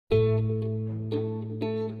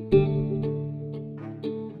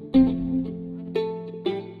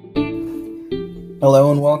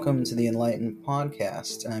Hello and welcome to the Enlightened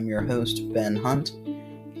Podcast. I'm your host, Ben Hunt,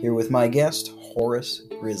 here with my guest, Horace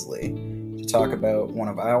Grizzly, to talk about one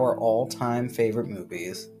of our all-time favorite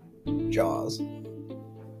movies, Jaws.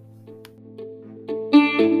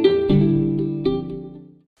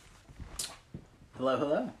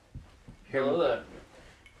 Hello. Hello there.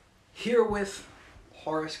 Here with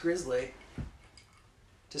Horace Grizzly,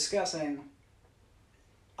 discussing,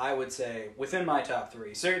 I would say, within my top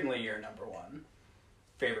three, certainly your number one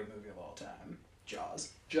favorite movie of all time,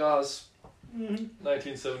 Jaws. Jaws,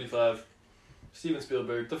 1975. Steven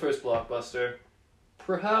Spielberg, the first blockbuster.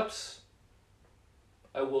 Perhaps,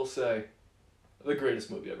 I will say, the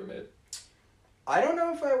greatest movie ever made. I don't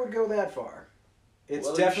know if I would go that far. It's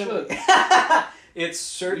Well, definitely... It's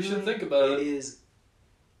certainly... You should think about it. It is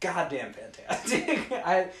goddamn fantastic.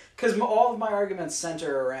 Because all of my arguments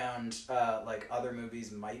center around, other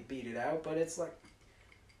movies might beat it out, but it's like...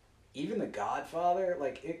 Even The Godfather,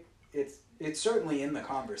 it's certainly in the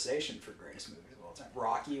conversation for greatest movies of all time.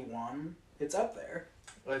 Rocky 1, it's up there.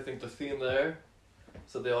 I think the theme there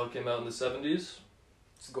is that they all came out in the 70s.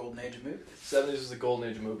 It's the golden age of movies. 70s is the golden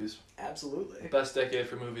age of movies. Absolutely. Best decade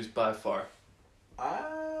for movies by far.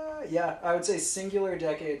 Yeah, I would say singular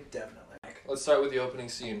decade, definitely. Let's start with the opening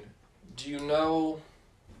scene. Do you know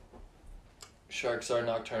sharks are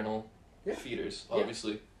nocturnal feeders,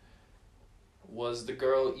 obviously? Yeah. Was the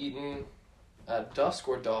girl eaten at dusk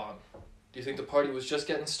or dawn? Do you think the party was just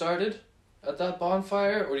getting started at that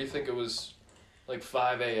bonfire, or do you think it was like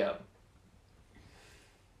 5 a.m.?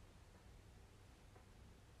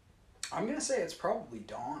 I'm going to say it's probably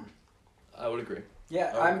dawn. I would agree.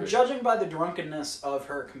 Yeah, I'm judging by the drunkenness of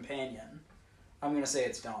her companion. I'm going to say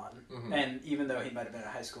it's dawn. Mm-hmm. And even though he might have been a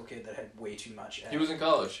high school kid that had way too much... He was in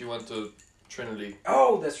college. He went to Trinity.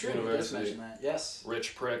 Oh, that's true. University. You just mentioned that. Yes.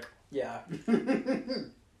 Rich prick. Yeah.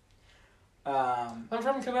 I'm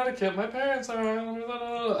from Connecticut. My parents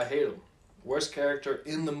are... I hate him. Worst character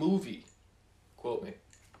in the movie. Quote me.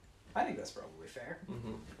 I think that's probably fair.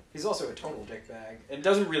 Mm-hmm. He's also a total dickbag and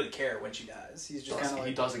doesn't really care when she dies. He's just kind of like...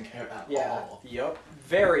 He doesn't care at all. Yep.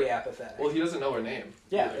 Very apathetic. Well, he doesn't know her name.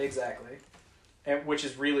 Yeah, either. Exactly. And, which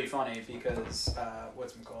is really funny because,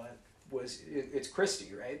 it's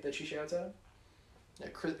Christy, right, that she shouts at? Yeah,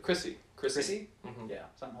 Chrissy. Chrissy? Mm-hmm. Yeah,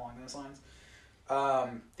 something along those lines.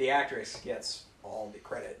 The actress gets all the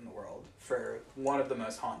credit in the world for one of the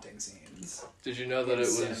most haunting scenes. Did you know that it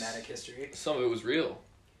was... cinematic history. Some of it was real.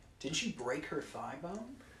 Didn't she break her thigh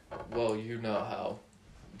bone? Well, you know how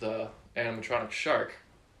the animatronic shark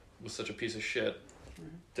was such a piece of shit.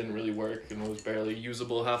 Mm-hmm. Didn't really work and was barely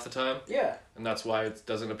usable half the time. Yeah. And that's why it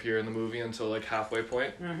doesn't appear in the movie until like halfway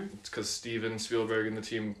point. Mm-hmm. It's because Steven Spielberg and the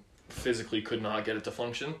team physically could not get it to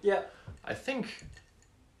function. Yeah. I think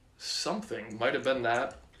something might have been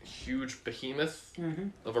that huge behemoth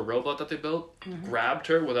of a robot that they built, grabbed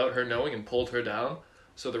her without her knowing and pulled her down.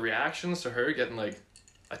 So the reactions to her getting like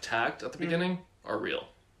attacked at the beginning are real.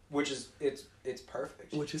 Which is, it's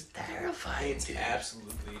perfect. Which is terrifying. It's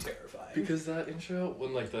absolutely terrifying. Because that intro,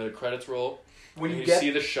 when like the credits roll, when you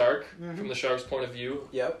see the shark from the shark's point of view,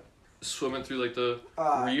 swimming through like the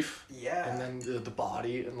reef, and then the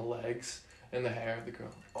body and the legs and the hair of the girl.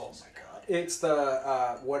 Oh my god! It's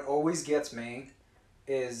the what always gets me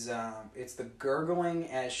is it's the gurgling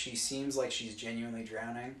as she seems like she's genuinely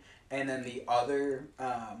drowning, and then the other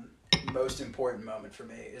most important moment for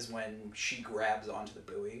me is when she grabs onto the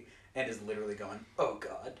buoy and is literally going, oh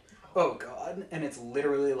god, and it's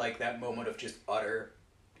literally like that moment of just utter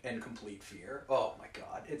and complete fear. Oh my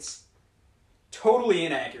god, it's totally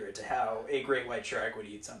inaccurate to how a great white shark would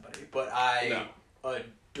eat somebody, but I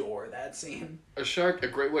adore that scene. A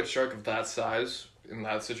great white shark of that size in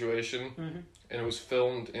that situation, and it was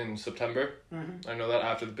filmed in September. I know that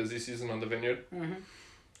after the busy season on the vineyard.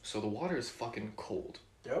 So the water is fucking cold.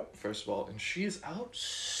 Yep. First of all, and she's out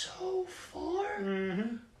so far.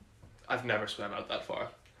 I've never swam out that far.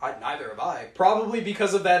 Neither have I. Probably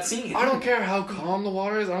because of that scene. I don't care how calm the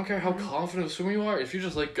water is. I don't care how confident of swimming you are. If you're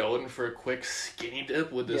just like going for a quick skinny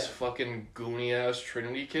dip with this fucking goony ass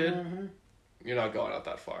Trinity kid, you're not going out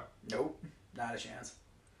that far. Nope. Not a chance.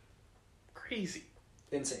 Crazy.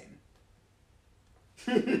 Insane.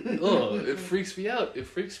 It freaks me out.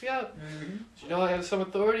 You know, I have some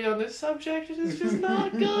authority on this subject. It's just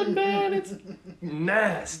not good, man. It's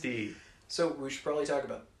nasty. So we should probably talk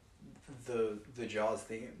about the Jaws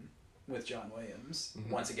theme with John Williams.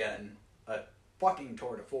 Once again, a fucking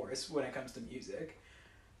tour de force when it comes to music.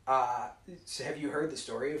 So have you heard the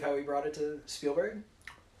story of how he brought it to Spielberg?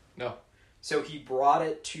 No. So he brought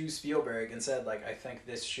it to Spielberg and said, like, I think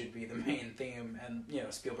this should be the main theme. And, you know,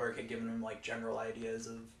 Spielberg had given him, like, general ideas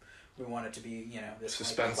of We want it to be, you know, this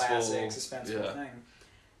like, Suspenseful, classic, suspenseful yeah. thing.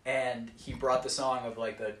 And he brought the song of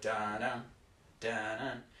like the da-dun,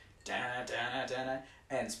 da-dun, da-dun, da-dun,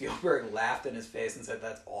 and Spielberg laughed in his face and said,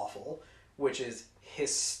 "That's awful," which is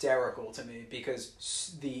hysterical to me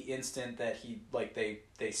because the instant that he, like, they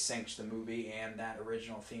synced the movie and that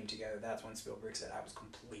original theme together, that's when Spielberg said, "I was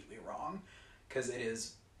completely wrong," because it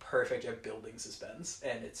is perfect at building suspense,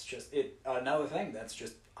 and it's just another thing that's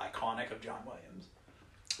just iconic of John Williams.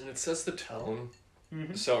 And it sets the tone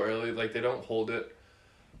Mm-hmm. so early. Like, they don't hold it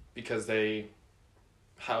because they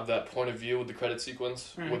have that point of view with the credit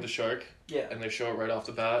sequence with the shark. Yeah. And they show it right off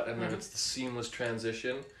the bat, and then it's the seamless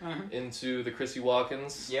transition Mm-hmm. into the Chrissy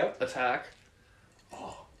Walken's Yep. attack.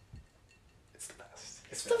 Oh, it's the best.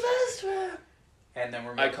 It's the best, man. And then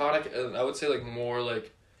we're Iconic, and I would say like more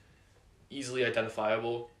like easily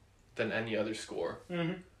identifiable than any other score,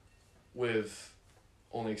 Mm-hmm. with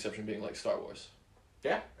only exception being like Star Wars.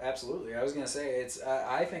 Yeah, absolutely. I was gonna say it's.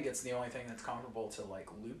 I think it's the only thing that's comparable to like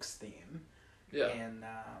Luke's theme. Yeah. And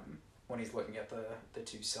when he's looking at the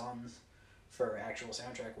two sons for actual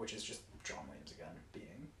soundtrack, which is just John Williams again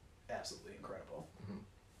being absolutely incredible.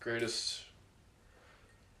 Greatest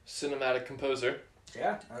cinematic composer.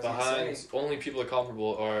 Yeah, I was Behind gonna say only people that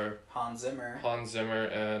comparable are Hans Zimmer. Hans Zimmer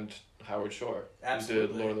and Howard Shore, Absolutely.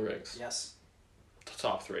 who did Lord of the Rings. Yes, The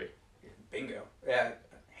top three. bingo. Yeah,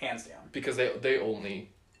 hands down. Because they only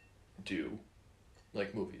do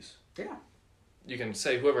like movies. Yeah. You can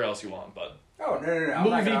say whoever else you want, but Oh no! I'm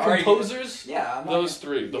not movie gonna argue. composers, Yeah, I'm not those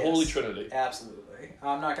gonna, three, the yes, Holy Trinity. Absolutely.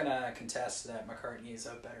 I'm not gonna contest that McCartney is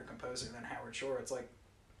a better composer than Howard Shore. It's like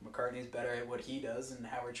McCartney's better at what he does, and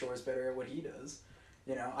Howard Shore's better at what he does.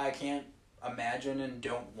 You know, I can't imagine and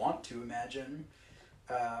don't want to imagine.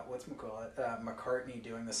 McCartney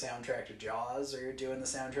doing the soundtrack to Jaws or doing the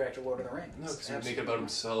soundtrack to Lord of the Rings. No, because he'd make it about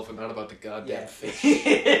himself and not about the goddamn Yeah. fish.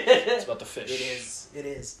 It's about the fish. It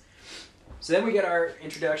is. So then we get our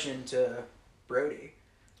introduction to Brody,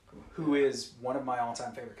 who is one of my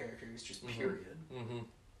all-time favorite characters, just period. Mm-hmm.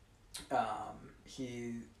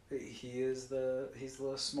 He's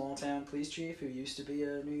the small town police chief who used to be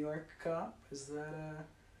a New York cop. Is that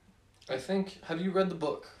I think. Have you read the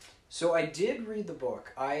book? So I did read the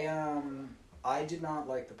book. I did not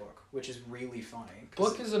like the book, which is really funny.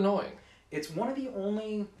 Book is annoying. It's one of the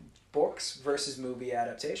only books versus movie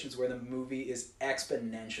adaptations where the movie is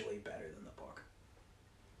exponentially better than the book.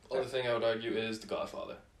 Other thing I would argue is The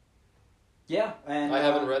Godfather. Yeah, and I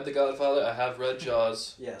haven't read The Godfather. I have read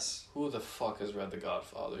Jaws. Yes, Who the fuck has read The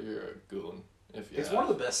Godfather? You're a goon. If you it's have. one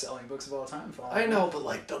of the best-selling books of all time. I know, but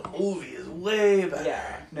like the movie is way better.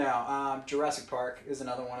 Yeah, no. Jurassic Park is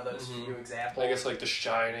another one of those few examples. I guess like The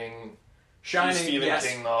Shining. Shining, Stephen yes,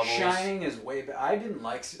 King novels. Shining is way better. I didn't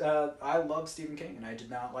like. I love Stephen King, and I did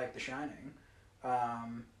not like The Shining.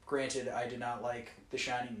 Granted, I did not like The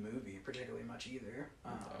Shining movie particularly much either.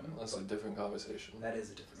 That's a different conversation. That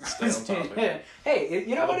is a different Stay on conversation. topic. Hey,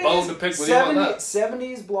 you know Have what a it bone is? to pick with you on that.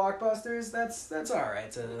 70s blockbusters. That's all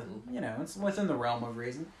right. You know, it's within the realm of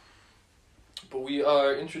reason. But we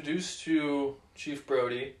are introduced to Chief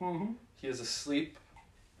Brody. Mm-hmm. He is asleep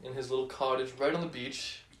in his little cottage right on the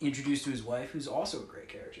beach. Introduced to his wife, who's also a great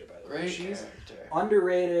character, by the way. Great She's character.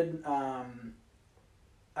 underrated. I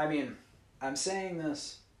mean, I'm saying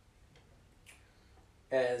this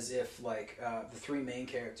as if like the three main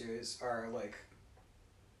characters are like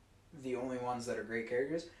the only ones that are great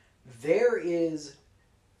characters. There is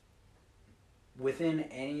within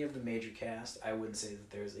any of the major cast, I wouldn't say that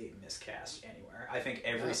there's a miscast anywhere. I think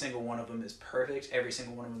every single one of them is perfect. Every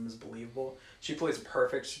single one of them is believable. She plays a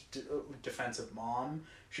perfect defensive mom.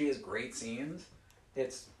 She has great scenes.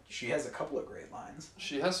 She has a couple of great lines.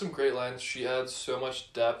 She has some great lines. She adds so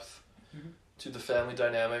much depth to the family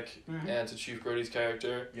dynamic and to Chief Brody's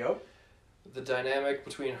character. Yep. The dynamic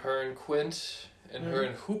between her and Quint and her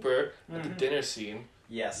and Hooper at the dinner scene.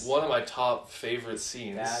 Yes. One of my top favorite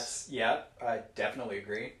scenes. I definitely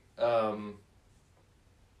agree.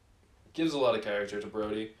 Gives a lot of character to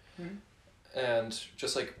Brody. And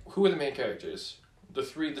just like, who are the main characters? The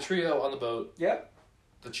trio on the boat. Yep.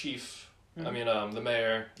 The chief. I mean, the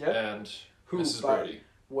mayor and Who, Mrs. Brody.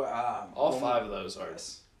 All five of those are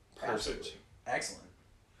perfect. Absolutely. Excellent.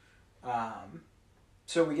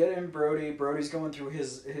 So we get in Brody. Brody's going through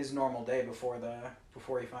his normal day before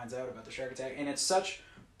he finds out about the shark attack, and it's such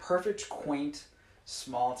perfect, quaint,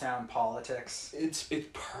 small town politics. It's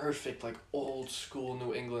perfect, like old school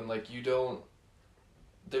New England. Like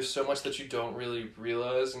there's so much that you don't really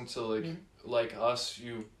realize until like us,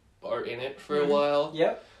 you are in it for a while.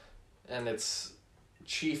 Yep. And it's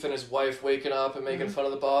Chief and his wife waking up and making fun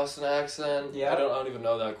of the Boston accent. Yeah. I don't even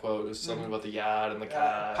know that quote. It was something about the yard and the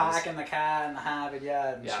cat. Park and the cat and the Harvard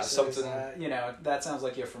yard. And Yeah, she something. Says, that sounds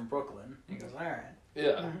like you're from Brooklyn. He goes, all right.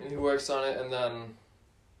 Yeah, and he works on it, and then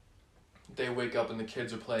they wake up and the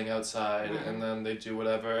kids are playing outside, and then they do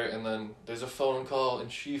whatever, and then there's a phone call, and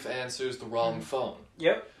Chief answers the wrong phone.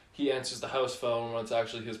 Yep. He answers the house phone when it's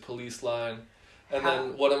actually his police line. And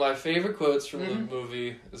then one of my favorite quotes from the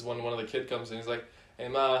movie is when one of the kid comes in, he's like, "Hey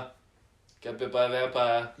Ma, got bit by a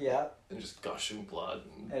vampire." Yeah. And just gushing blood.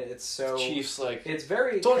 And it's so... Chief's like, it's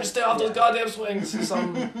very... "Don't you stay off those goddamn swings."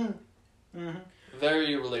 Very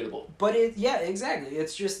relatable. But exactly.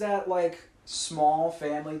 It's just that, like, small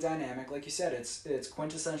family dynamic. Like you said, it's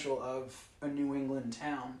quintessential of a New England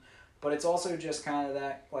town. But it's also just kind of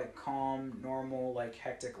that, like, calm, normal, like,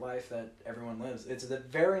 hectic life that everyone lives. It's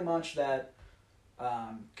very much that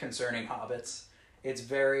Concerning Hobbits. It's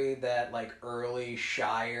very that, like, early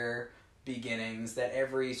Shire beginnings that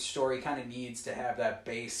every story kind of needs to have that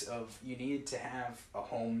base of, you need to have a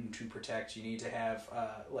home to protect. You need to have,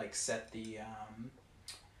 like, set the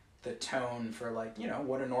tone for, like,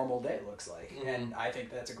 what a normal day looks like. And I think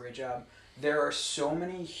that's a great job. There are so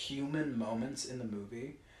many human moments in the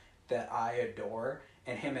movie that I adore,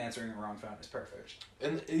 and him answering the wrong phone is perfect.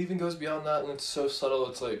 And it even goes beyond that, and it's so subtle.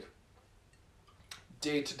 It's like,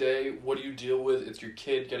 day to day, what do you deal with? It's your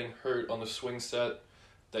kid getting hurt on the swing set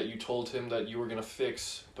that you told him that you were going to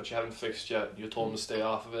fix, but you haven't fixed yet. You told him to stay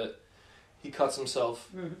off of it. He cuts himself,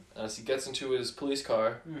 and as he gets into his police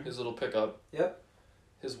car, his little pickup,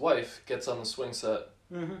 his wife gets on the swing set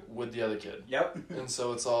with the other kid. Yep. And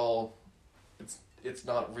so it's all... It's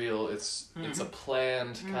not real. It's a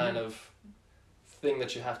planned kind of thing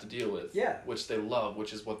that you have to deal with. Yeah. Which they love,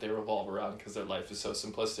 which is what they revolve around because their life is so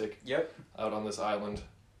simplistic. Yep. Out on this island.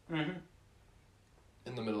 In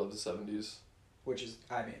the middle of the 70s. Which is,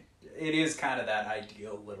 I mean, it is kind of that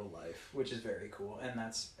ideal little life, which is very cool. And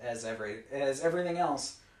that's, as everything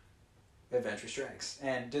else, Adventure Strikes.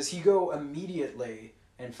 And does he go immediately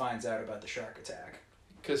and finds out about the shark attack?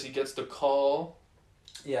 Because he gets the call...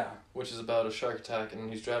 Yeah. Which is about a shark attack,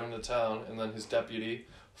 and he's driving to town, and then his deputy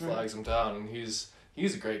flags him down, and he's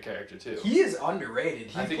a great character too. He is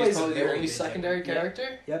underrated. I think he's probably the only secondary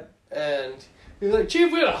character. Yep. And he's like,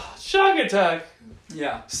 "Chief, we had a shark attack.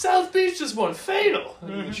 Yeah. South Beach just went fatal."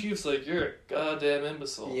 And the chief's like, "You're a goddamn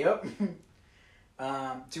imbecile." Yep.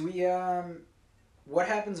 What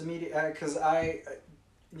happens immediately? Because I,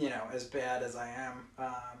 as bad as I am,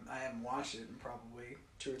 I haven't watched it in probably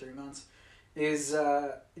 2 or 3 months.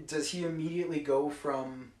 Does he immediately go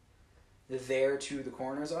from there to the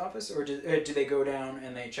coroner's office, or do they go down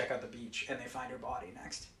and they check out the beach and they find her body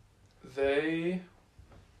next? They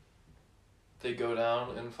go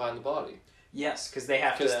down and find the body. Yes, because they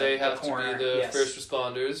have to. Because they have to be the first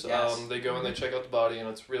responders. Yes. They go and they check out the body, and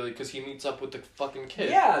it's really because he meets up with the fucking kid.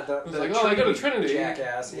 Yeah, He's like, "Oh, I got a Trinity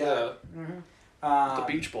jackass." Yeah. The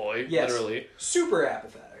Beach Boy, literally. Super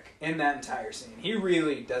apathetic in that entire scene. He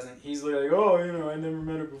really doesn't. He's like, "Oh, I never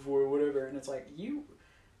met her before, whatever." And it's like,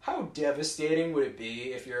 how devastating would it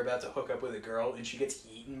be if you're about to hook up with a girl and she gets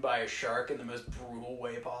eaten by a shark in the most brutal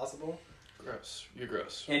way possible? Gross. You're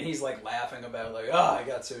gross. And he's like laughing about like, "Oh, I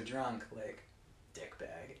got so drunk," like, dick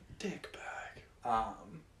bag.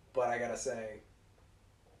 But I gotta say,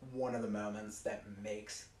 one of the moments that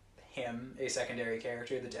makes him a secondary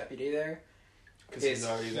character, the deputy there, because he's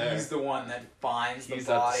already there. He's the one that finds the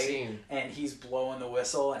body, and he's blowing the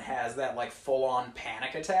whistle and has that like full-on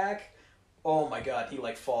panic attack. Oh my god, he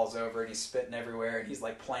like falls over and he's spitting everywhere and he's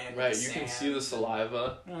like playing with the sand. Right, you can see the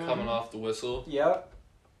saliva coming off the whistle. Yep.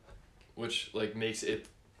 Which like makes it,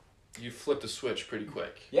 you flip the switch pretty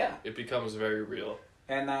quick. Yeah. It becomes very real.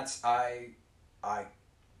 And that's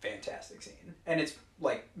fantastic scene. And it's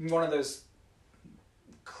like one of those,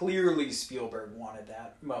 clearly Spielberg wanted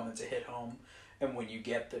that moment to hit home. And when you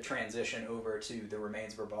get the transition over to the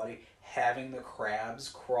remains of her body, having the crabs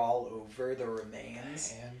crawl over the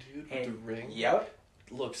remains. And dude, with the ring. Yep.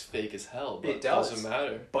 Looks fake as hell, but it does. Doesn't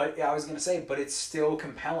matter. But I was going to say, but it's still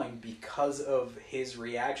compelling because of his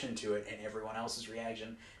reaction to it and everyone else's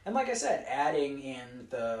reaction. And like I said, adding in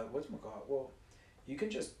the, whatchamacallit, well, you can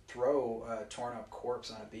just throw a torn up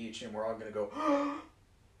corpse on a beach and we're all going to go,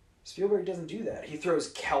 Spielberg doesn't do that. He throws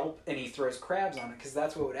kelp and he throws crabs on it because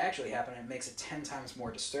that's what would actually happen. And it makes it 10 times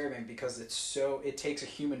more disturbing because it takes a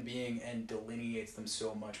human being and delineates them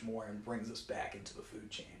so much more and brings us back into the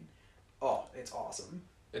food chain. Oh, it's awesome.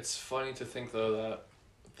 It's funny to think, though, that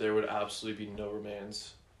there would absolutely be no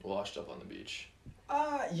remains washed up on the beach.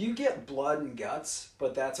 You get blood and guts,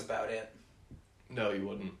 but that's about it. No, you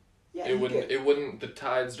wouldn't. Yeah, it wouldn't. The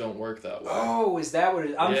tides don't work that way. Oh, is that what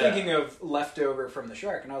it is? I'm Yeah. thinking of leftover from the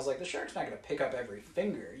shark, and I was like, the shark's not going to pick up every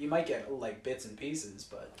finger. You might get like bits and pieces,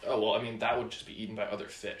 but Oh well, I mean that would just be eaten by other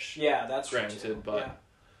fish. yeah, that's true, Granted, too. but Yeah.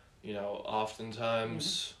 you know,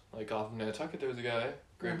 oftentimes, like off of Nantucket, there was a guy,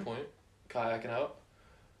 great point, kayaking out,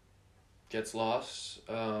 gets lost,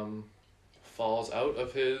 falls out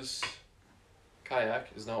of his kayak,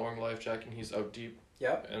 is not wearing a life jacket, and he's out deep.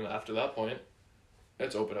 Yep. And after that point,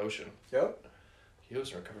 it's open ocean. Yep. He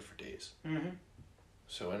doesn't recover for days. Mm-hmm.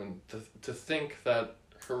 So, and to think that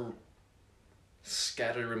her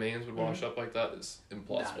scattered remains would wash up like that is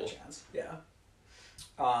implausible. Not a chance. Yeah.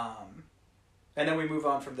 And then we move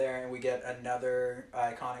on from there, and we get another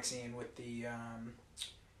iconic scene with the.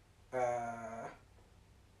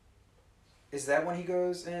 Is that when he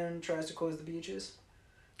goes and tries to close the beaches?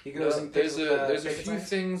 He goes and picks there's a picket few signs?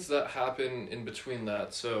 things that happen in between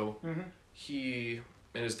that. So he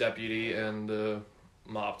and his deputy and the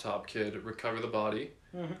mop top kid recover the body,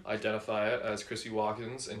 identify it as Chrissy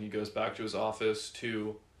Watkins, and he goes back to his office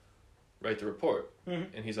to write the report.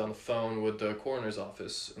 And he's on the phone with the coroner's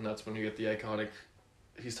office, and that's when you get the iconic.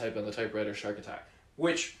 He's typing on the typewriter "shark attack."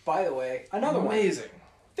 Which, by the way, another Amazing. one.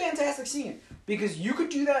 Fantastic scene. Because you could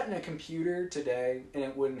do that in a computer today, and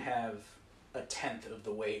it wouldn't have a tenth of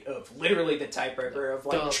the weight of literally the typewriter of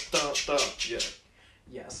like. Yeah.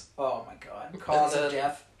 Yes. Oh my god. Cause And of then-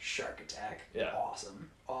 death, shark attack. Yeah. Awesome.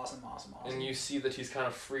 Awesome. And you see that he's kind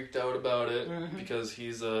of freaked out about it because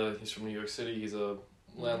he's from New York City. He's a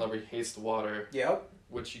landlubber. He hates the water, Yep.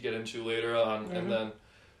 which you get into later on, and then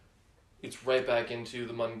it's right back into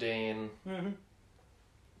the mundane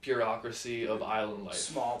bureaucracy of island life.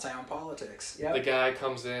 Small town politics. Yep. The guy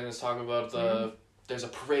comes in and is talking about there's a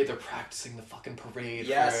parade. They're practicing the fucking parade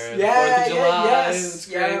Yes. for Yeah, the 4th of July. yes. It's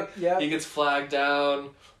great. Yep. He gets flagged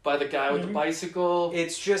down by the guy with the bicycle.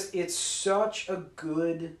 It's such a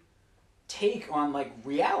good take on like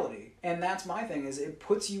reality, and that's my thing, is it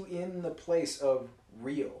puts you in the place of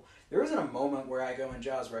real. There isn't a moment where I go in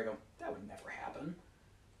Jaws where I go, that would never happen,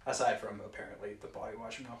 aside from apparently the body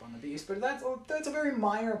washing up on the beast, but that's a very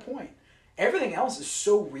minor point. Everything else is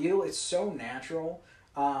so real, it's so natural.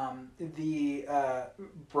 The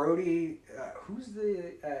Brody, who's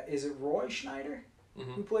the is it Roy Schneider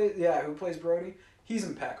who plays Brody? He's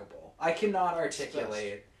impeccable. I cannot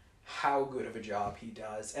articulate how good of a job he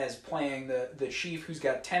does as playing the chief who's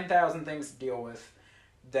got 10,000 things to deal with,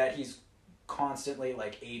 that he's constantly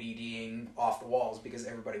like ADDing off the walls because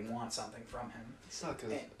everybody wants something from him. It's not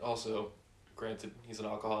because also, granted, he's an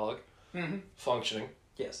alcoholic, functioning,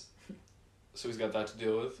 Yes. so he's got that to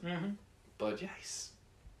deal with. But yeah,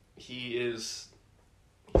 he's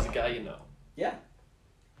a guy you know. Yeah.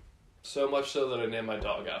 So much so that I named my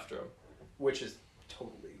dog after him. Which is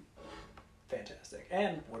totally fantastic.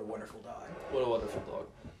 And what a wonderful dog. What a wonderful dog.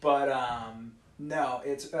 But no,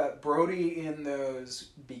 it's Brody in those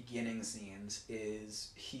beginning scenes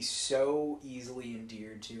he's so easily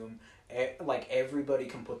endeared to him. Like everybody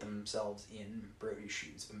can put themselves in Brody's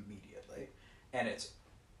shoes immediately, and it's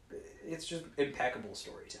just impeccable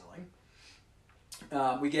storytelling.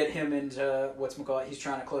 We get him into he's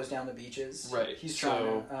trying to close down the beaches. Right. He's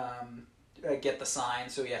trying to get the sign,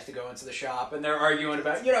 so he has to go into the shop, and they're arguing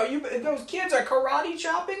about those kids are karate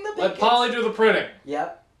chopping the Let Polly do the printing.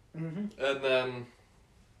 Yep. And then,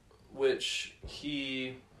 which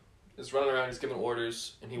he is running around, he's giving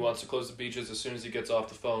orders, and he wants to close the beaches as soon as he gets off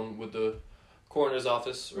the phone with the coroner's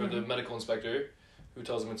office or the medical inspector, who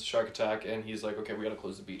tells him it's a shark attack, and he's like, okay, we gotta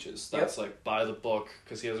close the beaches. That's like by the book,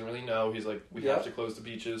 because he doesn't really know. He's like, we have to close the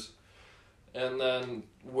beaches. And then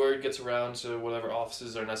word gets around to whatever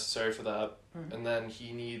offices are necessary for that, and then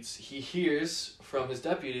he hears from his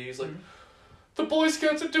deputy, he's like, the Boy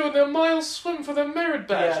Scouts are doing their mile swim for their merit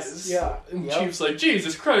badges. Yes, yeah. And Chief's like,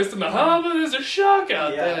 Jesus Christ, in the harbor there's a shark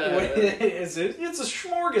out there. It's a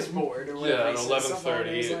smorgasbord or whatever. Yeah, at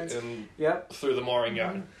 11:30 and Yep. through the mooring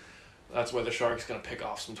yard. That's where the shark's gonna pick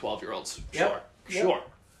off some 12-year-olds. Yep. Sure.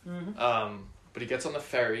 But he gets on the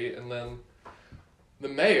ferry, and then the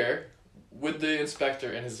mayor with the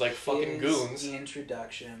inspector and his like fucking goons. The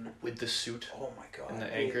introduction With the suit. Oh my god. And the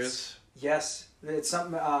anchors. Yes, it's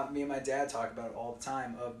something me and my dad talk about all the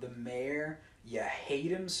time. Of the mayor, you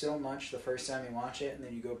hate him so much the first time you watch it, and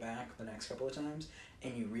then you go back the next couple of times,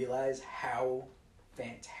 and you realize how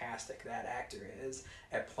fantastic that actor is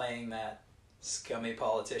at playing that scummy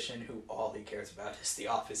politician who all he cares about is the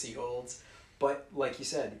office he holds. But like you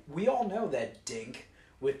said, we all know that dink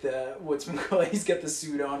with the he's got the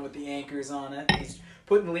suit on with the anchors on it. He's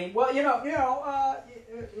putting lean. Well,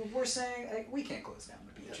 we're saying we can't close down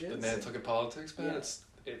the beaches. The Nantucket politics, man.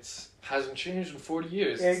 It hasn't changed in 40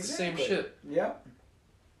 years. Exactly. It's the same shit. Yeah.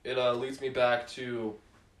 It leads me back to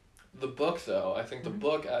the book, though. I think the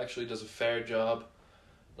book actually does a fair job.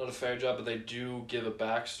 Not a fair job, but they do give a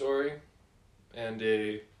backstory and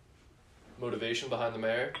a motivation behind the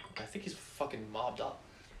mayor. I think he's fucking mobbed up.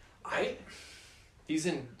 He's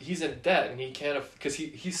in debt and he can't because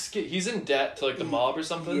he's in debt to like the mob or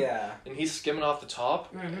something. Yeah. And he's skimming off the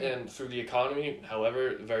top and through the economy.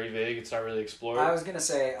 However, very vague. It's not really explored. I was gonna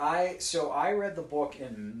say I read the book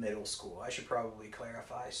in middle school. I should probably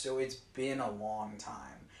clarify. So it's been a long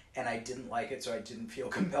time, and I didn't like it, so I didn't feel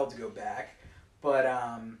compelled to go back. But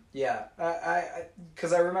yeah,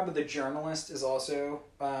 because I remember the journalist is also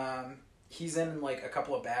he's in like a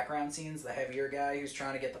couple of background scenes. The heavier guy who's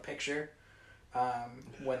trying to get the picture.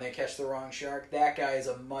 When they catch the wrong shark, that guy is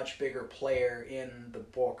a much bigger player in the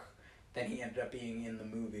book than he ended up being in the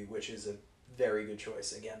movie, which is a very good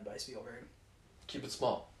choice again by Spielberg. Keep it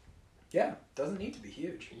small. Yeah, doesn't need to be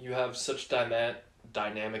huge. You have such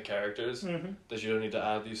dynamic characters that you don't need to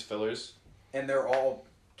add these fillers. And they're all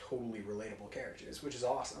totally relatable characters, which is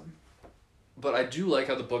awesome. But I do like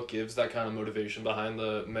how the book gives that kind of motivation behind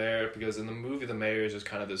the mayor, because in the movie the mayor is just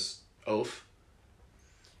kind of this oaf.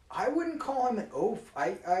 I wouldn't call him an oaf.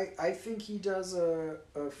 I think he does a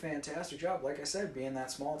fantastic job, like I said, being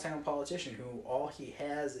that small town politician who all he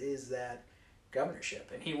has is that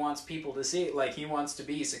governorship, and he wants people to see it, like he wants to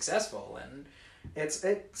be successful, and it's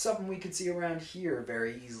something we could see around here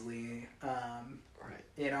very easily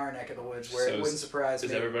in our neck of the woods, where it wouldn't surprise me.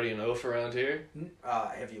 Is everybody an oaf around here?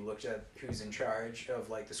 Have you looked at who's in charge of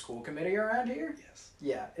like the school committee around here? Yes.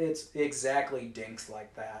 Yeah, it's exactly dinks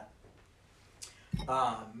like that.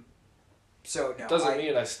 So no. Doesn't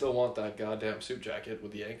mean I still want that goddamn suit jacket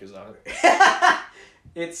with the anchors on it.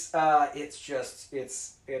 It's not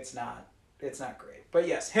great. But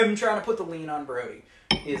yes, him trying to put the lean on Brody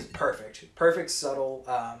is perfect. Perfect, subtle.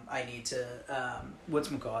 I need to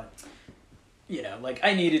whatchamacallit? You know, like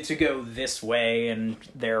I needed to go this way, and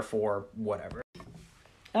therefore whatever.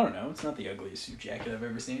 I don't know. It's not the ugliest suit jacket I've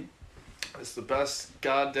ever seen. It's the best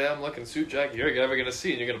goddamn looking suit jacket you're ever gonna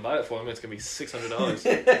see, and you're gonna buy it for me. It's gonna be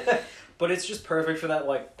 $600. But it's just perfect for that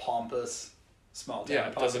like pompous small town. Yeah,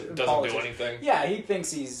 it doesn't do anything. Yeah, he thinks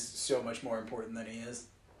he's so much more important than he is.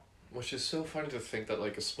 Which is so funny to think that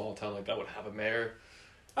like a small town like that would have a mayor.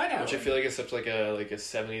 I know. Which I feel like is such like a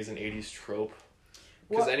 70s and 80s trope.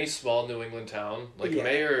 Because any small New England town, like a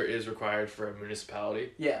mayor is required for a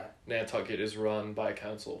municipality. Yeah. Nantucket is run by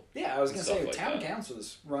council. Yeah, I was going to say, town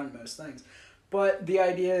councils run most things. But the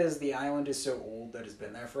idea is the island is so old that it's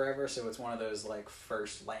been there forever, so it's one of those, like,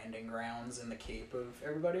 first landing grounds in the Cape of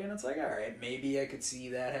everybody, and it's like, alright, maybe I could see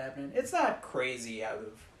that happening. It's not crazy out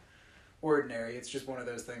of ordinary, it's just one of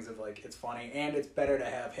those things of, like, it's funny, and it's better to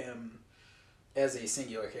have him as a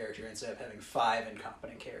singular character instead of having 5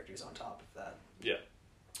 incompetent characters on top of that. Yeah.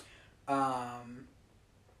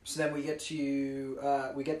 So then we get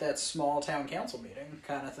that small town council meeting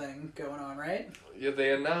kind of thing going on, right? Yeah,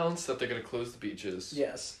 they announced that they're going to close the beaches.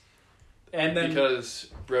 Yes. And then because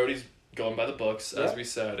Brody's going by the books, as we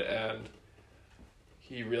said, and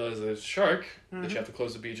he realized there's a shark, that you have to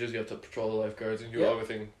close the beaches, you have to patrol the lifeguards, and do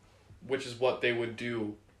everything, which is what they would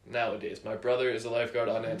do nowadays. My brother is a lifeguard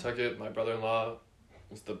on Nantucket. My brother-in-law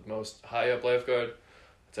is the most high-up lifeguard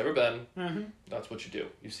it's ever been. That's what you do.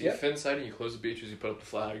 You see a fin sighting, you close the beaches, you put up the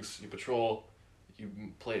flags, you patrol, you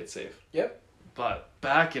play it safe. Yep. But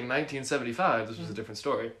back in 1975, this was a different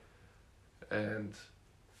story. And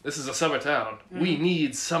this is a summer town. We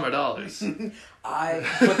need summer dollars.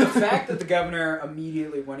 But the fact that the governor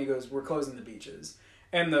immediately, when he goes, we're closing the beaches,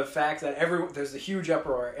 and the fact that there's a huge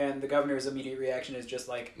uproar, and the gogovernor's immediate reaction is just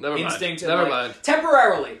like instinct. Never mind.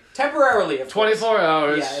 Temporarily. Of 24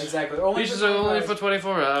 hours. Yeah, exactly. Beaches are only for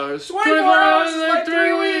 24 hours. 24 hours is like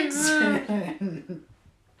 3 weeks.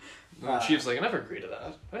 The chief's like, I never agreed to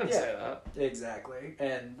that. I didn't say that. Exactly.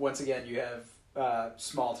 And once again, you have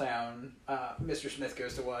small town. Mr. Smith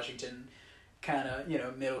Goes to Washington. Kind of,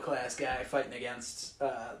 middle class guy fighting against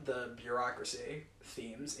the bureaucracy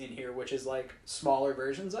themes in here, which is like smaller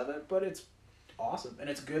versions of it, but it's awesome and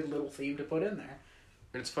it's a good little theme to put in there.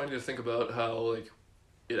 And it's funny to think about how like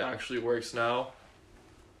it actually works now.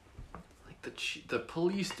 Like the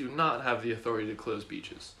police do not have the authority to close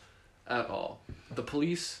beaches at all. The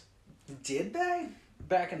police did they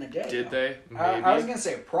back in the day? Did they? Maybe. I was gonna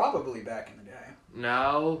say probably back in the day.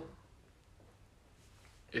 Now,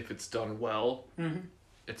 if it's done well,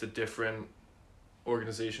 it's a different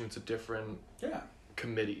organization. It's a different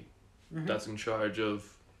committee that's in charge of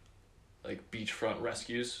like beachfront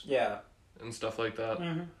rescues and stuff like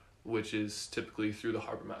that, which is typically through the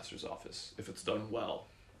harbor master's office if it's done well.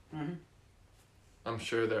 Mm-hmm. I'm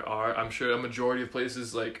sure there are. I'm sure a majority of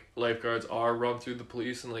places like lifeguards are run through the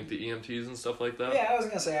police and like the EMTs and stuff like that. Yeah, I was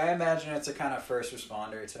gonna say, I imagine it's a kind of first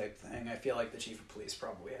responder type thing. I feel like the chief of police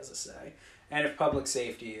probably has a say. And if public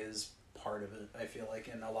safety is part of it, I feel like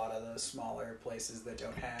in a lot of the smaller places that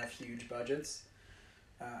don't have huge budgets,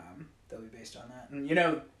 they'll be based on that.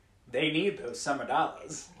 And, they need those summer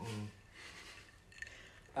dollars.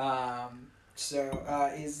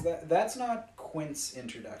 Is that's not Quint's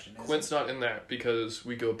introduction, is Quint's not in there because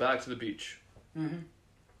we go back to the beach. Mm-hmm.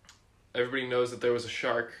 Everybody knows that there was a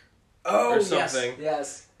shark Oh, or something.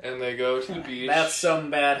 yes. And they go to the beach. That's some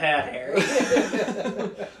bad hat,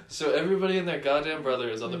 Harry. So everybody and their goddamn brother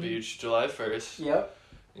is on the beach July 1st. Yep.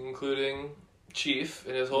 Including Chief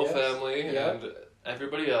and his whole Yes. family Yep. and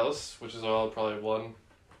everybody else, which is all probably one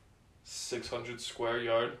 600 square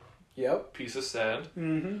yard Yep. piece of sand.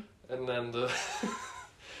 Mm-hmm. And then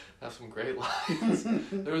have some great lines.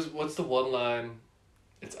 What's the one line?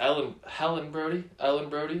 It's Helen Brody? Ellen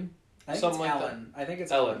Brody? I think Something it's like Ellen. I think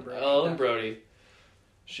it's Ellen. Brody. Ellen Brody.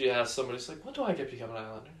 She asks somebody, she's like, what do I get to become an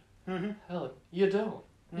islander? Mm-hmm. Helen, you don't.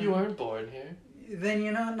 You Mhm. weren't born here. Then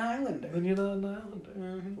you're not an islander. Then you're not an islander.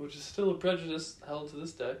 Mm-hmm. Which is still a prejudice held to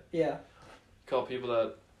this day. Yeah. Call people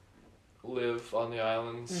that live on the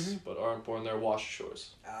islands Mhm. but aren't born there Washashores.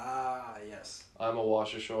 Ah, yes. I'm a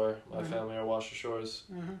Washashore. My Mhm. family are Washashores.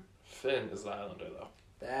 Mm-hmm. Finn is the islander though.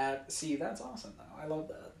 That's awesome though. I love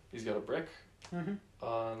that. He's got a brick Mm-hmm.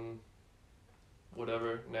 on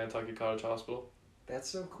whatever, Nantucket Cottage Hospital. That's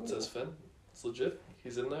so cool. It says Finn. It's legit.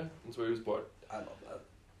 He's in there. That's where he was born. I love that.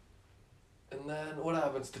 And then what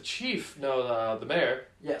happens? The mayor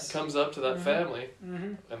Yes. comes up to that Mhm. family,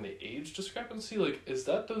 Mm-hmm. and the age discrepancy, like, is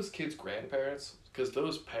that those kids' grandparents? Because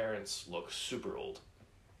those parents look super old.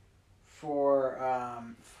 For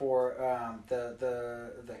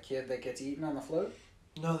the kid that gets eaten on the float.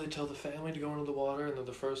 No, they tell the family to go into the water, and they're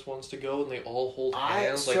the first ones to go, and they all hold I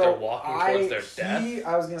hands like they're walking towards their death.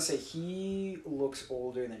 I was gonna say he looks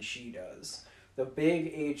older than she does. The big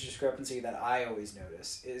age discrepancy that I always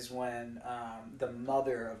notice is when the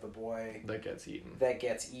mother of the boy That gets eaten. that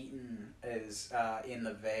gets eaten is in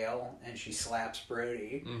the veil, and she slaps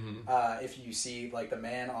Brody. Mm-hmm. If you see, like, the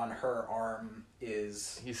man on her arm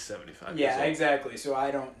is... He's 75 years Yeah, old. exactly. So I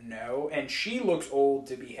don't know. And she looks old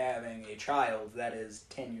to be having a child that is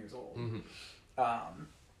 10 years old. Mm-hmm.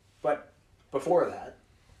 But before that...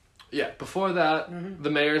 Yeah, before that, Mhm. the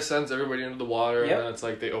mayor sends everybody into the water, Yep. and then it's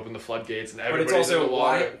like they open the floodgates, and But everybody's it's also, in the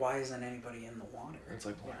water. why isn't anybody in the water? And it's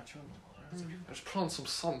like, why aren't you in the water? It's like, I just put on some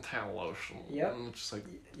suntan lotion. Yep. And it's just like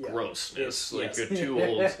Yeah. grossness. Like, Yes. you're too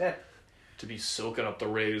old to be soaking up the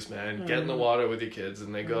rays, man. Get in the Mhm. water with your kids,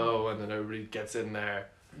 and they go, and then everybody gets in there.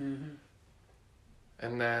 Mhm.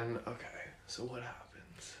 And then, okay, so what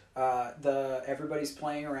happens? Everybody's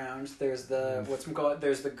playing around. There's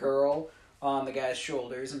there's the girl on the guy's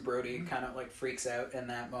shoulders, and Brody kind of like freaks out in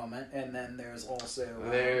that moment. And then there's also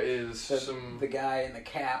There is the guy in the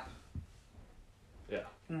cap. Yeah.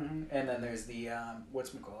 Mm-hmm. And then there's the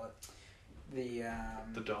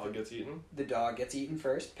the dog gets eaten. The dog gets eaten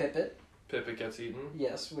first. Pippet. Pippet gets eaten.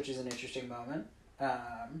 Yes, which is an interesting moment.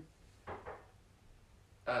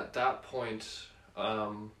 At that point,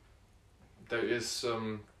 there is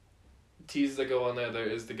some teas that go on there. There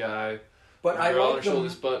is the guy. But I on like our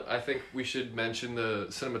shoulders, but I think we should mention the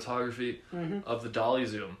cinematography of the dolly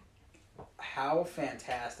zoom. How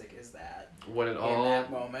fantastic is that? When it In all that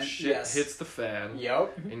moment, shit yes. hits the fan,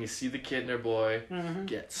 Yep. and you see the Kidner boy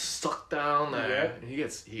get stuck down there, Yep. and he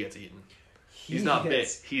gets eaten. He's not bit.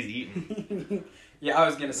 He's eaten. Yeah, I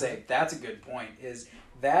was gonna say that's a good point.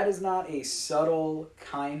 That is not a subtle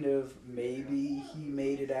kind of maybe he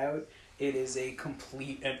made it out. It is a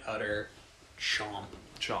complete and utter chomp.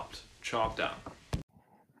 Chopped down.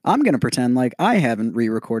 I'm going to pretend like I haven't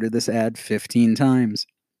re-recorded this ad 15 times.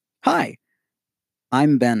 Hi,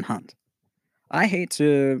 I'm Ben Hunt. I hate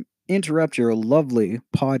to interrupt your lovely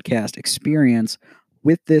podcast experience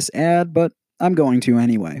with this ad, but I'm going to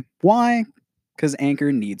anyway. Why? Because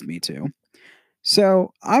Anchor needs me to.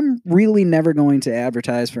 So I'm really never going to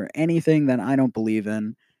advertise for anything that I don't believe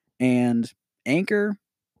in, and Anchor,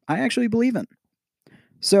 I actually believe in.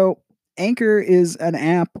 So Anchor is an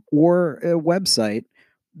app or a website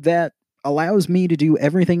that allows me to do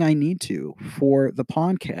everything I need to for the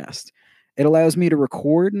podcast. It allows me to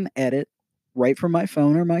record and edit right from my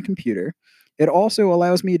phone or my computer. It also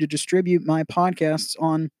allows me to distribute my podcasts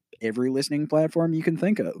on every listening platform you can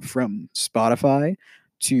think of, from Spotify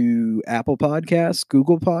to Apple Podcasts,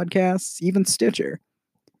 Google Podcasts, even Stitcher.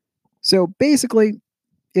 So basically,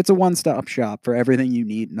 it's a one-stop shop for everything you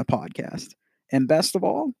need in a podcast. And best of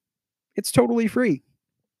all, it's totally free.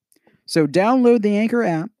 So download the Anchor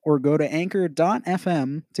app or go to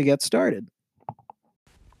anchor.fm to get started.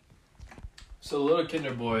 So the little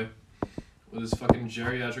Kinder boy with his fucking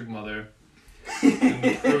geriatric mother and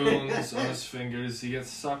the prunes on his fingers, he gets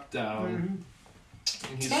sucked down.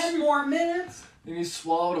 And 10 more minutes? And he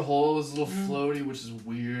swallowed whole his little floaty, which is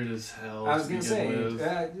weird as hell. I was going to say,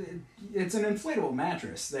 it's an inflatable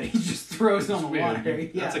mattress that he just throws on the water.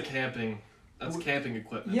 Yeah. That's camping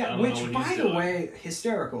equipment. Yeah, which, by the way,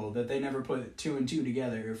 hysterical that they never put 2 and 2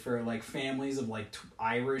 together for, like, families of, like,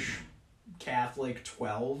 Irish Catholic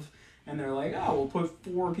 12. And they're like, oh, we'll put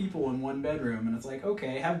 4 people in one bedroom. And it's like,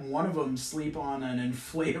 okay, have one of them sleep on an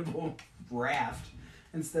inflatable raft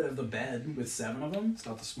instead of the bed with 7 of them. It's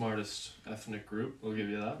not the smartest ethnic group, we'll give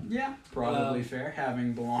you that. Yeah, probably fair,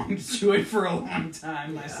 having belonged to it for a long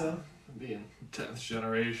time myself. Being 10th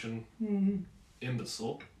generation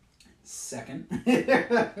imbecile. Second.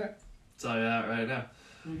 Tell you that right now.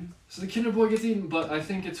 So the Kinder Boy gets eaten, but I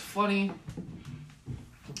think it's funny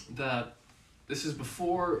that this is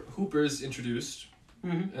before Hooper's introduced,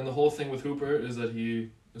 and the whole thing with Hooper is that he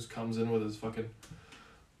just comes in with his fucking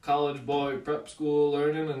college boy prep school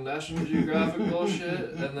learning and National Geographic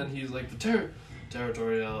bullshit, and then he's like the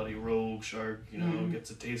territoriality rogue shark, gets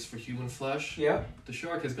a taste for human flesh. Yep. The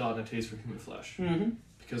shark has gotten a taste for human flesh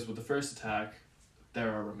because with the first attack,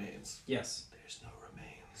 there are remains. Yes. There's no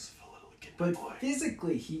remains for little Kinder But Boy.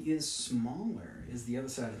 physically, he is smaller, is the other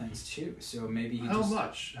side of things, too. So maybe he How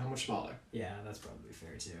much? How much smaller? Yeah, that's probably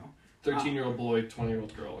fair, too. 13-year-old boy,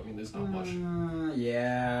 20-year-old girl. I mean, there's not much.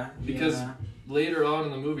 Yeah. Because later on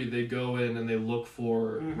in the movie, they go in and they look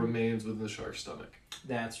for remains within the shark's stomach.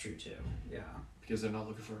 That's true, too. Yeah. Because they're not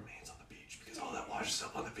looking for remains on the beach. Because all that washes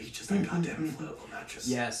up on the beach is that goddamn inflatable mattress.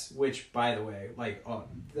 Yes, which, by the way, like,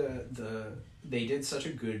 they did such a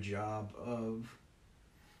good job of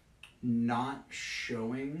not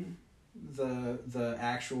showing the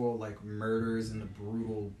actual, like, murders and the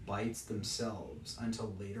brutal bites themselves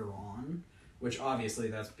until later on, which obviously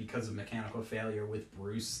that's because of mechanical failure with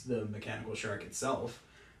Bruce, the mechanical shark itself,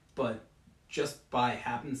 but just by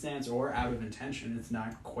happenstance or out of intention, it's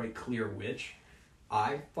not quite clear which.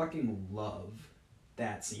 I fucking love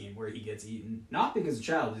that scene where he gets eaten. Not because a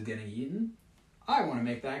child is getting eaten. I want to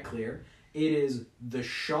make that clear. It is the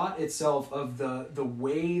shot itself of the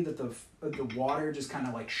way that the water just kind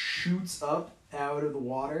of like shoots up out of the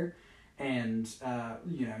water, and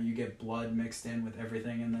you get blood mixed in with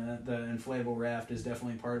everything, and the inflatable raft is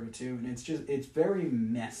definitely part of it too. And it's very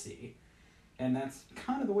messy, and that's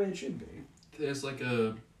kind of the way it should be. There's like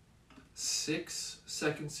a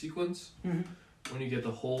 6-second sequence when you get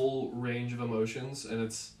the whole range of emotions, and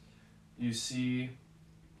you see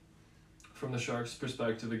from the shark's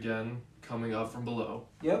perspective again, coming up from below.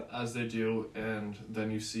 Yep. As they do, and then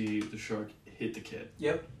you see the shark hit the kid.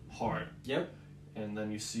 Yep. Hard. Yep. And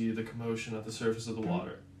then you see the commotion at the surface of the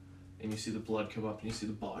water, and you see the blood come up, and you see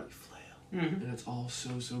the body flail. And it's all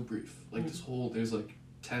so brief. Like there's like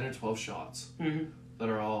 10 or 12 shots that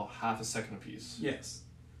are all half a second apiece. Yes.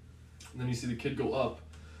 And then you see the kid go up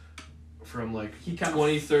from like He kind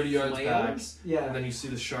 20, of 30 yards back. flails. Yeah. And then you see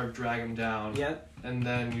the shark drag him down. Yep. And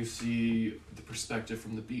then you see the perspective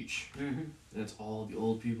from the beach. And it's all the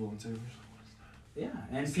old people and everyone's like, what is that?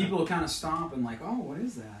 Yeah, and people kind of stomp and like, oh, what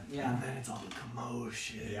is that? Yeah. And then it's all the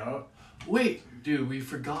commotion. Yep. Wait, dude, we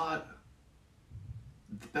forgot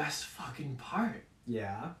the best fucking part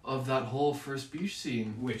Yeah. of that whole first beach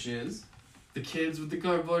scene. Which is? The kids with the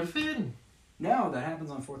cardboard fin. No, that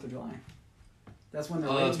happens on 4th of July. That's when they're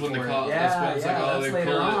Oh, that's when waiting they for call. it. That's Yeah, when it's like, oh, that's they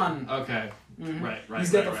later pull it. on. Okay. Right.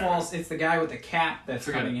 He's got right, the false. It's the guy with the cap that's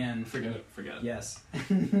Forget coming it. in. Forget it. Yes.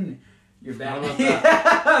 You're batting. about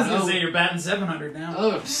that? I was No. gonna say you're batting 700 now.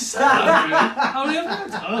 Oh, 700. How many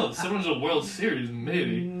episodes? Oh, 700 World Series,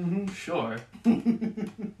 maybe. Sure.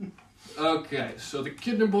 Okay, so the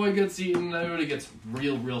Kinder Boy gets eaten. Everybody gets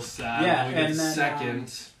real sad. Yeah, we get and then,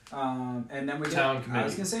 second. And then we get Town committee. I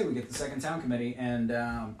was gonna say we get the second town committee, and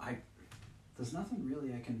there's nothing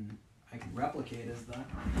really I can replicate as the.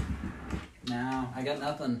 No, I got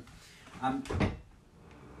nothing.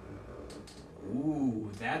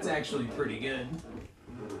 Ooh, that's actually pretty good.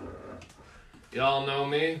 Y'all know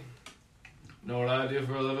me. Know what I do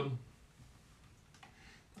for a living?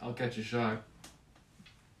 I'll catch a shark.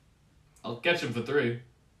 I'll catch him for 3.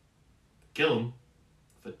 Kill him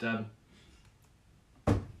for 10.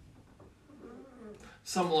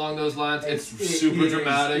 Something along those lines. It's super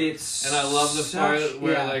dramatic. And I love the part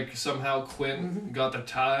where like somehow Quint got the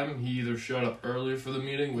time. He either showed up earlier for the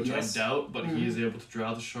meeting, which I doubt, but he is able to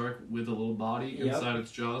draw the shark with a little body inside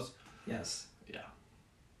its jaws. Yes. Yeah.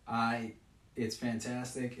 I It's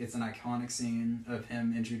fantastic. It's an iconic scene of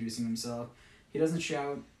him introducing himself. He doesn't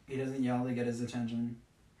shout. He doesn't yell to get his attention.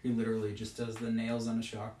 He literally just does the nails on a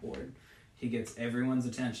chalkboard. He gets everyone's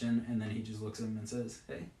attention, and then he just looks at them and says,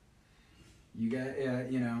 "Hey, you got,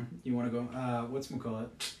 you want to go, whatchamacallit,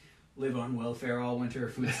 live on welfare all winter,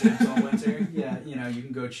 food stamps all winter? Yeah, you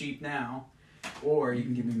can go cheap now, or you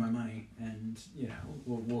can give me my money, and,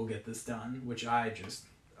 we'll get this done," which I just...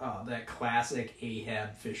 that classic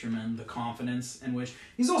Ahab fisherman, the confidence in which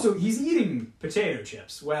he's eating potato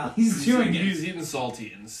chips while he's doing it. He's eating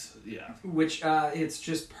saltines, yeah. Which it's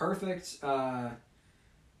just perfect. I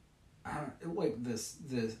don't like this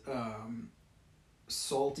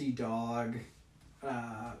salty dog,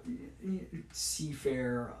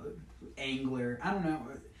 seafarer, angler. I don't know.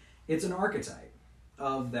 It's an archetype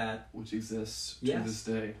of that, which exists to this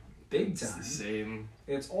day. Big time. It's the same.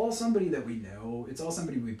 It's all somebody that we know. It's all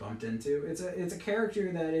somebody we bumped into. It's a character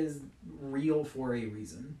that is real for a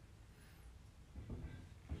reason.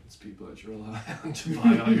 It's people that you rely on to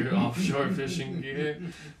buy all your offshore fishing gear.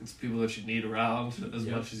 It's people that you need around as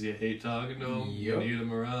much as you hate talking to them. You need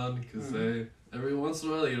them around because they every once in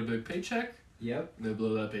a while they get a big paycheck. Yep. And they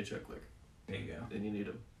blow that paycheck quick. Bingo. And you need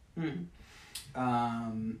them.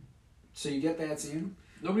 Mm-hmm. So you get that scene.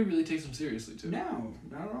 Nobody really takes them seriously, too. No,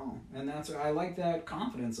 not at all. And I like that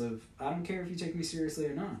confidence of, I don't care if you take me seriously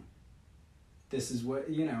or not. This is what,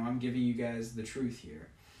 I'm giving you guys the truth here.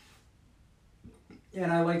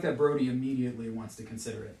 And I like that Brody immediately wants to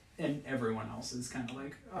consider it. And everyone else is kind of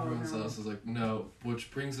like, oh, everyone else is like, no.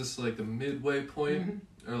 Which brings us to, like, the midway point.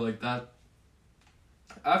 Or, like, that...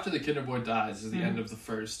 After the Kinder Boy dies is the end of the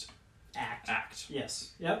first... Act.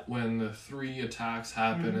 Yes. Yep. When the 3 attacks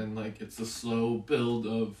happen and like it's the slow build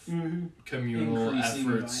of communal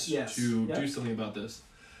efforts to do something about this.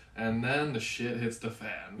 And then the shit hits the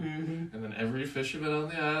fan. And then every fisherman on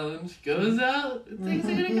the island goes out and thinks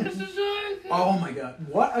they're gonna catch the shark. Oh my god.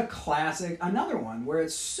 What a classic. Another one where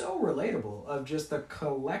it's so relatable of just the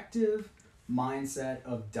collective mindset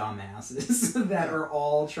of dumbasses that are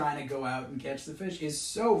all trying to go out and catch the fish is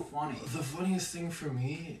so funny. The funniest thing for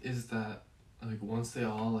me is that like once they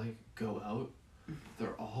all like go out,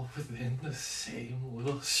 they're all within the same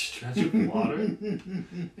little stretch of water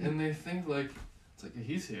and they think like it's like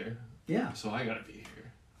he's here, so I gotta be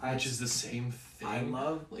here, which is the same thing. I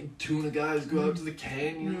love like tuna guys go out to the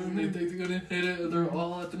canyons and they think they're gonna hit it, and they're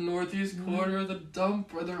all at the northeast corner of the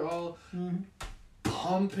dump, or they're all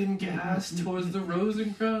pumping gas towards the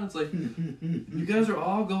Rosencrown. It's like, you guys are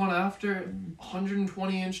all going after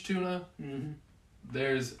 120-inch tuna.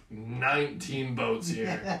 There's 19 boats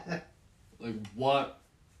here. Like, what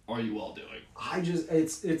are you all doing?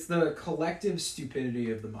 It's the collective stupidity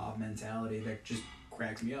of the mob mentality that just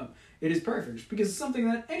cracks me up. It is perfect because it's something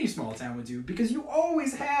that any small town would do, because you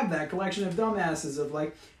always have that collection of dumbasses of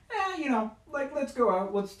like, like let's go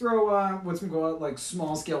out, let's throw like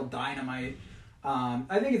small scale dynamite.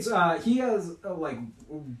 I think it's he has like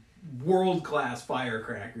world-class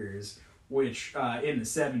firecrackers, which in the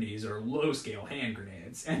 70s are low-scale hand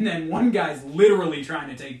grenades, and then one guy's literally trying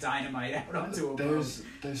to take dynamite out onto a boat.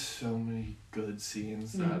 There's so many good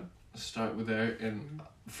scenes that start with there, and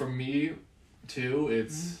for me too,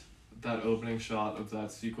 it's that opening shot of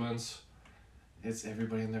that sequence. It's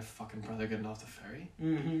everybody and their fucking brother getting off the ferry.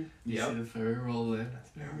 You see the ferry roll in,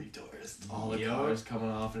 ferry doors, all the cars coming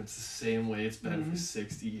off, and it's the same way it's been for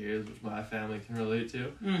 60 years, which my family can relate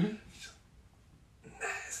to.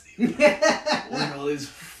 Nasty. What are all these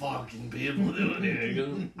fucking people doing here? Get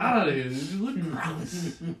out of here. You look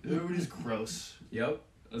gross. Everybody's gross. Yep.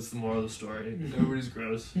 That's the moral of the story. Everybody's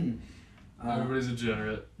gross. Everybody's a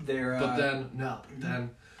degenerate. But then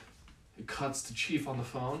it cuts to Chief on the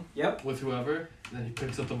phone. Yep. With whoever. And then he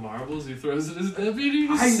picks up the marbles. He throws it at his deputy.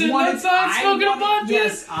 He's sitting outside smoking a blunt.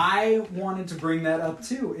 Yes, I wanted to bring that up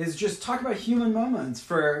too. Is just talk about human moments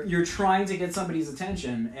for you're trying to get somebody's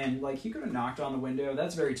attention, and like he could have knocked on the window.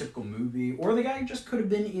 That's a very typical movie. Or the guy just could have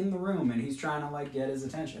been in the room and he's trying to like get his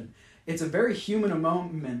attention. It's a very human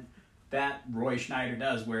moment that Roy Schneider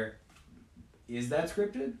does. Where is that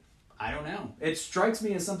scripted? I don't know. It strikes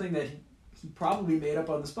me as something that he probably made up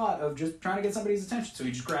on the spot of just trying to get somebody's attention. So he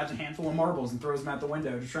just grabs a handful of marbles and throws them out the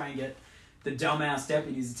window to try and get the dumbass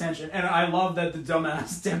deputy's attention. And I love that the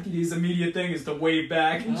dumbass deputy's immediate thing is to wave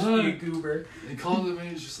back and just be a goober. He calls him and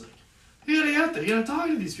he's just like, you gotta get there, you gotta talk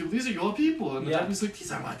to these people, these are your people. And the deputy's like,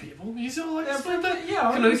 these are my people. He's all like,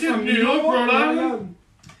 Connecticut, New York, Rhode Island.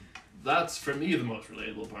 That's, for me, the most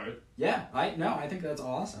relatable part. Yeah, I think that's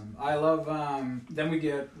awesome. I love, then we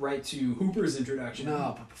get right to Hooper's introduction.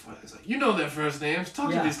 No, but before that, it's like, you know their first names,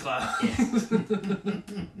 talk to these clowns.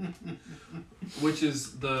 Which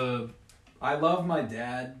is the I love my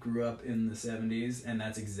dad grew up in the 70s, and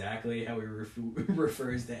that's exactly how he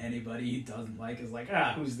refers to anybody he doesn't like. Is like,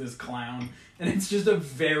 who's this clown? And it's just a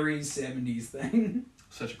very 70s thing.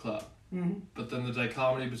 Such a clown. Mm-hmm. But then the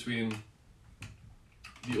dichotomy between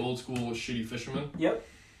the old school shitty fisherman. Yep.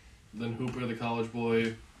 Then Hooper, the college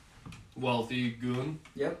boy, wealthy goon.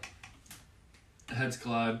 Yep. Heads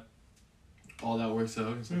collide. All that works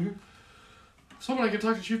out. He's like, someone I can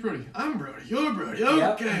talk to Chief Brody. I'm Brody. You're Brody.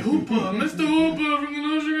 Okay, Yep. Hooper. Mr. Hooper from the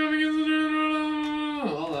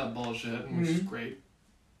Oceanographic. All that bullshit, which is great.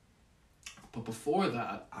 But before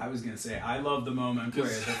that... I was going to say, I love the moment where the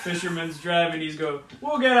fisherman's driving, he's going,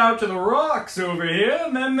 we'll get out to the rocks over here,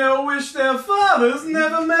 and then they'll wish their fathers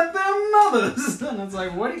never met their mothers. And it's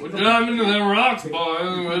like, what are you... We're driving to them rocks,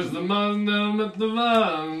 boys. Wish the mothers never met the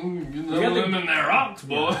fathers. You know them in their rocks,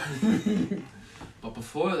 boy. But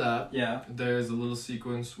before that, there's a little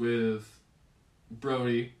sequence with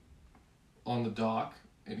Brody on the dock,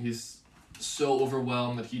 and he's so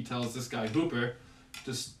overwhelmed that he tells this guy, Hooper,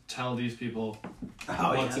 just tell these people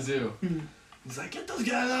what to do. He's like, get those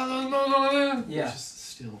guys out of those... Yeah. It's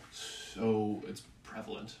just still so... It's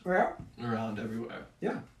prevalent Yeah. around everywhere.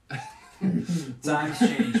 Yeah. Times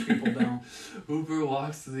change, people don't. Hooper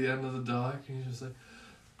walks to the end of the dock, and he's just like,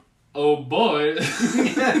 oh boy.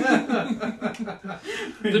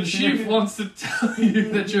 The chief wants to tell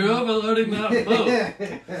you that you're overloading that boat.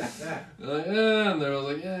 Like, yeah, and they're all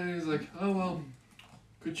like, yeah. He's like, oh well,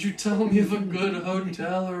 could you tell me of a good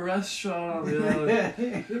hotel or restaurant?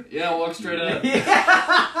 Yeah, walk straight out.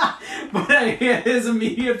 But his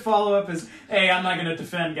immediate follow-up is, hey, I'm not going to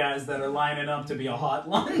defend guys that are lining up to be a hot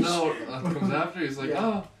lunch. No, comes after. He's like,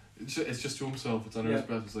 oh, it's just to himself. It's under his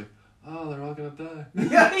breath. He's like, oh, they're all gonna die.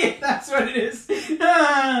 Yeah, that's what it is.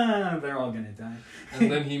 They're all gonna die. And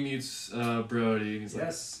then he meets Brody. He's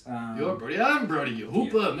like, you're Brody. I'm Brody.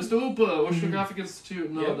 Hooper, Mr. Hooper, Oceanographic Institute,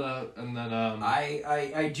 and all that. And then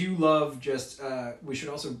I do love just. We should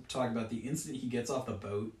also talk about the instant he gets off the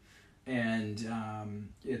boat, and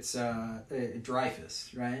it's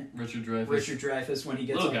Dreyfuss, right? Richard Dreyfuss. Richard Dreyfuss when he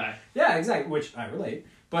gets little off. guy. Yeah, exactly. Which I relate.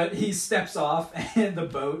 But he steps off the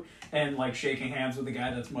boat and like shaking hands with a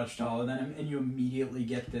guy that's much taller than him, and you immediately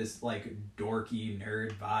get this like dorky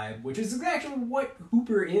nerd vibe, which is exactly what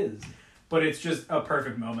Hooper is. But it's just a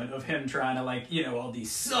perfect moment of him trying to like, you know, all these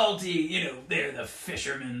salty, they're the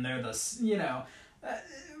fishermen, they're the,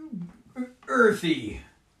 earthy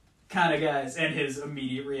kind of guys, and his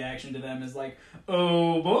immediate reaction to them is like,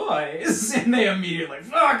 oh boys, and they immediately like,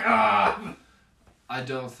 fuck off. I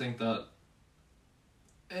don't think that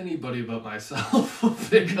anybody but myself will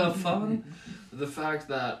pick up on the fact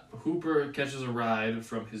that Hooper catches a ride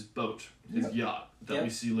from his boat, his yacht, that we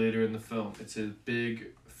see later in the film. It's his big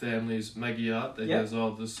family's mega yacht that he has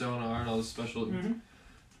all the sonar and all the special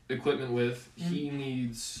equipment with. He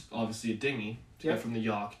needs, obviously, a dinghy to get from the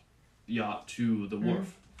yacht to the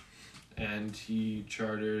wharf. And he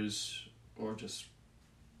charters, or just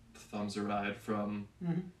thumbs a ride from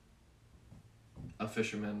a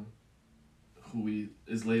fisherman who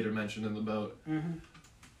is later mentioned in the boat. And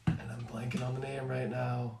I'm blanking on the name right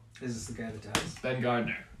now. Is this the guy that dies? Ben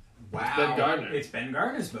Gardner. Wow. It's Ben Gardner. It's Ben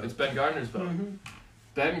Gardner's boat. It's Ben Gardner's boat.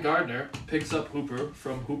 Ben Gardner picks up Hooper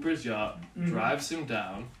from Hooper's yacht, drives him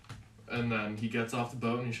down, and then he gets off the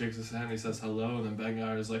boat and he shakes his hand and he says hello, and then Ben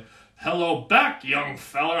Gardner's like, hello back, young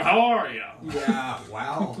feller, how are you? Yeah,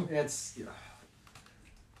 wow. It's...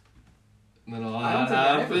 And then all that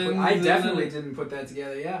happens. I definitely didn't put that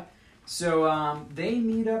together, yeah. So they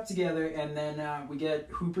meet up together, and then we get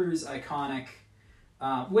Hooper's iconic,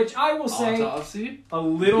 which I will say autopsy? A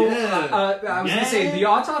little. I was gonna say the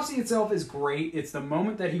autopsy itself is great. It's the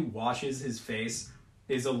moment that he washes his face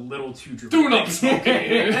is a little too dramatic. Do not smoke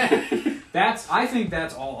here. I think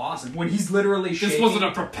that's all awesome when he's literally shaking. This wasn't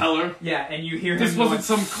a propeller. Yeah, and you hear him. This wasn't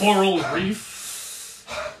some coral reef.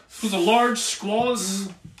 This was a large squaw's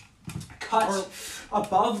cut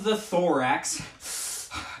above the thorax.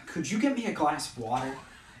 Could you get me a glass of water?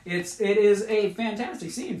 It is a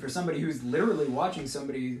fantastic scene for somebody who's literally watching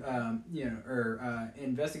somebody,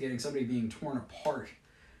 investigating somebody being torn apart,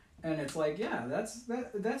 and it's like, yeah,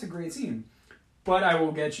 that's a great scene. But I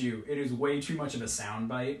will get you, it is way too much of a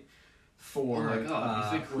soundbite for. Oh my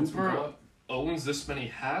god! You think Hooper owns this many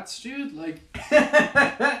hats, dude? Like,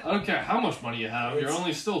 I don't care how much money you have. You're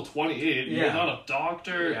only still 28. Yeah. You're not a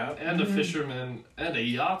doctor and a fisherman and a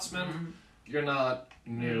yachtsman. You're not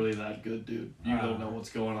nearly that good, dude. You don't know what's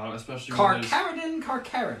going on, especially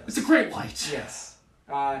Carcharodon. It's a great light. Yes.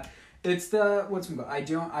 It's the I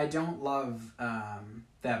don't love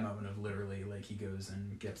that moment of literally like he goes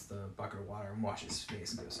and gets the bucket of water and washes his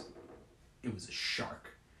face and goes, it was a shark.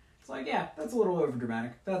 It's like, yeah, that's a little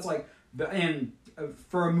overdramatic. That's like, and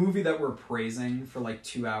for a movie that we're praising for like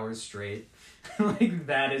 2 hours straight, like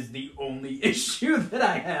that is the only issue that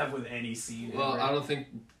I have with any scene. Well, ever. I don't think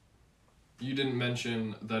you didn't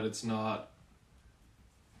mention that it's not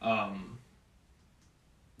the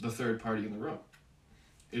third party in the room.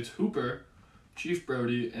 It's Hooper, Chief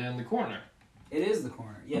Brody, and the coroner. It is the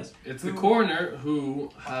coroner, yes. It's the coroner who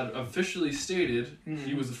had officially stated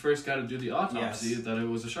he was the first guy to do the autopsy, that it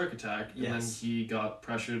was a shark attack, and then he got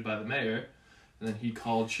pressured by the mayor, and then he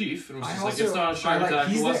called Chief, and was just like, it's not a shark attack,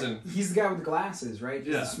 it wasn't. He's the guy with the glasses, right?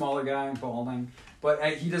 He's the smaller guy, balding. But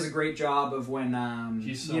he does a great job of when,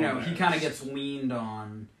 he kind of gets leaned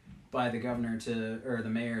on by the governor or the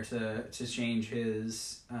mayor to change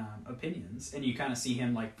his opinions, and you kind of see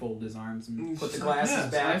him like fold his arms and put the glasses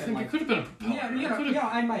back. I think it could have been a propeller.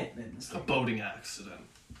 I might have been mistaken. A boating accident.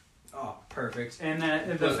 Oh, perfect. And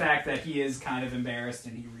the fact that he is kind of embarrassed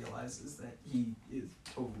and he realizes that he is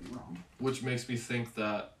totally wrong. Which makes me think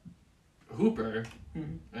that Hooper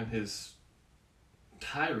and his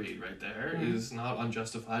tirade right there is not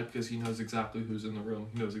unjustified because he knows exactly who's in the room.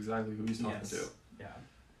 He knows exactly who he's talking to. Yeah.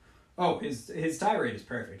 Oh, his tirade is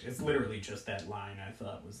perfect. It's literally just that line I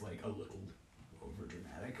thought was like a little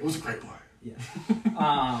overdramatic. It was a great line. Yeah.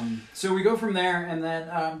 So we go from there, and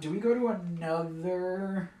then do we go to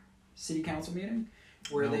another city council meeting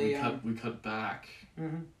where we cut back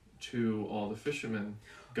to all the fishermen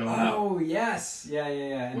going out. Oh yes, yeah.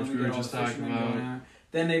 And which then we were just talking about.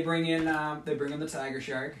 Then they bring in the tiger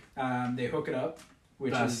shark. They hook it up,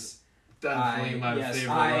 which is definitely my favorite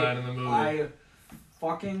line in the movie. I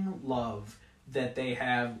fucking love that they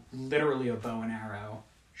have literally a bow and arrow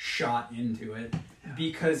shot into it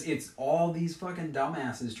because it's all these fucking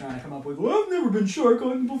dumbasses trying to come up with, well, I've never been shark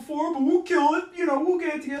hunting before, but we'll kill it, we'll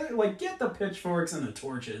get it together. Like, get the pitchforks and the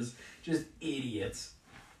torches. Just idiots.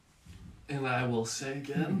 And I will say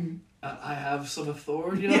again, I have some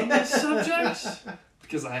authority on this subject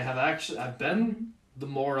because I've been the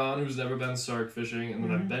moron who's never been shark fishing, and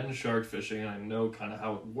then I've been shark fishing, and I know kind of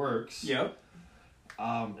how it works. Yep.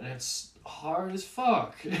 And it's hard as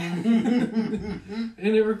fuck, and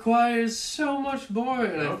it requires so much more.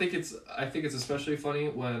 And I think it's especially funny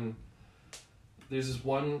when there's this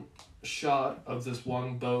one shot of this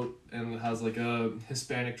one boat, and it has like a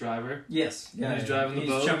Hispanic driver. Yes, yeah. He's driving the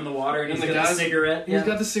boat. He's chumming the water, and he's got a cigarette. He's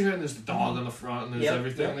got the cigarette, and there's the dog on the front, and there's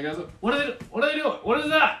everything. And the guy's like, "What are they doing? What is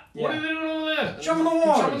that? Yeah. What are they doing over there? Chumming the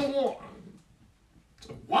water. Chumming the water."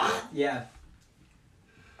 What? Yeah.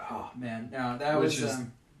 Oh man, no, that was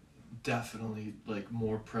definitely like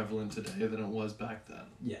more prevalent today than it was back then.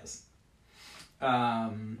 Yes.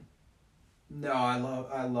 No,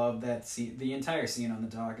 I love that scene. The entire scene on the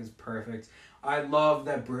dock is perfect. I love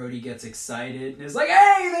that Brody gets excited and is like,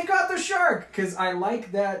 "Hey, they caught the shark!" Because I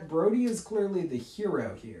like that Brody is clearly the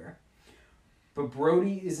hero here, but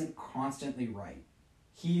Brody isn't constantly right.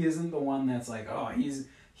 He isn't the one that's like,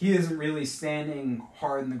 he isn't really standing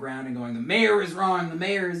hard in the ground and going, the mayor is wrong, the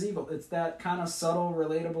mayor is evil. It's that kind of subtle,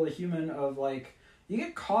 relatable human of like, you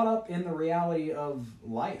get caught up in the reality of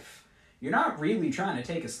life. You're not really trying to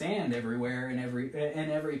take a stand everywhere in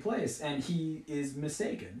every place, and he is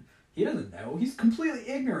mistaken. He doesn't know. He's completely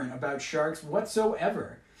ignorant about sharks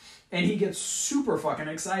whatsoever. And he gets super fucking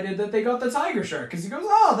excited that they got the tiger shark, because he goes,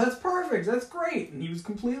 "Oh, that's perfect, that's great," and he was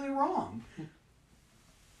completely wrong.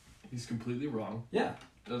 He's completely wrong. Yeah.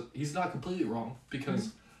 He's not completely wrong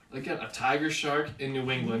because, again, a tiger shark in New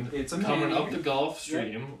England it's coming up the Gulf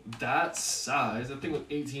Stream, that size, that thing was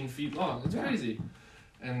 18 feet long. It's crazy.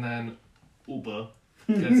 And then Upa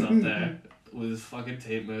gets up there with his fucking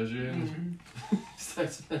tape measure and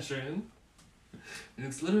starts measuring. And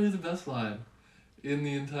it's literally the best line in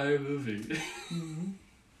the entire movie.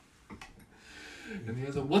 And he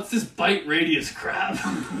goes, "What's this bite radius crap?"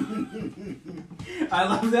 I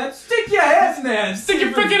love that. Stick your head in there. Stick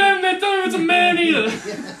your freaking head in there. Tell me it's a man-eater.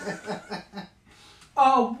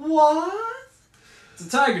 Oh, what? It's a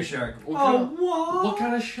tiger shark. What? What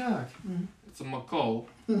kind of shark? It's a macaw.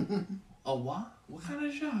 A what? What kind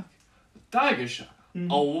of shark? A tiger shark.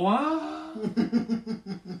 A what?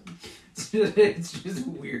 It's just a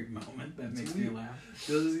weird moment that makes me laugh.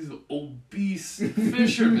 There's these obese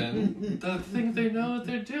fishermen that think they know what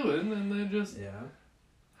they're doing, and they're just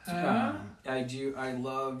I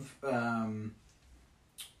love.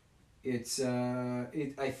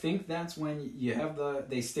 I think that's when you have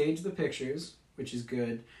they stage the pictures, which is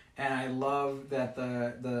good. And I love that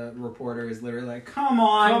the reporter is literally like, come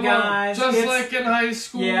on, guys. Just like in high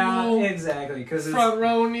school. Yeah, exactly. Front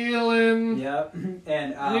row kneeling. Yep.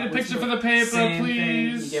 And I need a picture for the paper,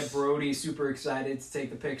 please. You get Brody super excited to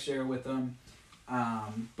take the picture with them.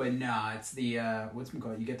 But nah, it's the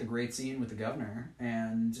whatchamacallit, you get the great scene with the governor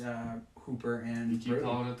and Hooper and You keep Brody.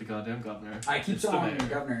 calling it the goddamn governor. I keep It's the calling the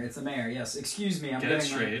mayor. governor. It's the mayor. Yes, excuse me. I'm Get it getting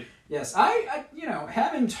straight. Yes, I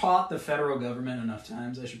having taught the federal government enough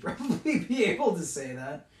times, I should probably be able to say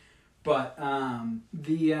that. But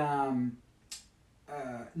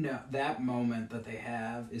no, that moment that they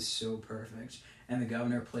have is so perfect, and the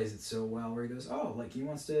governor plays it so well. Where he goes, oh, like he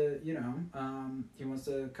wants to, he wants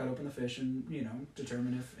to cut open the fish and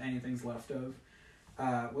determine if anything's left of.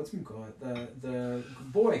 Whatchamacallit, the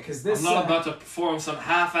boy, because this. I'm not about to perform some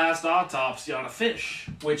half-assed autopsy on a fish.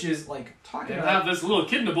 Which is like talking And about have this little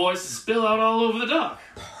kidney boy spill out all over the dock.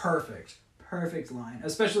 perfect line,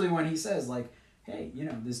 especially when he says like, hey,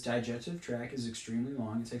 this digestive tract is extremely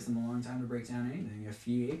long. It takes them a long time to break down anything. If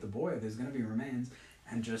he ate the boy, there's going to be remains.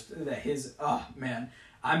 And just that oh, man,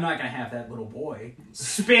 I'm not going to have that little boy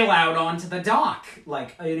spill out onto the dock.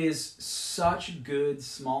 Like, it is such good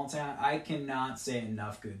small town. I cannot say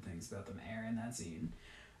enough good things about the mayor in that scene.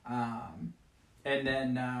 And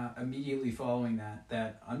then immediately following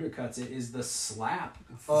that undercuts it is the slap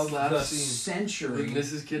of the scene century. with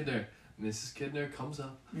Mrs. Kidner. Mrs. Kidner comes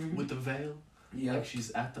up with the veil. Yep. Like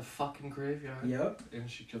she's at the fucking graveyard. Yep. And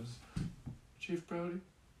she comes, Chief Brody,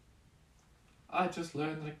 I just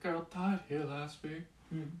learned that a girl died here last week.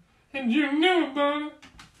 Mhm. And you knew about it.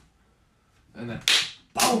 And then,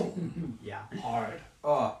 boom! Yeah. Hard.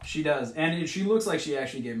 Oh, she does. And she looks like she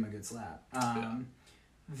actually gave him a good slap.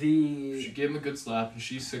 She gave him a good slap, and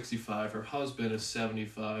she's 65. Her husband is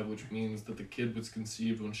 75, which means that the kid was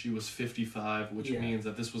conceived when she was 55, which means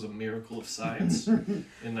that this was a miracle of science in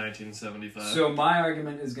 1975. So my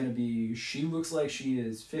argument is going to be she looks like she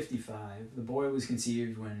is 55. The boy was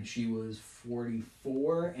conceived when she was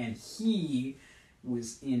 44, and he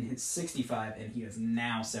was in his 65, and he is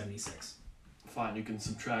now 76. Fine, you can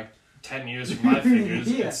subtract 10 years from my figures.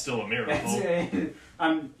 Yeah. It's still a miracle. It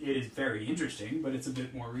is very interesting, but it's a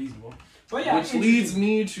bit more reasonable. But yeah, Which leads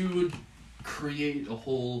me to create a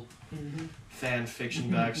whole fan fiction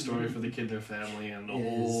backstory for the Kidner family and the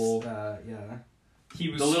whole... He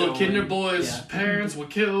was the little stolen. Kidner boy's parents were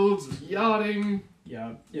killed yachting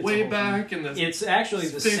it's way a whole back thing. in the It's actually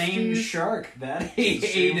the same 50s. shark that ate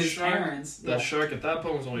his shark. parents. That shark at that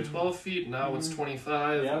point was only 12 feet, now it's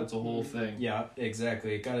 25. Yep. It's a whole thing. Yeah,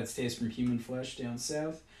 exactly. It got its taste from human flesh down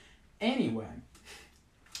south. Anyway.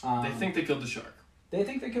 They think they killed the shark. They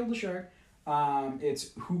think they killed the shark.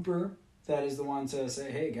 It's Hooper that is the one to say,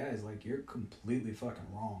 hey guys, like, you're completely fucking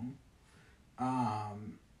wrong.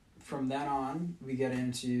 From then on, we get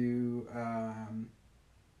into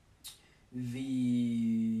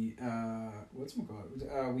we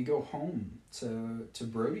go home to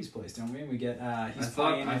Brody's place, don't we? And we get he's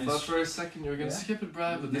I thought for a second you were gonna skip it,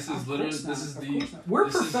 Brad, but this is literally we're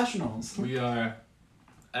this is- professionals. we are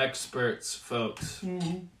experts, folks.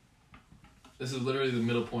 Mm-hmm. This is literally the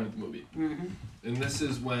middle point of the movie. Mm-hmm. And this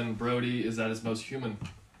is when Brody is at his most human.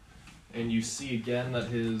 And you see again that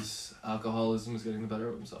his alcoholism is getting the better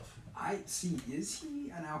of himself. I see. Is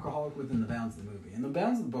he an alcoholic within the bounds of the movie? In the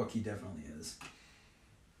bounds of the book, he definitely is.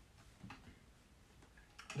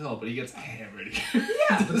 No, but he gets hammered.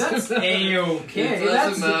 Yeah, but that's A-okay. It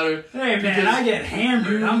doesn't matter. Hey, man, because I get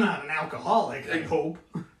hammered. I'm not an alcoholic, I hope.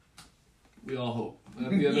 We all hope. At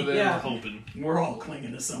the end of it, Yeah. we're hoping. We're all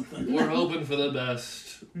clinging to something. We're hoping for the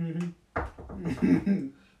best. Mm-hmm.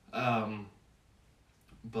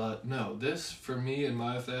 But no, this, for me and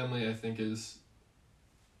my family, I think is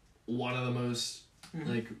one of the most,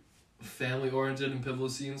 family-oriented and pivotal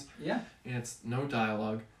scenes. Yeah. And it's no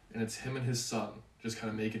dialogue, and it's him and his son just kind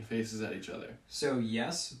of making faces at each other. So,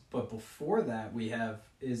 yes, but before that,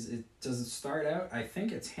 does it start out? I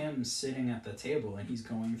think it's him sitting at the table, and he's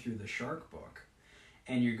going through the shark book.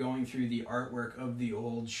 And you're going through the artwork of the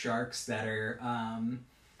old sharks that are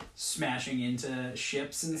smashing into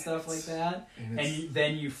ships and stuff like that. And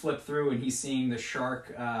then you flip through and he's seeing the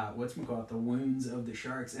shark, the wounds of the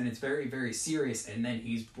sharks, and it's very, very serious. And then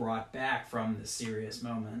he's brought back from the serious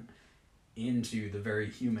moment into the very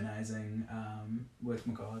humanizing,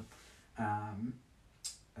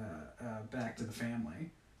 back to the family.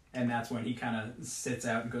 And that's when he kind of sits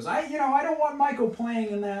out and goes, I don't want Michael playing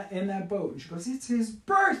in that boat. And she goes, it's his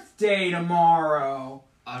birthday tomorrow.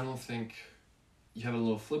 I don't think you have a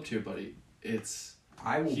little flip here, buddy.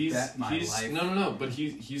 I will bet my life. No. But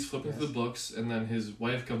he's flipping through the books, and then his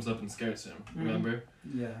wife comes up and scares him. Remember?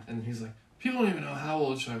 Yeah. And he's like, people don't even know how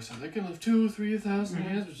old sharks are. They can live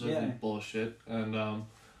 2,000-3,000 years, which is like bullshit. And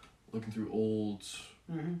looking through old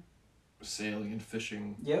sailing and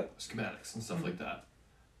fishing schematics and stuff like that.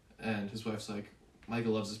 And his wife's like,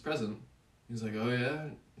 Michael loves his present. He's like, oh yeah?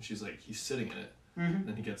 And she's like, he's sitting in it. Mm-hmm.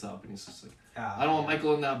 Then he gets up and he's just like, I don't want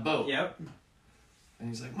Michael in that boat. Yep. And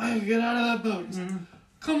he's like, Michael, get out of that boat. He's like,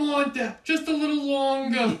 come on, Dad, just a little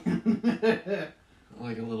longer.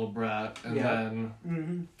 Like a little brat. And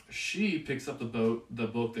then she picks up the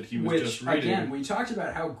book that he was just reading. Again, we talked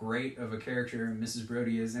about how great of a character Mrs.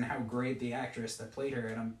 Brody is and how great the actress that played her,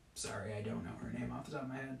 and I'm sorry, I don't know her name off the top of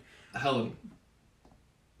my head. Helen.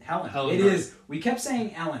 Helen. It is. We kept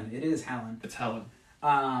saying Ellen. It is Helen. It's Helen.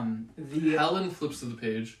 The Helen flips to the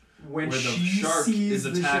page when where the she shark sees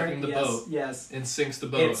is attacking the yes, boat yes, and sinks the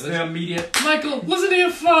boat. it's the immediate. Michael, listen to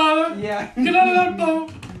your father. Yeah. Get out of that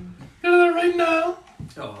boat. Get out of there right now.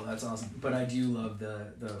 Oh, that's awesome. But I do love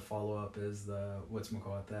the follow up is the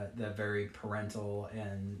that very parental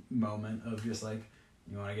and moment of just like,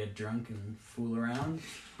 you want to get drunk and fool around?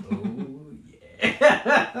 Oh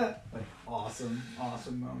yeah. Like awesome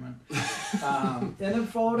moment. And then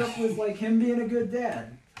followed up with like him being a good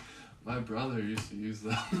dad. My brother used to use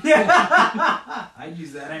that. I'd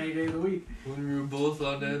use that any day of the week. When we were both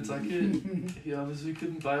on Nantucket, he obviously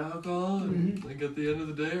couldn't buy alcohol, and like at the end of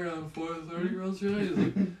the day, around 4:30 girls right, he's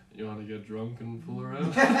like, "You want to get drunk and fool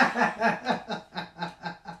around?"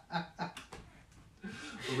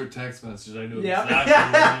 Over text message, I knew exactly what he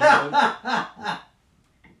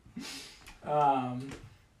meant.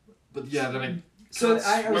 But yeah, then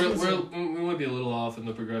we might be a little off in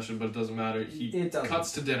the progression, but it doesn't matter. He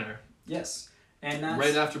cuts to dinner. Yes. And that's...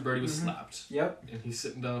 Right after Birdie was slapped. Yep. And he's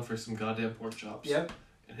sitting down for some goddamn pork chops. Yep.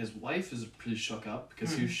 And his wife is pretty shook up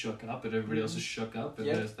because he was shook up and everybody else is shook up. And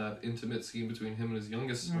there's that intimate scene between him and his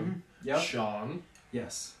youngest son, Sean.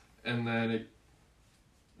 Yes. And then it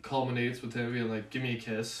culminates with him being like, give me a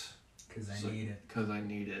kiss. Because I need it. Because I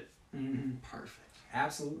need it. Mm-hmm. Perfect.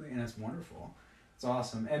 Absolutely. And it's wonderful. It's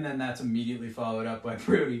awesome. And then that's immediately followed up by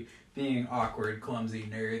Brody being awkward, clumsy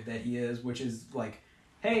nerd that he is, which is like,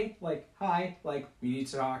 hey, like, hi, like, we need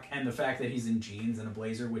to talk. And the fact that he's in jeans and a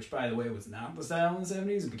blazer, which, by the way, was not the style in the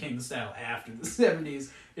 70s. It became the style after the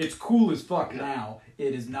 70s. It's cool as fuck now.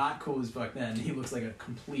 It is not cool as fuck then. He looks like a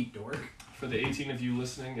complete dork. For the 18 of you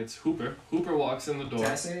listening, it's Hooper. Hooper walks in the door. Who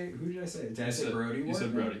did I say? Did I say Brody? You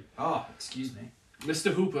said Brody. Oh, excuse me.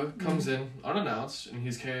 Mr. Hooper comes in unannounced, and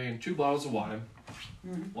he's carrying 2 bottles of wine.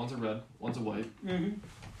 Mm-hmm. One's a red, one's a white.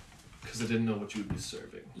 Because I didn't know what you would be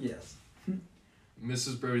serving. Yes.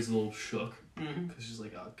 Mrs. Brody's a little shook. Because she's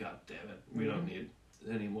like, oh, god damn it. We don't need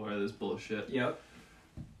any more of this bullshit. Yep.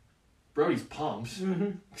 Brody's pumped.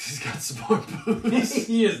 He's got some more booze.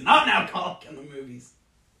 He is not an alcoholic in the movies.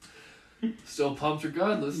 Still pumped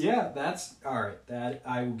regardless. Yeah, that's... Alright, that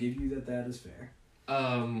I will give you that is fair.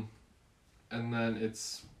 And then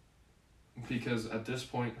it's... Because at this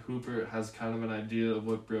point, Hooper has kind of an idea of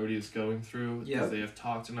what Brody is going through. Because they have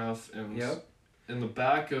talked enough. And in the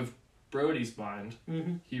back of Brody's mind,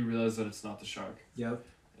 he realized that it's not the shark. Yep.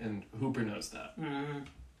 And Hooper knows that.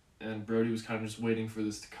 And Brody was kind of just waiting for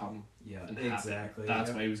this to come. Yeah, and exactly. Happen.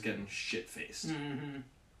 That's why he was getting shit-faced.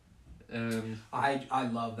 And I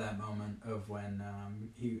love that moment of when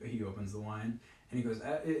he opens the wine and he goes,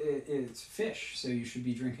 it's fish, so you should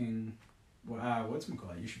be drinking...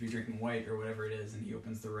 whatchamacallit? You should be drinking white or whatever it is, and he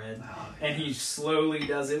opens the red, and he slowly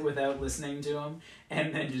does it without listening to him,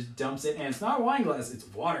 and then just dumps it, and it's not a wine glass, it's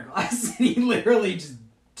a water glass, and he literally just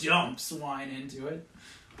dumps wine into it.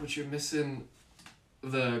 But you're missing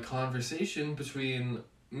the conversation between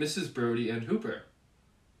Mrs. Brody and Hooper.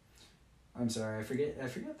 I'm sorry, I forget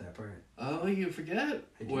that part. Oh, you forget?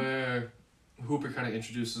 Where Hooper kind of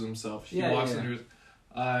introduces himself. He walks into his...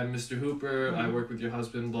 I'm Mr. Hooper, I work with your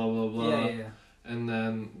husband, blah, blah, blah. Yeah. And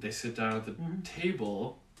then they sit down at the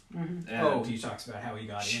table. And he talks about how he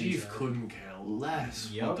got Chief couldn't care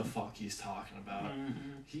less what the fuck he's talking about.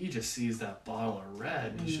 He just sees that bottle of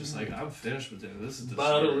red and he's just like, I'm finished with it. This is the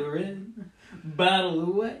bottle of red, bottle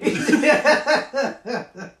away.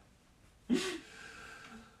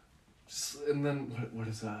 And then, what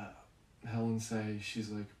does Helen say? She's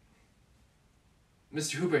like,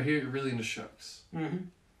 Mr. Hooper, I hear you're really into sharks.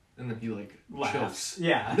 And then he, like, laughs. Chokes.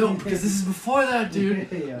 Yeah. No, because this is before that, dude.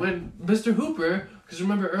 When Mr. Hooper, because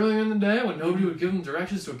remember earlier in the day when nobody would give him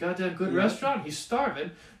directions to a goddamn good restaurant? He's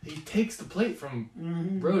starving. He takes the plate from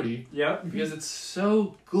Brody. Yep. Because it's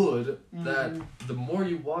so good that the more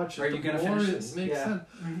you watch it, the more it makes sense.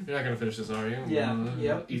 You're not going to finish this, are you?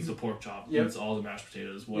 Yeah. Eats the pork chop. Eats all the mashed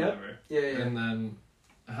potatoes, whatever. Yeah. And then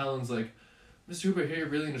Helen's like, Mr. Hooper, here, you're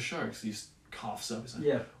really into sharks. He's coughs up. He's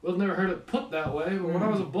like, well, I've never heard it put that way, but when I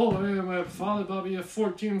was a boy, my father bought me a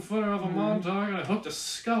 14-footer off a Montauk, and I hooked a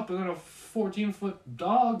scup and then a 14-foot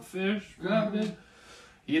dogfish. Grabbed it.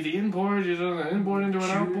 You get the inboard, you do an inboard into an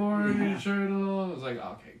outboard, Yeah. you turtle. It's like,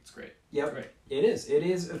 okay, it's great. Yep. Great. It is. It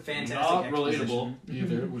is a fantastic Not exposition. relatable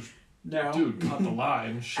either, which, No. dude, cut the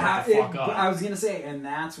line. Shut the fuck But up. I was gonna say, and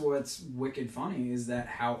that's what's wicked funny is that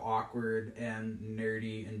how awkward and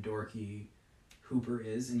nerdy and dorky Hooper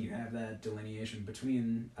is, and you have that delineation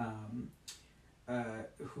between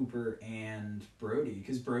Hooper and Brody,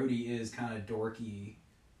 because Brody is kind of dorky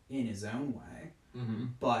in his own way, Mm-hmm.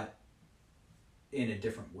 but in a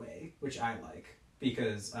different way, which I like,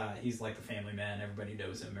 because he's like the family man, everybody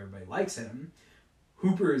knows him, everybody likes him.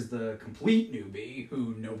 Hooper is the complete newbie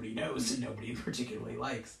who nobody knows and nobody particularly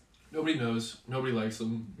likes. Nobody knows. Nobody likes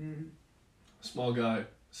him. Mm-hmm. Small guy,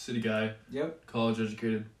 city guy, Yep. college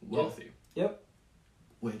educated, wealthy. Yep.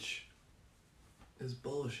 Which is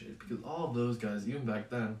bullshit, because all of those guys, even back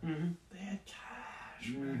then, Mm-hmm. they had cash,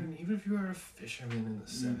 man. Even if you were a fisherman in the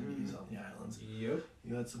 70s on the islands, Yep.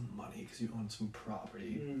 you had some money because you owned some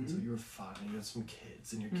property, and so Mhm. you were fine. You had some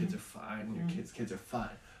kids, and your kids are fine, and your Mhm. kids are fine.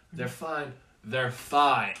 They're fine. They're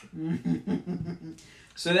fine.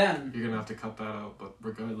 So then, You're gonna have to cut that out, but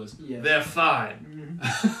regardless, yeah. they're fine.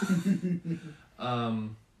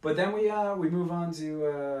 But then we move on to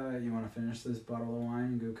you want to finish this bottle of wine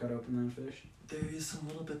and go cut open that fish? There is some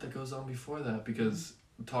little bit that goes on before that, because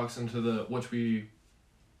it talks into the which we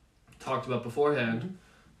talked about beforehand.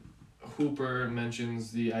 Hooper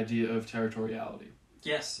mentions the idea of territoriality.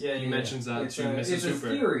 Yes, yeah. He mentions that to Mrs. It's a Hooper.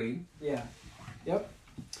 theory. Yeah. Yep.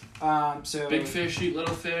 So Big fish eat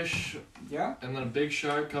little fish, yeah. and then a big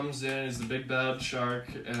shark comes in, is the big bad shark,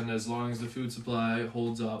 and as long as the food supply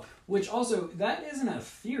holds up. Which also, that isn't a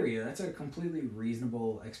theory. That's a completely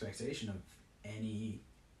reasonable expectation of any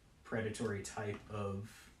predatory type of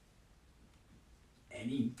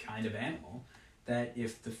any kind of animal. That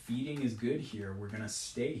if the feeding is good here, we're going to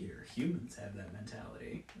stay here. Humans have that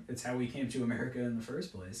mentality. It's how we came to America in the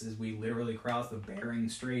first place, is we literally crossed the Bering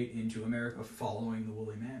Strait into America following the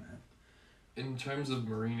woolly mammoth. In terms of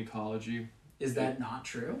marine ecology, Is that not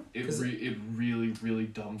true? it really, really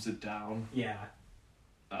dumbs it down. Yeah.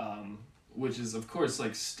 Which is, of course,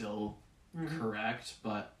 like, still correct,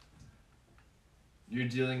 but you're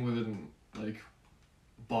dealing with an, like,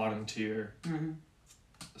 bottom tier,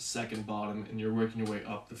 second bottom, and you're working your way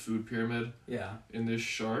up the food pyramid. Yeah. And this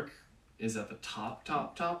shark is at the top,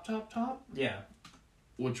 Yeah.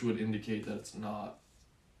 which would indicate that it's not,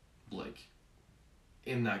 like,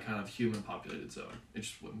 in that kind of human populated zone. It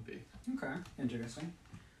just wouldn't be. Okay, interesting.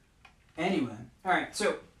 Anyway, alright,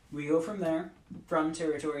 so we go from there, from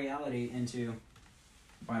territoriality into,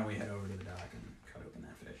 why don't we head over to the dock and cut open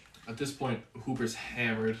that fish? At this point, Hooper's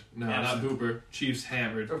hammered. No, not Absolutely. Hooper. Chief's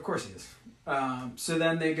hammered. Of course he is. So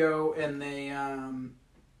then they go and they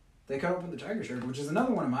cut open the tiger shark, which is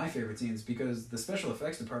another one of my favorite scenes because the special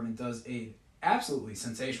effects department does a absolutely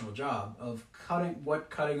sensational job of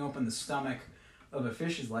cutting open the stomach of a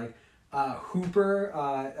fish is like. Hooper,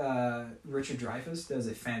 Richard Dreyfuss does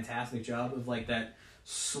a fantastic job of like that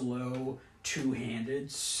slow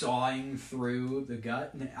two-handed sawing through the gut.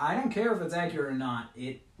 And I don't care if it's accurate or not.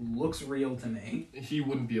 It looks real to me. He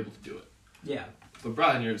wouldn't be able to do it. Yeah. But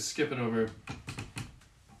Brian, you're skipping over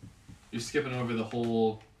the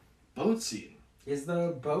whole boat scene. Is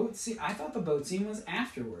the boat scene... I thought the boat scene was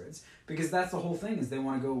afterwards. Because that's the whole thing, is they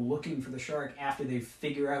want to go looking for the shark after they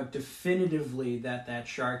figure out definitively that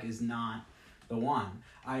shark is not the one.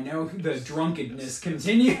 I know the drunkenness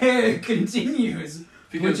continues,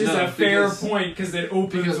 which is a fair point, because it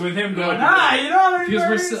opens with him going, you know...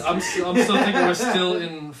 Because I'm still thinking we're still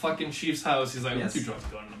in fucking Chief's house. He's like, Yes. I'm too drunk to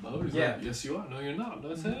go on the boat. He's Yeah. like, yes, you are. No, you're not.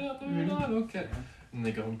 No, I said, no, you're not. Okay. Yeah. And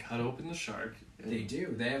they go and cut open the shark. They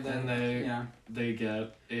do. They have that... And they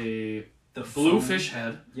get a the blue foam. fish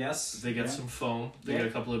head. Yes. They get some foam. They get a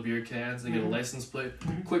couple of beer cans. They get a license plate.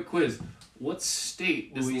 Mhm. Quick quiz. What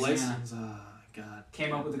state is the Louisiana. license? God.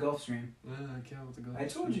 Came up with the Gulf Stream. I came up with the goal. I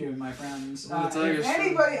told you, my friends. Well, tell your If story.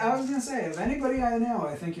 anybody, I was gonna say, if anybody I know,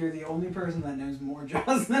 I think you're the only person that knows more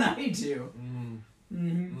Jaws than I do.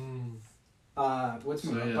 What's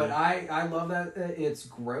So, more? yeah. But I love that. It's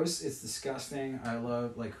gross. It's disgusting. I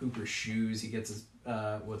love like Hooper's shoes. He gets his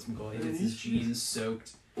he gets his jeans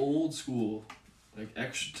soaked. Old school, like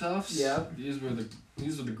extra toughs. Yeah. These were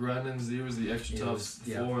the Grunins. These were the extra It toughs was-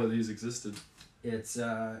 yeah. before these existed. It's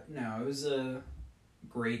it was a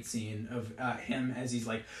great scene of him as he's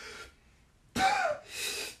like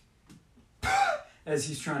as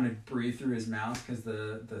he's trying to breathe through his mouth because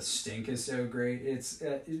the stink is so great. It's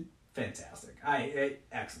fantastic.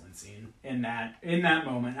 Excellent scene in that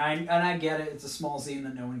moment. I get it. It's a small scene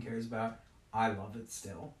that no one cares about. I love it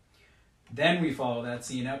still. Then we follow that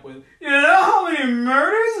scene up with, you know how many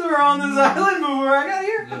murders were on this island before I got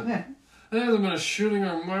here? Yeah. There hasn't been a shooting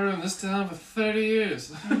or murder in this town for 30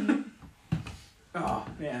 years. Oh,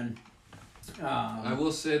 man. I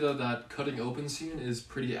will say, though, that cutting open scene is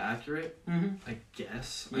pretty accurate, I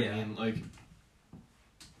guess. Yeah. I mean, like,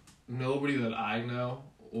 nobody that I know,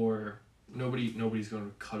 or nobody's going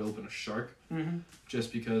to cut open a shark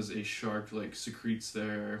just because a shark, like, secretes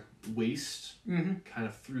their waste kind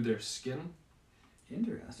of through their skin.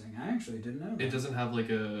 Interesting. I actually didn't know that. It doesn't have, like,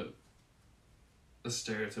 a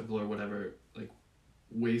stereotypical or whatever, like,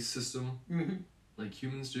 waste system like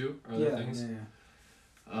humans do, or other things.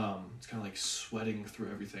 It's kind of like sweating through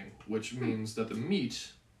everything, which means that the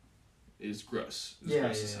meat is gross. It's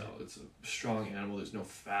gross as hell. It's a strong animal. There's no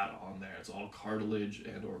fat on there. It's all cartilage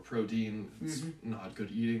and or protein. It's not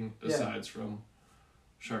good eating, aside from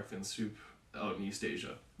shark fin soup out in East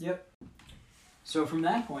Asia. Yep. So from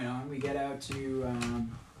that point on, we get out to,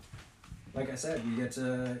 like I said, we get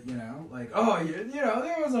to, you know, like, oh, you know,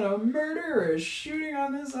 there wasn't a murder or a shooting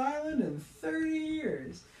on this island in 30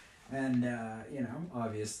 years. And, you know,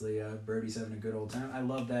 obviously, Brody's having a good old time. I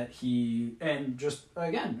love that and just,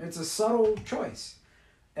 again, it's a subtle choice.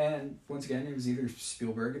 And once again, it was either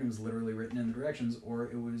Spielberg and it was literally written in the directions, or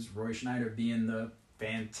it was Roy Schneider being the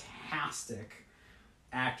fantastic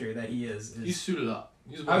actor that he is. He's suited up.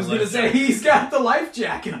 I was going to say, he's got the life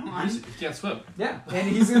jacket on. He can't swim. Yeah, and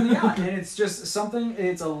he's in the yacht. And it's just something,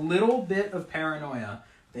 it's a little bit of paranoia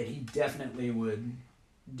that he definitely would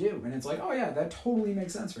do. And it's like, oh yeah, that totally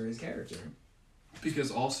makes sense for his character.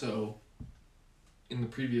 Because also, in the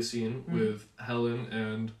previous scene with Helen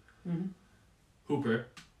and Hooper,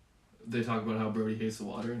 they talk about how Brody hates the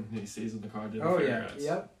water and he stays in the car doing cigarettes.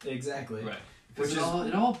 Yep, exactly. Right. Which it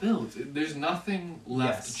all builds. There's nothing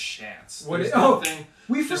left to chance.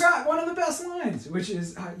 We forgot one of the best lines, which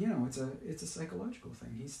is, you know, it's a psychological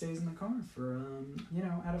thing. He stays in the car for, you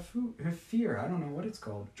know, out of fear. I don't know what it's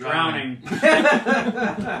called. Drowning.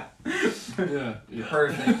 Yeah.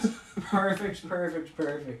 Perfect.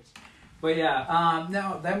 But yeah,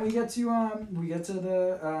 now then we get to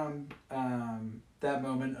the that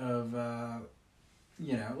moment of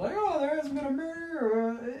you know, like, oh, there hasn't been a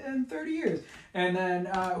murder in 30 years. And then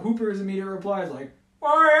Hooper's immediate reply is like,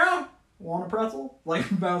 oh yeah, want a pretzel?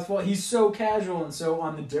 Like, mouthful. He's so casual and so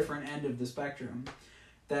on the different end of the spectrum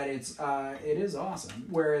that it is awesome.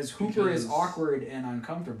 Whereas Hooper is awkward and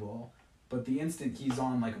uncomfortable, but the instant he's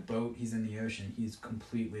on like a boat, he's in the ocean, he's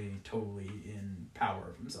completely, totally in power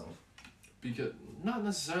of himself. Because not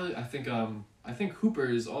necessarily. I think Hooper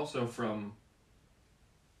is also from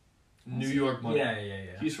New York money. Yeah.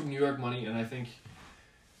 He's from New York money, and I think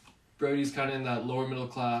Brody's kind of in that lower middle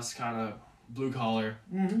class, kind of blue collar,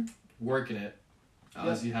 working it,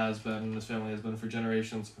 as he has been, and his family has been for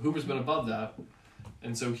generations. Hooper's been above that,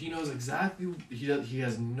 and so he knows exactly. He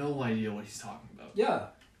has no idea what he's talking about. Yeah.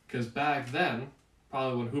 Because back then,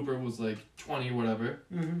 probably when Hooper was like 20 or whatever,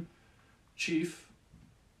 Chief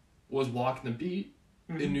was walking the beat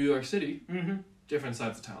in New York City. Different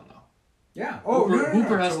sides of town, though. Yeah.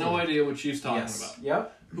 Hooper has no idea what Chief's talking about.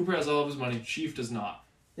 Yep. Hooper has all of his money. Chief does not.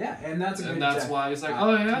 Yeah, and that's why he's like,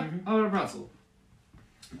 oh yeah, I want a pretzel.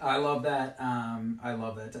 I love that. I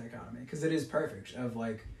love that dichotomy because it is perfect. Of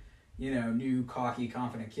like, you know, new cocky,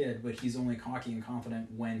 confident kid, but he's only cocky and confident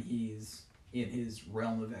when he's in his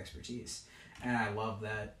realm of expertise. And I love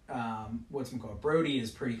that. Brody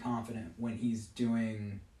is pretty confident when he's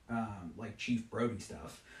doing like Chief Brody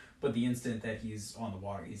stuff. But the instant that he's on the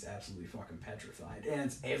water, he's absolutely fucking petrified.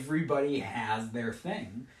 And everybody has their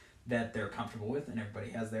thing that they're comfortable with, and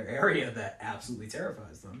everybody has their area that absolutely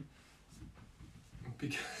terrifies them.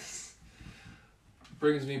 Because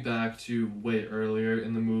brings me back to way earlier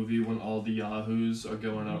in the movie when all the yahoos are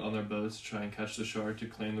going out on their boats to try and catch the shark to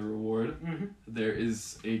claim the reward. There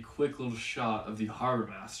is a quick little shot of the harbor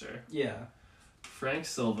master. Yeah. Frank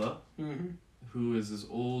Silva. Who is this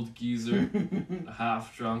old geezer,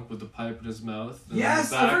 half drunk with the pipe in his mouth. And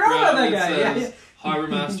yes, I forgot about that guy. Says, Harbor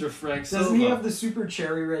Master Frank Silva. Doesn't he have the super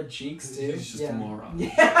cherry red cheeks too? He's just a moron.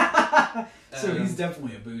 Yeah. So he's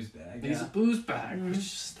definitely a booze bag. He's a booze bag, which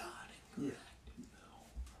is not in the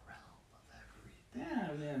realm of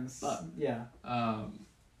everything.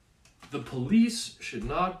 The police should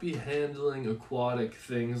not be handling aquatic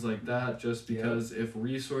things like that just because if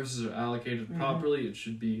resources are allocated properly, it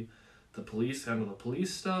should be the police handle the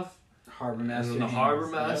police stuff. Harbor Master. And then the Harbor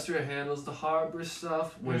Master handles the harbor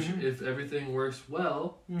stuff, which if everything works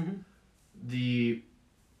well, the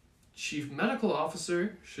Chief Medical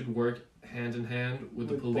Officer should work hand in hand with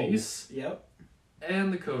the police. Both. Yep.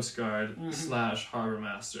 And the Coast Guard / Harbor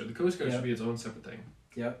Master. The Coast Guard should be its own separate thing.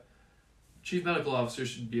 Yep. chief medical officer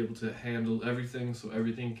should be able to handle everything so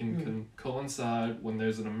everything can coincide when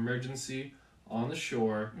there's an emergency on the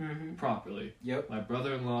shore properly. Yep. My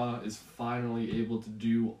brother-in-law is finally able to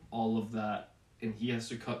do all of that, and he has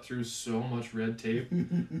to cut through so much red tape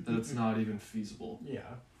that it's not even feasible.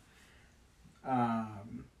 Yeah.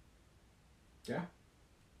 Yeah.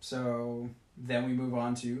 So then we move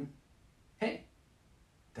on to, hey,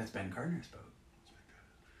 that's Ben Gardner's boat.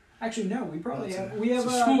 Actually, no, we probably have.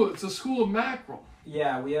 It's a school of mackerel.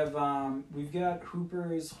 Yeah, we have. We've got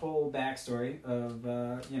Hooper's whole backstory of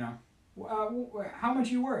how much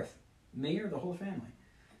you worth, me or the whole family.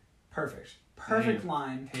 Perfect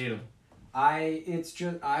line. Hate him. I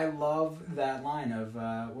love that line of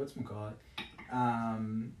whatchamacallit.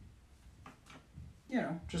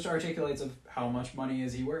 Just articulates of how much money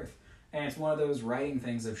is he worth. And it's one of those writing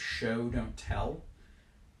things of show, don't tell.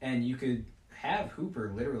 And you could have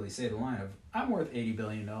Hooper literally say the line of, I'm worth $80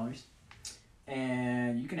 billion.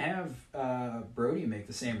 And you can have Brody make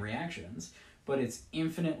the same reactions, but it's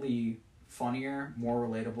infinitely funnier, more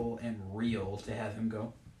relatable, and real to have him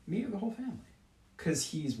go, me or the whole family. Because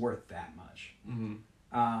he's worth that much.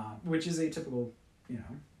 Mm-hmm. Which is a typical,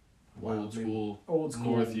 old school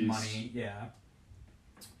Northeast money. Yeah.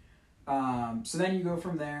 So then you go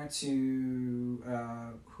from there to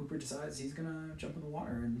Hooper decides he's gonna jump in the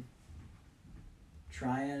water and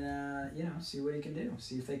try and see what he can do.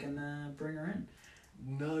 See if they can bring her in.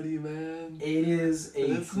 Nutty, man. It is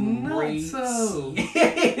a That's great nutso.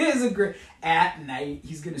 It is a great. At night,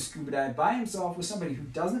 he's gonna scuba dive by himself with somebody who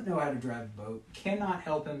doesn't know how to drive a boat, cannot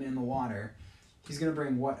help him in the water. He's gonna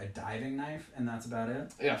bring a diving knife, and that's about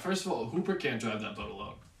it. Yeah. First of all, Hooper can't drive that boat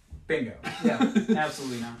alone. Bingo. Yeah,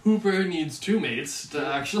 absolutely not. Hooper needs two mates to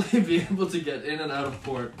actually be able to get in and out of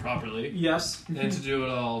port properly. Yes. And to do it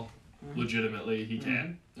all legitimately, he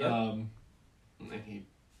can. Yep. And he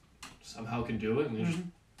somehow can do it, and he just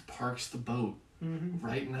parks the boat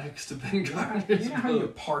right next to Ben Gardner's You know how you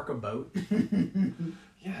boat. park a boat?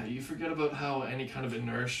 Yeah, you forget about how any kind of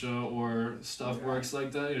inertia or stuff works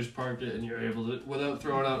like that. You just park it and you're able to, without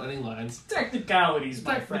throwing out any lines. Technicalities,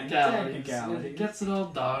 my friend. Technicalities. Technicalities. He gets it all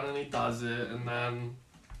done and he does it, and then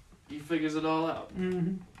he figures it all out.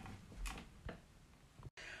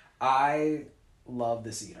 I love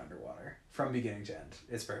the scene underwater from beginning to end.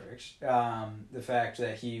 It's perfect. The fact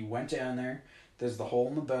that he went down there, there's the hole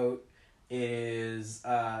in the boat, is,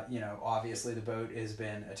 obviously the boat has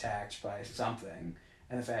been attacked by something,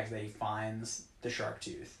 and the fact that he finds the shark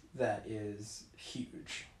tooth, that is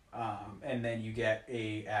huge. And then you get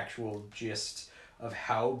a actual gist of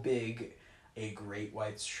how big a great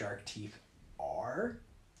white's shark teeth are,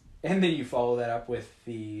 and then you follow that up with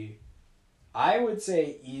I would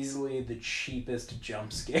say easily the cheapest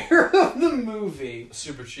jump scare of the movie.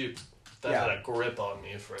 Super cheap. That had a grip on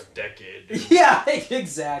me for a decade, dude. Yeah,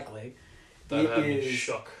 exactly. That it had me is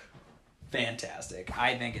shook. Fantastic.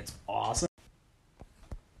 I think it's awesome.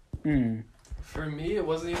 For me, it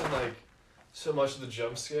wasn't even so much the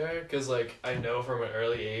jump scare, because I know from an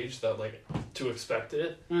early age that to expect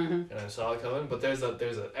it, and I saw it coming. But there's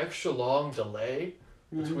an extra long delay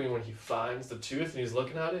between when he finds the tooth and he's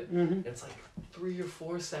looking at it. And it's 3 or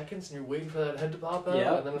 4 seconds, and you're waiting for that head to pop out,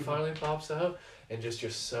 and then it finally pops out, and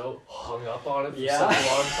you're so hung up on it for such a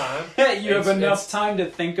long time. You have enough time to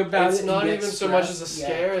think about it. It's not even so much as a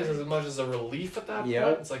scare as much as a relief at that point.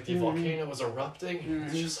 It's like the volcano was erupting, and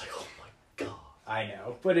it's just oh my god. I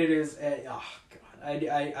know, but it is.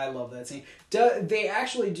 I love that scene. They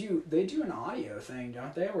actually do an audio thing,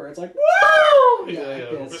 don't they? Where it's like, whoa!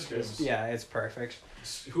 Hooper screams. Yeah, it's perfect.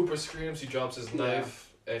 Hooper screams. He drops his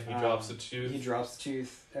knife, and he drops the tooth. He drops the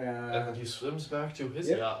tooth, and then he swims back to his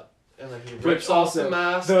yacht. And then he rips Which off the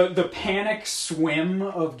mask. The panic swim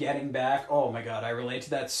of getting back. Oh my god, I relate to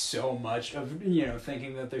that so much. Of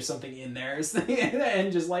thinking that there's something in there,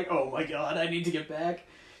 and just oh my god, I need to get back.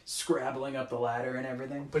 Scrabbling up the ladder and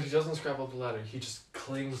everything. But he doesn't scrabble up the ladder. He just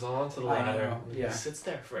clings on to the ladder. Yeah. He sits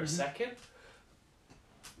there for a second.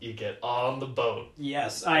 You get on the boat.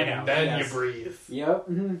 Yes, I know. And then you breathe. Yep.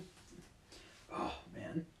 Oh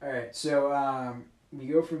man. All right. So we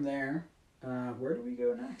go from there. Where do we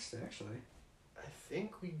go next? Actually, I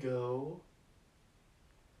think we go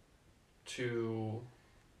to.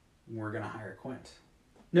 We're gonna hire Quint.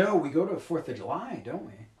 No, we go to 4th of July, don't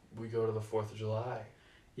we? We go to the 4th of July.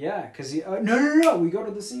 Yeah, because no. We go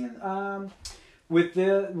to the scene with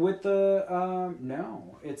the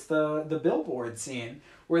no, it's the billboard scene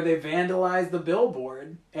where they vandalize the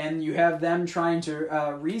billboard, and you have them trying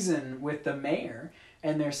to reason with the mayor,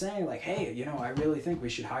 and they're saying hey, I really think we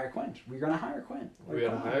should hire Quint. We're gonna hire Quint. We're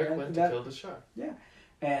gonna hire Quint to kill the shark. Yeah,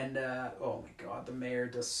 And, oh my god, the mayor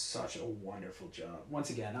does such a wonderful job.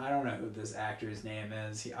 Once again, I don't know who this actor's name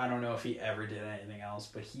is. I don't know if he ever did anything else,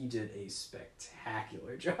 but he did a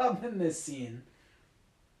spectacular job in this scene.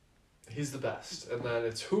 He's the best. And then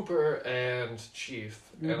it's Hooper and Chief.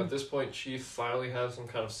 Mm-hmm. And at this point, Chief finally has some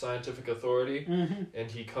kind of scientific authority. Mm-hmm.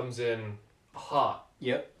 And he comes in hot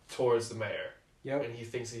towards the mayor. Yep. And he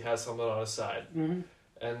thinks he has something on his side. Mm-hmm.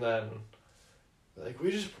 And then... like,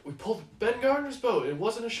 we pulled Ben Gardner's boat. It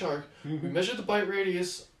wasn't a shark. Mm-hmm. We measured the bite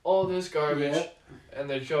radius, all this garbage. Yep. And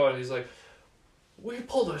they show it, and he's like, we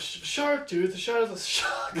pulled a shark, dude. The shark of the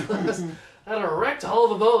shark glass had a wrecked hull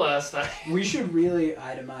of a boat last night. We should really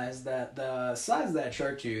itemize that the size of that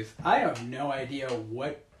shark tooth. I have no idea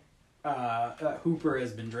what Hooper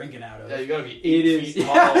has been drinking out of. Yeah, you gotta be 8 feet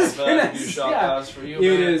tall if that new shot glass for you,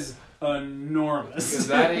 It man. Is enormous. Because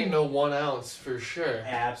that ain't no 1 ounce for sure.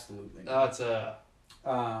 Absolutely. That's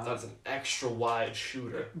an extra wide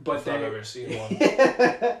shooter. But if I've ever seen one.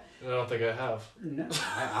 I don't think I have. No,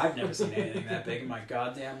 I've never seen anything that big in my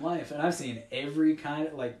goddamn life. And I've seen every kind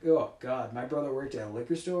of, like, oh god, my brother worked at a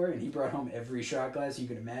liquor store and he brought home every shot glass you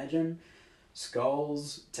can imagine.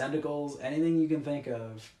 Skulls, tentacles, anything you can think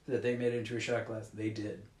of that they made into a shot glass, they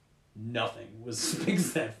did. Nothing was as big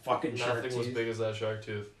as that fucking shark tooth. Nothing was big as that shark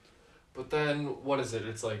tooth. But then, what is it?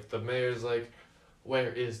 It's like, the mayor's like,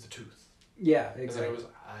 where is the tooth? Yeah, exactly. And it was,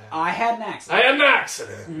 I had an accident. I had an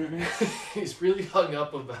accident! Mm-hmm. He's really hung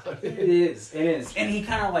up about it. It is. And he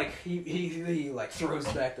kind of like, he like throws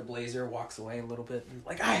back the blazer, walks away a little bit, and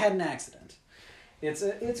like, I had an accident. It's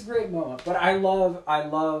a great moment. But I love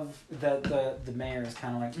that the mayor is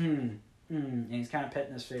kind of like, and he's kind of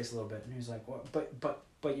petting his face a little bit, and he's like, what?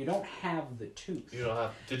 But you don't have the tooth. You don't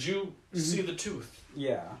have. Did you see the tooth?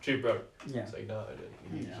 Yeah. Chief Brother. Yeah. It's like, no, I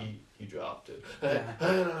didn't. He dropped it.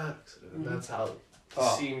 Yeah. And that's how the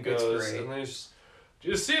scene goes. And there's, do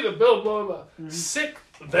you see the bill blowing up? Sick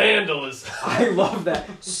vandalism. I love that.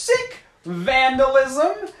 Sick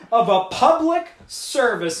vandalism of a public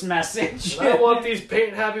service message. And I want these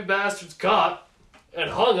paint happy bastards caught and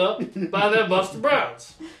hung up by their Buster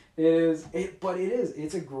Browns.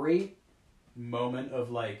 It's a great moment of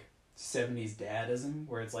like 70s dadism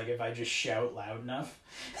where it's like, if I just shout loud enough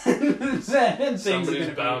somebody's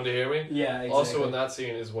bound to hear me. Yeah, exactly. Also in that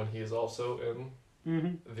scene is when he is also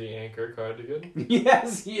in the Anchor cardigan.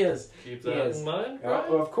 Yes, he is. Keep that in mind, right?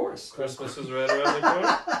 Of course. Christmas is right around the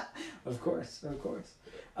corner. Of course.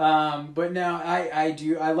 But no,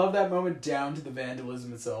 I love that moment down to the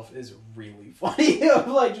vandalism itself is really funny. Of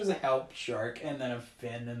like just a help shark and then a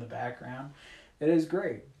fin in the background. It is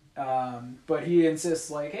great. But he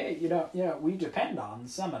insists like, hey, you know, we depend on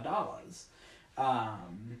summer dollars.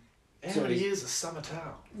 So he is a summer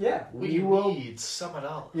town. Yeah, we need summer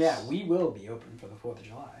dollars. Yeah, we will be open for the 4th of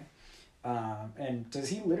July. And does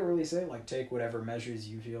he literally say like, take whatever measures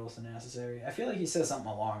you feel is necessary? I feel like he says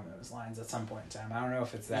something along those lines at some point in time. I don't know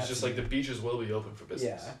if it's that. It's just like the beaches will be open for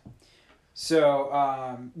business. Yeah.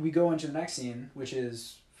 So we go into the next scene, which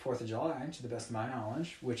is 4th of July, to the best of my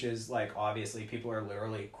knowledge, which is like, obviously people are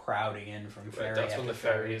literally crowding in from ferry. That's when the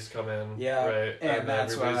ferries come in. Yeah, right. and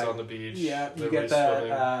that's everybody's why on the beach. Yeah, you get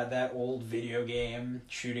that old video game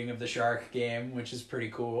shooting of the shark game, which is pretty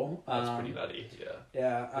cool. That's pretty nutty. Yeah.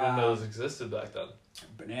 Yeah. I didn't know those existed back then.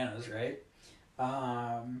 Bananas, right?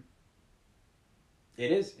 It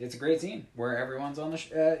is. It's a great scene where everyone's on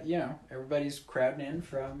the, everybody's crowding in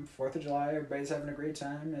from 4th of July. Everybody's having a great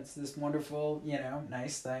time. It's this wonderful,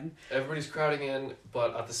 nice thing. Everybody's crowding in,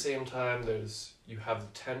 but at the same time, you have the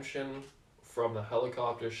tension from the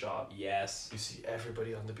helicopter shot. Yes. You see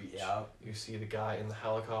everybody on the beach. Yeah. You see the guy in the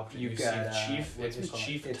helicopter. You see the chief in his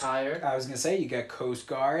chief attire. I was going to say, you got Coast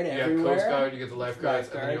Guard everywhere. You got Coast Guard, you get the lifeguards,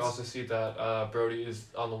 and then you also see that Brody is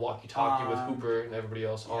on the walkie-talkie with Hooper and everybody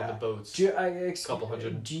else on the boats. A couple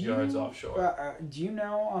hundred yards offshore. Do you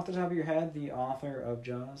know off the top of your head the author of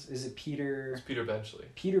Jaws? Is it Peter? It's Peter Benchley.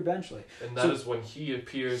 Peter Benchley. And that is when he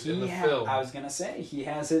appears in the film. I was going to say, he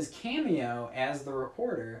has his cameo as the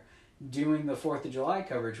reporter doing the 4th of July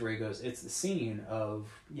coverage where he goes, it's the scene of,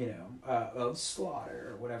 of slaughter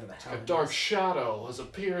or whatever the hell. A dark shadow has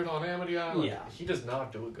appeared on Amity Island. Yeah. He does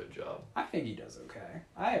not do a good job. I think he does okay.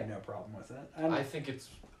 I have no problem with it. I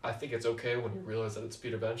think it's okay when you realize that it's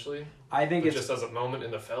Peter Benchley. I think it's just as a moment in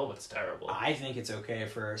the film, it's terrible. I think it's okay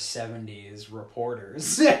for 70s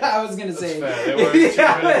reporters. I was gonna say, fair. They weren't too good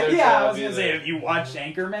I was gonna say, if you watched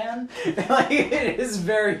Anchorman, like it is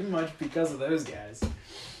very much because of those guys.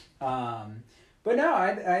 But no,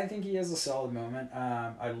 I think he has a solid moment.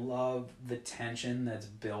 I love the tension that's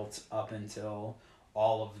built up until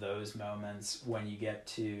all of those moments when you get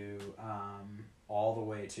to all the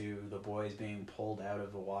way to the boys being pulled out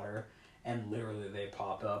of the water, and literally they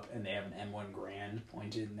pop up and they have an M1 Grand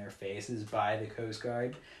pointed in their faces by the Coast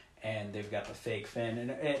Guard, and they've got the fake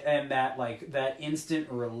fin, and that like that instant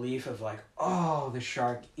relief of like, oh, the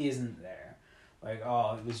shark isn't there, like,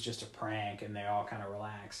 oh, it was just a prank, and they all kind of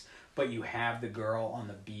relax. But you have the girl on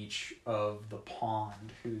the beach of the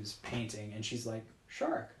pond who's painting, and she's like,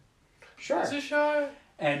 shark. There's a shark.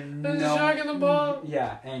 And There's a shark in the pond.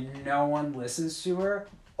 Yeah, and no one listens to her.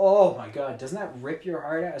 Oh my God, doesn't that rip your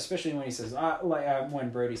heart out? Especially when he says, when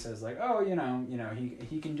Brody says, like, oh,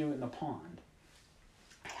 he can do it in the pond.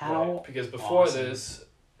 How? Right, because before awesome. this,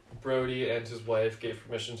 Brody and his wife gave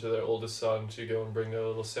permission to their oldest son to go and bring their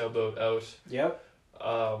little sailboat out. Yep.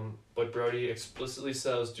 But Brody explicitly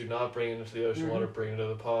says, do not bring it into the ocean water, bring it to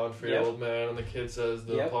the pond for Yep. your old man. And the kid says,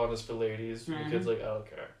 the pond is for ladies. And the kid's like, I don't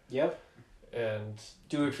care. Yep. And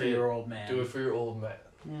do it for your old man. Do it for your old man.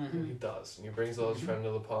 And he does. And he brings all his friend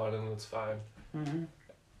to the pond, and it's fine. And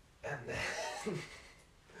then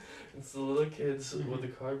it's the little kids with the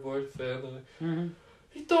cardboard fan.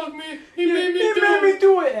 He dug me. He made me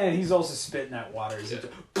do it. And he's also spitting out water.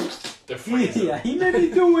 They're freezing. Yeah, he made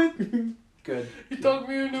me do it. Good. He dug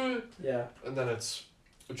me into it. Yeah. And then it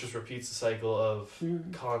just repeats the cycle of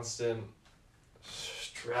constant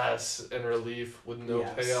stress and relief with no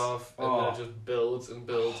payoff, and then it just builds and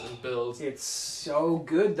builds and builds. It's so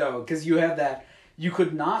good though, because you have that. You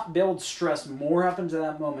could not build stress more up into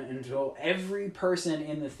that moment until every person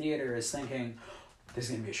in the theater is thinking, there's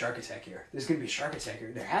going to be a shark attack here. There's going to be a shark attack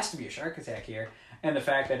here. There has to be a shark attack here. And the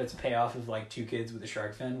fact that it's a payoff of like two kids with a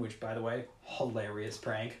shark fin, which, by the way, hilarious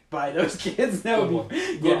prank by those kids. Good one.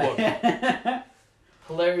 Good one.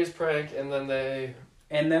 Hilarious prank, and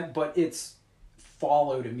then but it's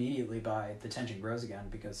followed immediately by the tension grows again,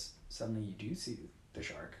 because suddenly you do see the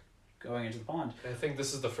shark going into the pond. I think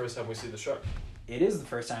this is the first time we see the shark. It is the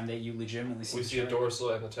first time that you legitimately see we the see shark. a dorsal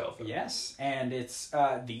and the tail fin. Yes, and it's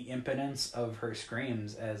the impotence of her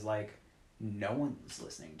screams as like no one's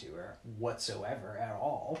listening to her whatsoever at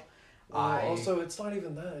all. Also, it's not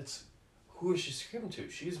even that. It's who is she screaming to?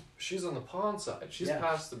 She's on the pond side. She's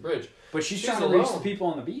past the bridge. But she's trying to reach the people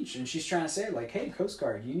on the beach, and she's trying to say like, "Hey, Coast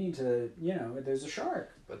Guard, you need to, there's a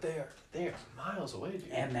shark." But they are miles away, dude.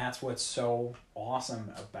 And that's what's so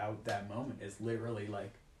awesome about that moment is literally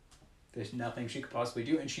like, there's nothing she could possibly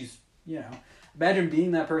do, and she's, imagine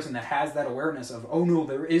being that person that has that awareness of, oh no,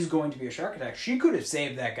 there is going to be a shark attack. She could have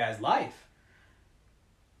saved that guy's life,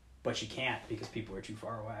 but she can't because people are too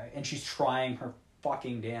far away, and she's trying her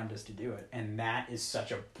fucking damnedest to do it, and that is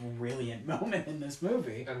such a brilliant moment in this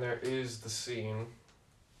movie. And there is the scene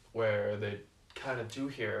where they kind of do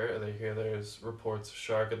hear there's reports of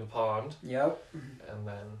shark in the pond. Yep. And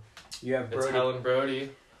then you have Brody. It's Helen Brody.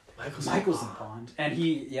 Michael's in the pond. And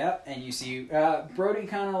and you see Brody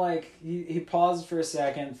kind of like, he pauses for a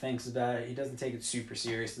second, thinks about it. He doesn't take it super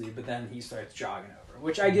seriously, but then he starts jogging over,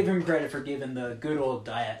 which I give him credit for giving the good old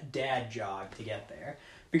dad jog to get there.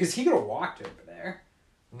 Because he could have walked over there.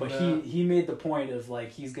 But he made the point of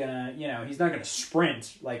like, he's gonna, he's not gonna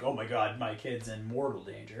sprint like, oh my God, my kid's in mortal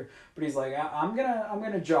danger. But he's like, I'm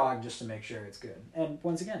gonna jog just to make sure it's good. And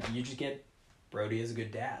once again, you just get Brody as a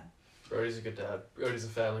good dad. Brody's a good dad. Brody's a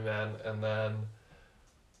family man. And then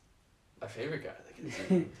my favorite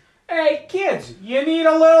guy. Hey kids, you need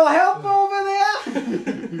a little help over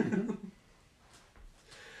there?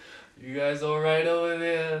 You guys all right over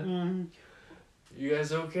there? Mm-hmm. You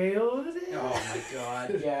guys okay over there? Oh my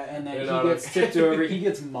God, yeah. And then he gets tipped over. He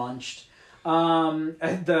gets munched. All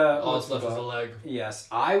that's left is the leg. Yes,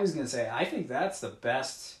 I was gonna say I think that's the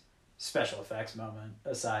best special effects moment,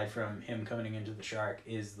 aside from him coming into the shark,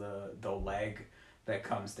 is the leg that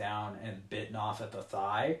comes down and bitten off at the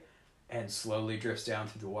thigh and slowly drifts down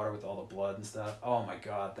through the water with all the blood and stuff. Oh my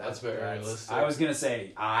God, that's very realistic. I was gonna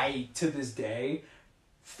say, I to this day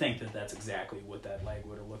think that's exactly what that leg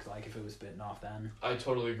would have looked like if it was bitten off then. I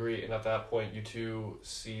totally agree, and at that point you too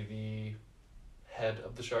see the head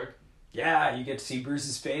of the shark. Yeah, you get to see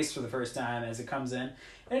Bruce's face for the first time as it comes in,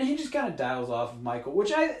 and he just kind of dials off of Michael,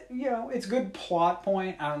 which it's a good plot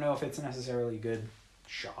point. I don't know if it's necessarily a good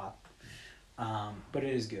shot, but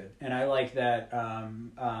it is good, and I like that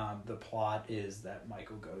the plot is that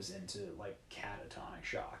Michael goes into like catatonic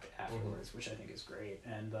shock afterwards, which I think is great,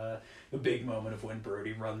 and the big moment of when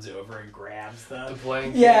Brody runs over and grabs the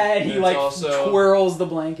blanket. Yeah, and he like twirls the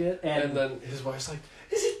blanket, and then his wife's like,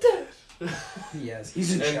 "Is it dead?" Yes,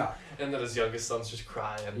 he's in shock. And then his youngest son's just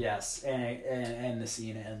crying. Yes, and the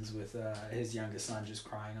scene ends with his youngest son just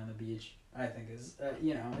crying on the beach. I think is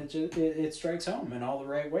it strikes home in all the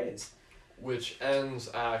right ways. which ends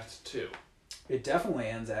Act 2. It definitely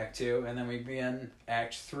ends Act 2, and then we begin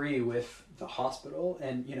Act 3 with the hospital,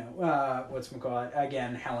 and, you know, whatchamacallit,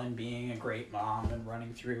 again, Helen being a great mom and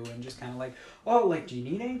running through and just kind of like, oh, like, do you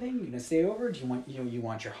need anything? You gonna stay over? Do you want, you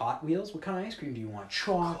want your Hot Wheels? What kind of ice cream do you want?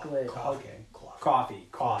 Chocolate? Coffee. Okay.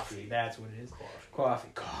 Coffee. That's what it is.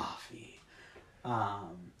 Coffee.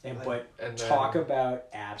 And talk about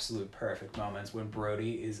absolute perfect moments when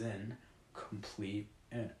Brody is in complete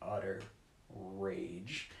and utter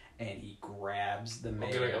rage. And he grabs the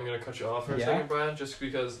mayor. I'm gonna cut you off for a second, Brian, just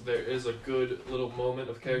because there is a good little moment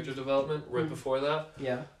of character development right before that.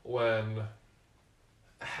 Yeah. When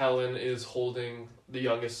Helen is holding the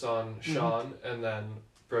youngest son, Sean, and then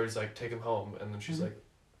Brody's like, take him home. And then she's like,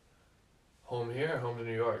 home here or home to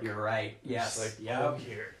New York? You're right. Yes. She's like, home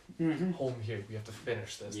here. Home here. We have to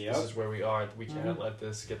finish this. This is where we are. We can't let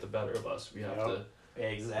this get the better of us. We have to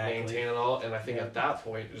maintain it all. And I think at that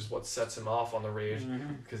point is what sets him off on the rage,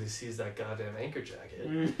 because he sees that goddamn anchor jacket.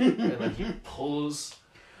 And then he pulls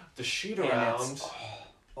the sheet around.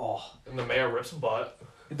 And the mayor rips a butt.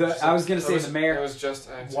 I was gonna say the mayor. It was just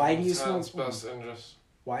why do you smoke?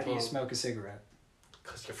 Why do you boom. smoke a cigarette?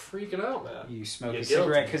 Because you're freaking out, man. You smoke a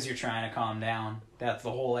cigarette because you're trying to calm down. That's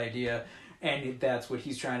the whole idea, and that's what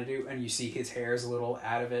he's trying to do. And you see his hair's a little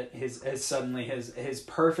out of it. His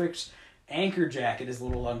perfect anchor jacket is a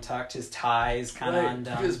little untucked. His tie is kind of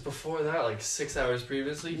undone. Because before that, like 6 hours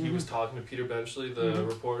previously, he was talking to Peter Benchley, the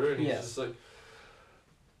reporter, and he's just like,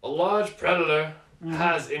 a large predator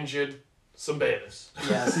has injured some bears.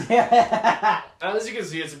 Yes. As you can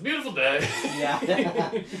see, it's a beautiful day.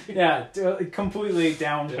 Yeah, completely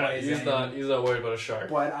downplays. Yeah, he's not worried about a shark.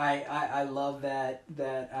 But I love that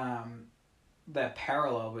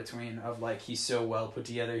parallel between of like, he's so well put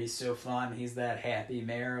together, he's so fun, he's that happy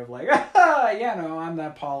mayor of like, I'm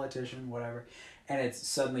that politician, whatever. And it's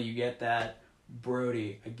suddenly you get that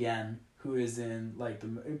Brody again, who is in like the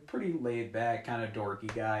pretty laid back kind of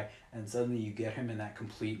dorky guy, and suddenly you get him in that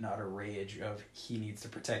complete and utter rage of he needs to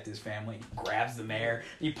protect his family. He grabs the mayor,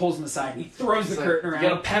 he pulls him aside, he throws the curtain around. You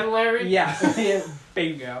got a pen, Larry? Yeah,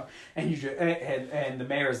 bingo. And and the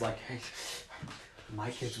mayor's like, hey,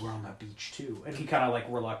 my kids were on the beach too, and he kind of like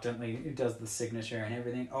reluctantly does the signature and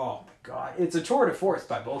everything. Oh my god, it's a tour de force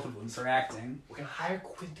by both of them for acting. We're gonna hire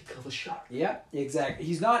Quint to kill the shark. Yeah, exactly.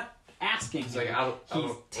 He's not asking he's him. Like,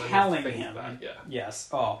 he's telling him. Yeah. Yes.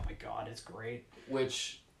 Oh my god, it's great.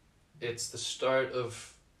 Which, it's the start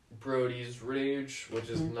of Brody's rage, which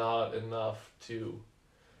is not enough to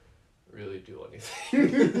really do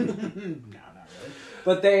anything. No, not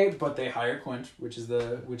really. But they hire Quint, which is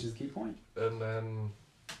the key point. And then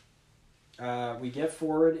we get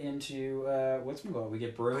forward into we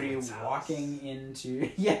get Brody Quint's walking house. Into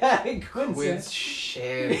Quint's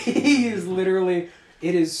shed. He is literally.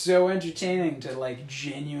 It is so entertaining to like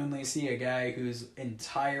genuinely see a guy whose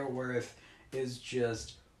entire worth is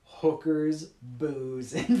just hookers,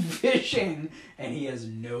 booze, and fishing, and he has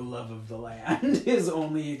no love of the land. His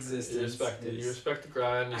only existence. You respect the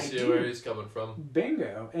grind. You see where he's coming from.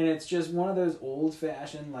 Bingo, and it's just one of those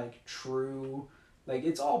old-fashioned, like true, like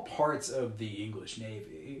it's all parts of the English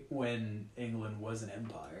Navy when England was an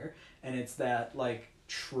empire, and it's that like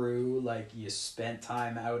true, like you spent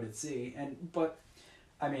time out at sea, but.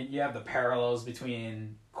 I mean, you have the parallels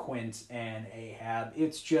between Quint and Ahab.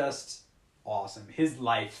 It's just awesome. His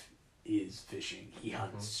life is fishing. He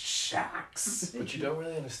hunts sharks. But you don't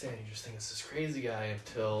really understand. You just think it's this crazy guy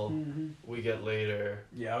until we get later.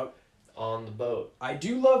 Yep. On the boat. I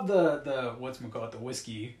do love the the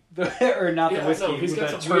whiskey, or not the whiskey. No, he's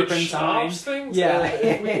got the some weird turpentine things. Yeah.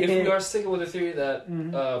 If we are sticking with the theory that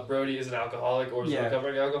Brody is an alcoholic or is a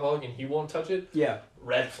recovering alcoholic and he won't touch it. Yeah.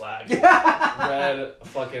 Red flag. Red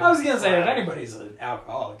fucking. I was gonna say if anybody's an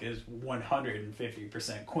alcoholic, it's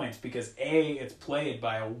 150% Quint, because A, it's played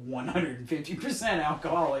by a 150%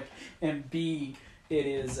 alcoholic, and B, it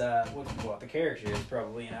is the character is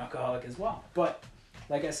probably an alcoholic as well. But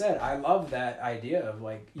like I said, I love that idea of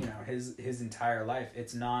like, you know, his entire life.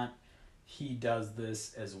 It's not he does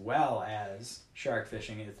this as well as shark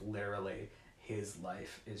fishing. It's literally his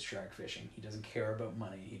life is shark fishing. He doesn't care about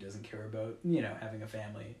money. He doesn't care about, you know, having a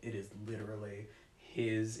family. It is literally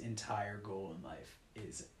his entire goal in life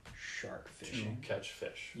is shark fishing. To catch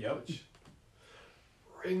fish. Yep. Which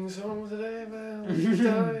rings home today, man.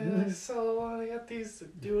 I so want to get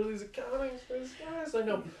do these accountings for these guys. I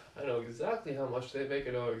know exactly how much they make.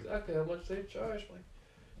 I know exactly how much they charge. I'm like,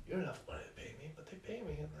 you don't have money to pay me, but they pay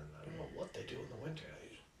me, and then I don't know what they do in the winter.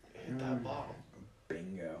 I hit that bottom.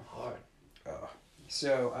 Bingo. Hard.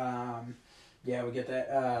 So, we get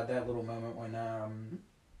that little moment when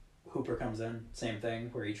Hooper comes in, same thing,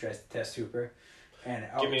 where he tries to test Hooper. And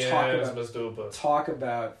Give me your hands, Mr. Hooper. Talk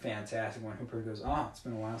about fantastic when Hooper goes, it's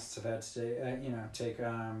been a while since I've had to take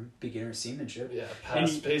beginner seamanship. Yeah,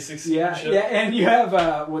 past basic Yeah, seamanship. yeah, and you have,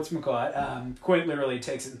 Quint literally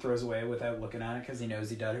takes it and throws away without looking at it because he knows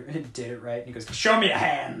he did it right. And he goes, show me your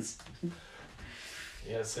hands!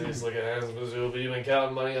 Yeah, so he's looking at his Mizzou, but you've been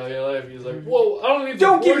counting money all your life. He's like, whoa, I don't need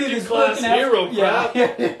Don't the give me working this class fucking hero crap.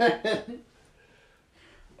 Yeah.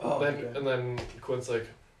 Oh, And then Quint's like,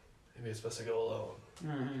 maybe it's best to go alone.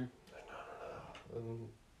 Mm-hmm. Like, no. And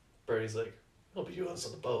Birdie's like, no, but you want us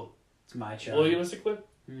on the boat. It's my child. Will you, Mr. Quint?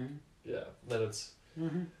 Mm-hmm. Yeah. Then it's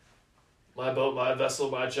Mm-hmm. my boat, my vessel,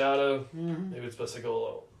 my charter. Mm-hmm. Maybe it's best to go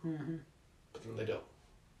alone. Mm-hmm. But then they don't.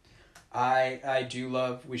 I do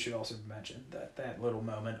love, we should also mention that little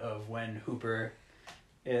moment of when Hooper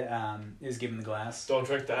is given the glass. Don't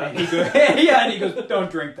drink that. And he and he goes,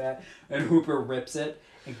 don't drink that. And Hooper rips it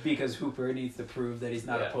because Hooper needs to prove that he's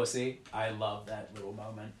not a pussy. I love that little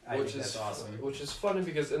moment. I think that's awesome. Which is funny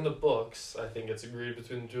because in the books, I think it's agreed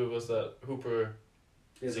between the two of us that Hooper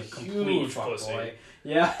is a huge pussy. Boy.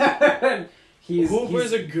 Yeah.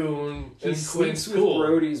 Hooper's a goon. He sleeps with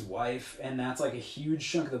Brody's wife, and that's like a huge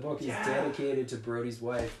chunk of the book. He's dedicated to Brody's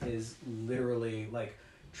wife, is literally like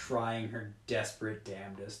trying her desperate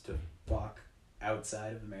damnedest to fuck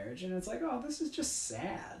outside of the marriage, and it's like, oh, this is just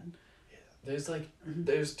sad. Yeah.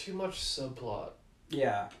 There's too much subplot.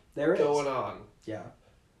 Yeah, there is going on. Yeah,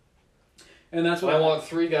 and that's what I want.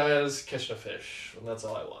 3 guys catching a fish, and that's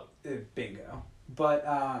all I want. Bingo. But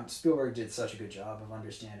Spielberg did such a good job of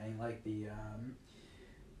understanding like the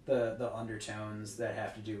undertones that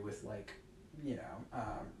have to do with like,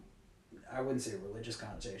 I wouldn't say religious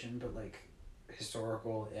connotation, but like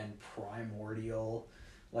historical and primordial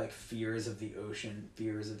like fears of the ocean,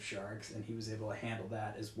 fears of sharks, and he was able to handle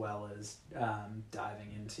that as well as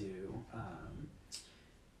diving into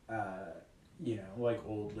like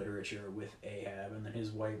old literature with Ahab and then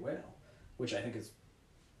his white whale, which I think is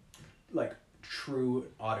like true,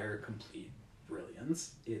 utter, complete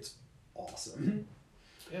brilliance. It's awesome.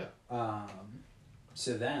 Yeah.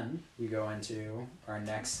 So then we go into our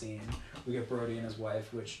next scene. We get Brody and his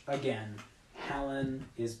wife, which again, Helen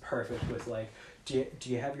is perfect with like, do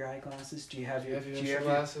you have your eyeglasses? Do you have your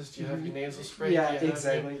glasses? Do you have your nasal spray? Yeah,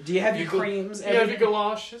 exactly. Do you have your creams? Do you have your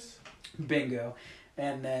galoshes? Bingo.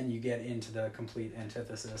 And then you get into the complete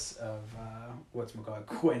antithesis of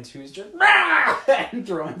Quint, who's just and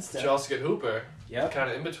throwing stuff. You also get Hooper, Yep. kind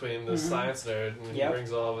of in between the science nerd, and he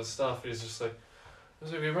brings all of his stuff. He's just like,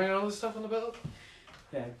 so you bringing all this stuff on the boat?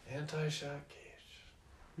 Yeah. Anti-shock gauge.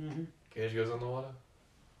 Mm-hmm. Gauge goes on the water.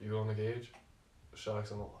 You go on the gauge.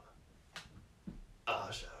 Shock's on the water.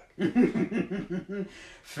 Shock.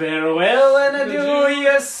 Farewell and adieu,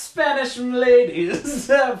 you Spanish ladies.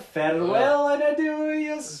 Farewell and adieu,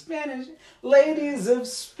 you Spanish ladies of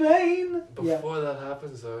Spain. Before that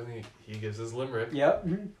happens, though, and he gives his limerick. Yep.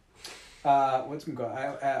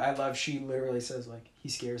 I love, she literally says, like, he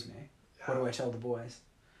scares me. Yeah. What do I tell the boys?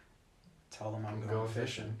 Tell them I'm going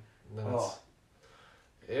fishing.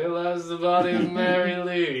 Here lies the body of Mary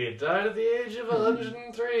Lee, died at the age of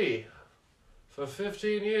 103. For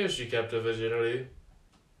 15 years she kept her virginity.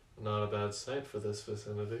 Not a bad sight for this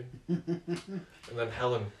vicinity. And then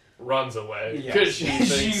Helen runs away because she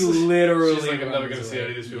thinks she's like, I'm never going to see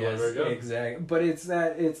any of these people ever again. Exactly. But it's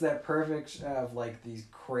that perfect of like these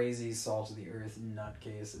crazy salt of the earth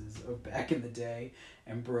nutcases of back in the day,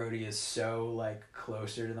 and Brody is so like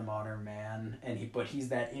closer to the modern man, and he's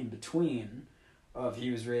that in between.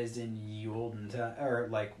 He was raised in ye olden time, or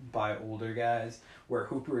like by older guys, where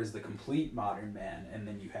Hooper is the complete modern man, and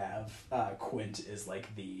then you have Quint is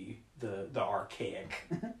like the archaic.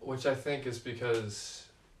 Which I think is because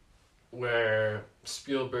where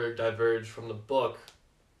Spielberg diverged from the book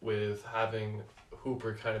with having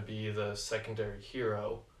Hooper kind of be the secondary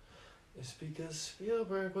hero is because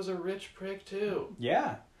Spielberg was a rich prick too.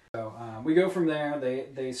 Yeah. So we go from there.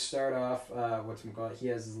 They start off. He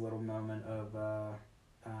has this little moment of,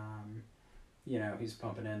 he's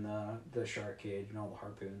pumping in the shark cage and all the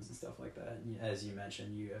harpoons and stuff like that. And as you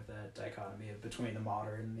mentioned, you have that dichotomy of between the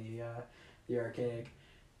modern and the archaic.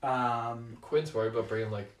 Quint's worried about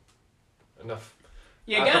bringing like enough.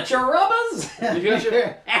 You got your rubbers. You got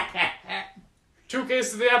your 2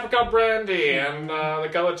 cases of the apricot brandy and the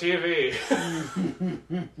color TV.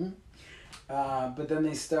 But then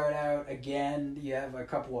they start out again. You have a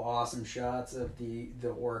couple of awesome shots of the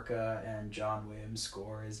Orca, and John Williams'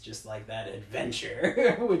 score is just like that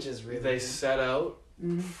adventure, which is really. They set out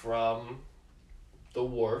from the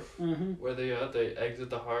wharf where they exit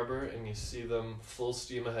the harbor, and you see them full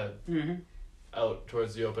steam ahead. out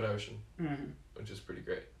towards the open ocean, Mm-hmm. which is pretty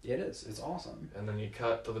great. It is. It's awesome. And then you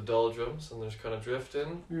cut to the doldrums, and there's kind of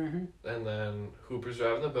drifting, Mm-hmm. and then Hooper's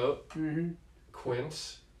driving the boat, Mm-hmm.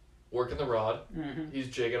 Quint working the rod, Mm-hmm. he's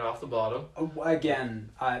jigging off the bottom. Again,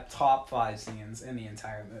 top 5 scenes in the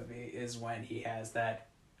entire movie is when he has that,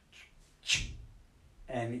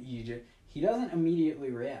 and he doesn't immediately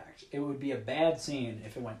react. It would be a bad scene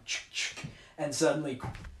if it went, and suddenly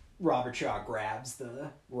Robert Shaw grabs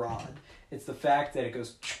the rod. It's the fact that it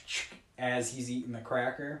goes as he's eating the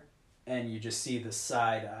cracker, and you just see the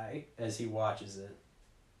side eye as he watches it,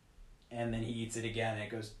 and then he eats it again, and it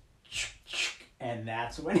goes, and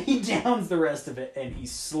that's when he downs the rest of it, and he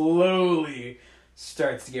slowly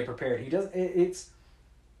starts to get prepared. He does.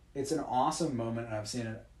 It's an awesome moment, and I've seen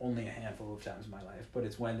it only a handful of times in my life. But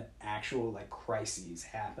it's when actual crises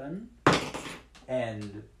happen,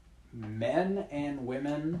 and men and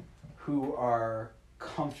women who are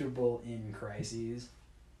comfortable in crises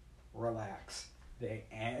relax.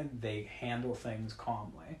 They handle things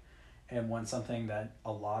calmly, and when something that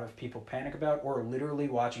a lot of people panic about, or literally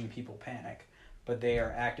watching people panic, but they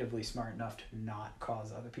are actively smart enough to not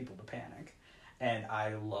cause other people to panic. And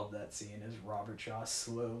I love that scene as Robert Shaw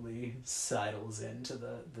slowly sidles into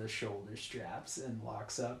the shoulder straps and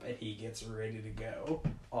locks up, and he gets ready to go.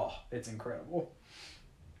 Oh, it's incredible.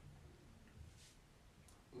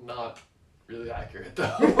 Not really accurate,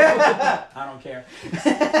 though. I don't care.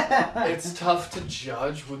 It's tough to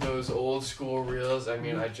judge with those old school reels. I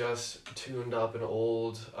mean, I just tuned up an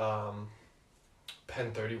old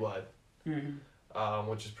Pen 30 wide. Mm-hmm.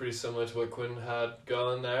 Which is pretty similar to what Quinn had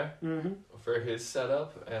going there for his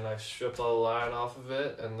setup, and I stripped all the line off of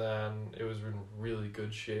it, and then it was in really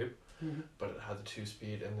good shape, but it had the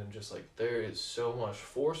 2-speed, and then just there is so much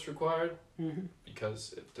force required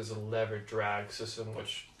because there's a lever drag system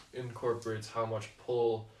which incorporates how much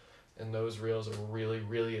pull, and those reels are really,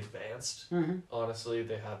 really advanced. Honestly,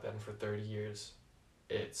 they have been for 30 years.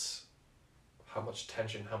 It's how much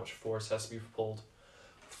tension, how much force has to be pulled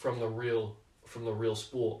from the reel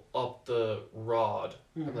spool up the rod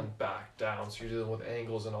and then back down, so you're dealing with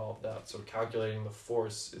angles and all of that, so calculating the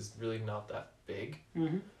force is really not that big.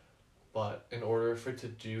 But in order for it to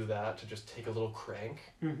do that, to just take a little crank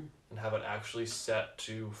and have it actually set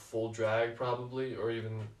to full drag probably, or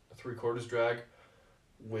even 3/4 drag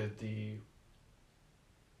with the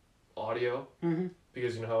audio,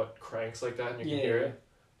 because you know how it cranks like that and you can hear it.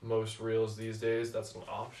 Most reels these days, that's an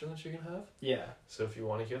option that you can have. Yeah. So if you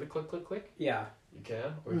want to hear the click, click, click, you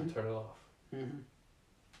can, or you can turn it off.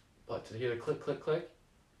 But to hear the click, click, click,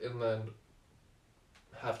 and then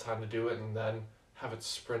have time to do it, and then have it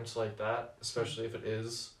sprint like that, especially if it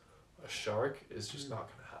is a shark, is just not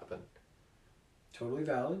going to happen. Totally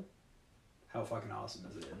valid. How fucking awesome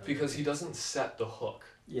is it? Because he doesn't set the hook.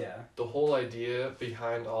 Yeah. The whole idea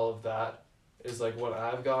behind all of that is when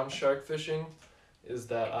I've gone shark fishing, is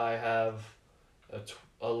that I have a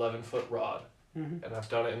 11-foot rod, and I've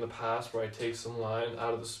done it in the past where I take some line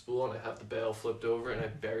out of the spool and I have the bail flipped over and I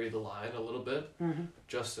bury the line a little bit,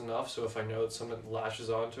 just enough so if I know that something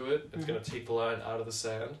lashes onto it, it's going to take the line out of the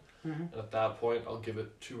sand, and at that point I'll give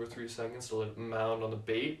it 2 or 3 seconds to let it mound on the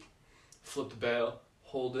bait, flip the bail,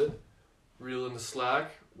 hold it, reel in the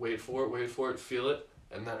slack, wait for it, feel it,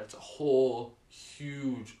 and then it's a whole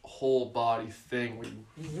huge whole body thing where you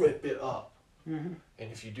rip it up. And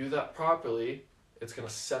if you do that properly, it's going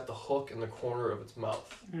to set the hook in the corner of its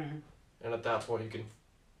mouth. And at that point, you can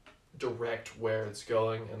direct where it's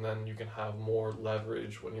going, and then you can have more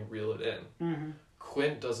leverage when you reel it in.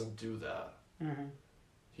 Quint doesn't do that.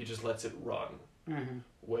 He just lets it run,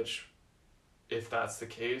 which, if that's the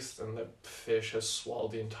case, then the fish has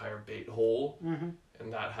swallowed the entire bait whole, and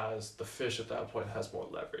the fish at that point has more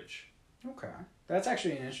leverage. Okay. That's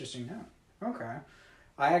actually an interesting note. Okay.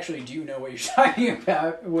 I actually do know what you're talking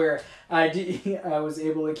about, where I was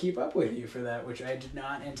able to keep up with you for that, which I did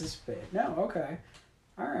not anticipate. No, okay.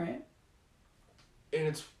 All right.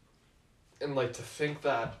 And to think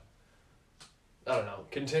that, I don't know,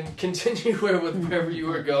 continue wherever you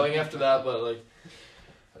were going after that, but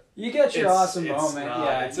you get your awesome moment.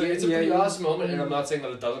 It's a pretty awesome moment, and I'm not saying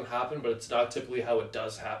that it doesn't happen, but it's not typically how it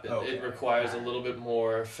does happen. Okay. It requires a little bit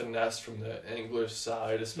more finesse from the angler's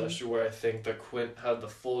side, especially where I think the Quint had the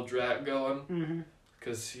full drag going,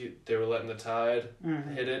 because they were letting the tide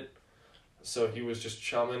hit it, so he was just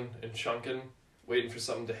chumming and chunking, waiting for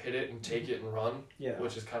something to hit it and take it and run,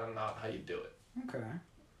 which is kind of not how you do it. Okay.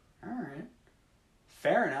 All right.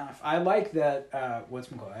 Fair enough. I like that.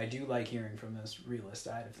 I do like hearing from this realist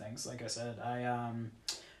side of things. Like I said,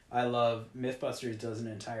 I love Mythbusters does an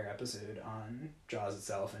entire episode on Jaws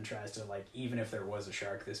itself and tries to, like, even if there was a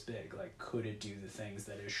shark this big, like, could it do the things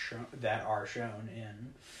that are shown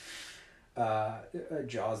in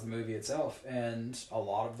Jaws the movie itself, and a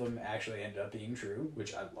lot of them actually ended up being true,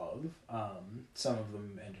 which I love. Some of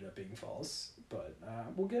them ended up being false, but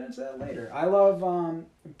we'll get into that later. I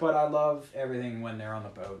love everything when they're on the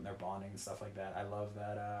boat and they're bonding and stuff like that. I love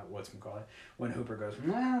that when Hooper goes,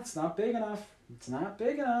 nah, it's not big enough. It's not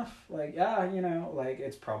big enough. Like, yeah, you know, like,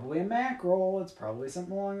 it's probably a mackerel. It's probably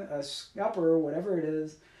something along a scupper, whatever it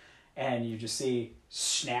is. And you just see,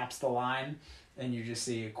 snaps the line, and you just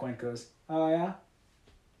see Quint goes, oh yeah?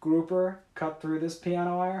 Grouper, cut through this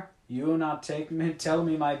piano wire? You will not tell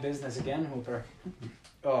me my business again, Hooper.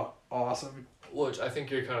 Oh, awesome. Which I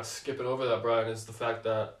think you're kind of skipping over that, Brian, is the fact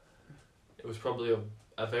that it was probably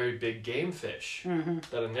a very big game fish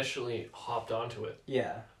that initially hopped onto it.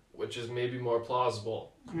 Yeah. Which is maybe more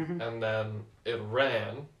plausible. And then it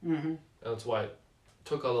ran, and that's why it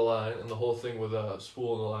took on the line, and the whole thing with a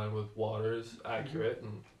spool in the line with water is accurate,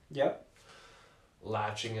 and yep,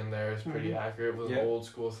 latching in there is pretty accurate with an old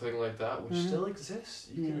school thing like that, which still exists.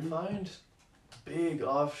 You can find big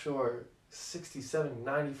offshore 67,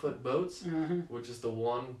 90-foot boats, which is the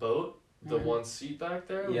one boat, the one seat back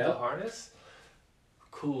there with the harness.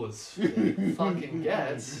 Cool as it fucking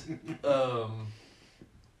gets.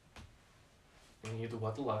 You need to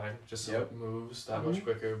wet the line just so it moves that much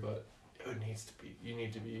quicker, but you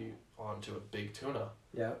need to be onto a big tuna.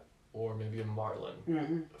 Yep. Or maybe a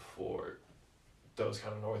marlin for those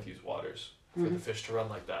kind of northeast waters for the fish to run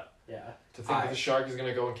like that. Yeah. To think that the shark is going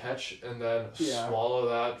to go and catch and then swallow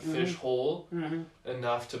that fish whole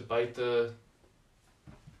enough to bite the,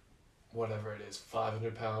 whatever it is,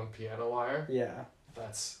 500-pound piano wire. Yeah.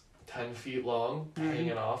 That's 10 feet long,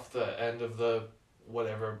 hanging off the end of the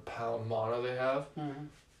whatever pound mono they have.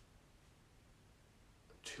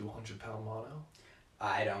 200-pound mono.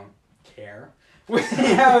 I don't care.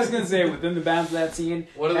 I was gonna say within the bounds of that scene.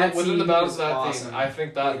 Within the bounds of that awesome. scene, I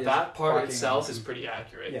think that part itself is pretty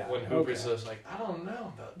accurate. Yeah. When Hooper's just like, I don't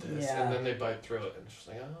know about this, and then they bite through it, and it's just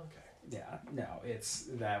like, oh, okay. Yeah. No,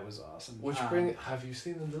 that was awesome. Have you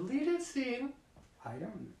seen the deleted scene? I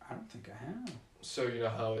don't think I have. So you know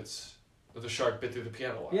how it's the shark bit through the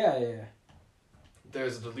piano wire. Yeah.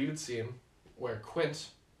 There's a deleted scene where Quint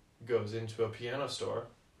goes into a piano store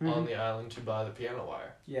on the island to buy the piano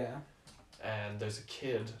wire. Yeah. And there's a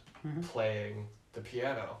kid playing the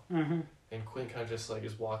piano. And Quint kind of just like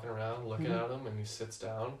is walking around looking at him, and he sits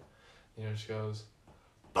down, you know, just goes,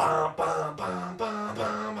 bam, bam, bam, bam,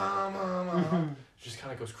 bam, bam, bam, bam. Just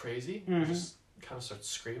kind of goes crazy. Just kind of starts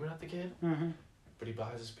screaming at the kid. But he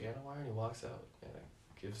buys his piano wire and he walks out, and it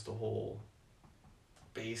gives the whole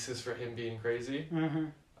basis for him being crazy.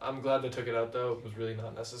 I'm glad they took it out, though. It was really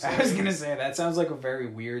not necessary. I was gonna say, that sounds like a very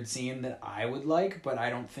weird scene that I would like, but I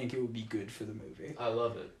don't think it would be good for the movie. I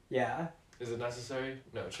love it. Yeah. Is it necessary?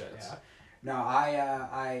 No chance. Yeah. No,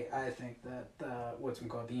 I think that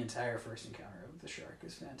the entire first encounter of the shark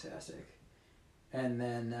is fantastic. And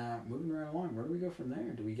then moving right along, where do we go from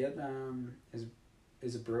there? Do we get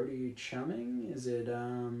is it Brody chumming? Is it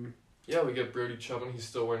Yeah, we get Brody chumming. He's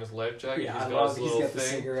still wearing his life jacket. Yeah, he's got the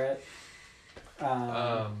cigarette.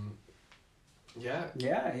 Yeah.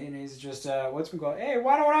 Yeah, and he's just hey,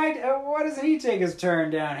 why doesn't he take his turn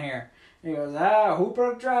down here? And he goes,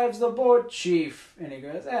 Hooper drives the boat, chief. And he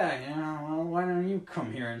goes, well, why don't you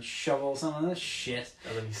come here and shovel some of this shit?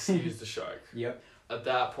 And then he sees the shark. Yep. At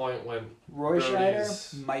that point, when Roy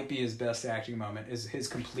Scheider might be his best acting moment, is his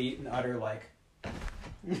complete and utter, like,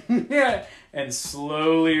 yeah, and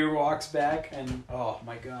slowly walks back, and oh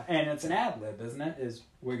my god, and it's an ad-lib, isn't it? Is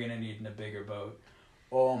we're gonna need a bigger boat.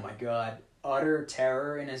 Oh my god, utter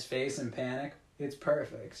terror in his face and panic. It's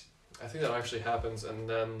perfect. I think that actually happens, and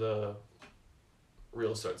then the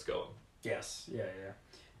reel starts going. Yes,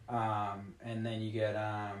 yeah. And then you get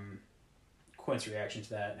Quint's reaction to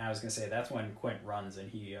that. And I was gonna say that's when Quint runs and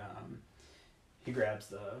he grabs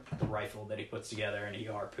the rifle that he puts together and he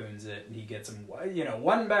harpoons it and he gets him,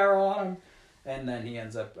 one barrel on him, and then he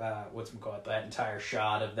ends up that entire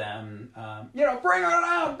shot of them, bring it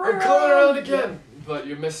on, We're coming around again. But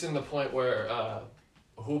you're missing the point where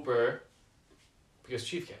Hooper, because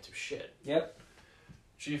Chief can't do shit. Yep.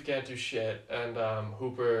 Chief can't do shit, and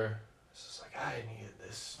Hooper is just like, I need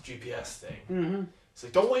this GPS thing. Mm-hmm. He's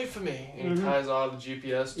like, don't wait for me. And he ties off the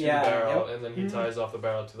GPS to the barrel, and then he ties off the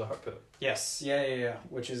barrel to the harpoon. Yes, yeah.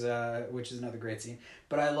 Which is another great scene.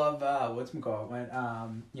 But I love when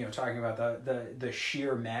talking about the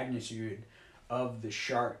sheer magnitude of the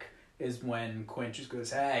shark is when Quint just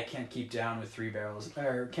goes, "Hey, I can't keep down with 3 barrels,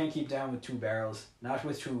 or can't keep down with 2 barrels, not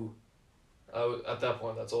with 2." At that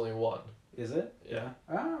point, that's only 1. Is it? Yeah.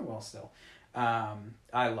 Ah, well, still.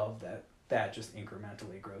 I love that. That just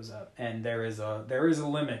incrementally grows up, and there is a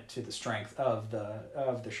limit to the strength of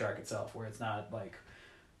the shark itself, where it's not like,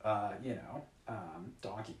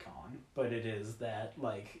 Donkey Kong, but it is that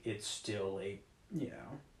like it's still a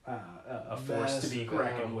force to be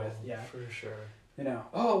reckoned with. Yeah, for sure.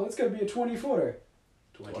 Oh, it's gonna be a 20-footer.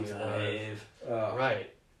 25. Right.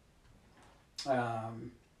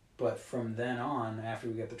 But from then on, after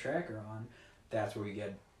we get the tracker on, that's where we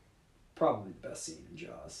get probably the best scene in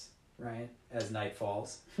Jaws, right? As night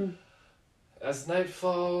falls. As night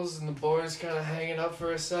falls and the boys kind of hanging up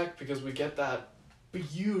for a sec, because we get that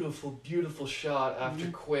beautiful, beautiful shot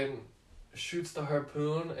after Quint shoots the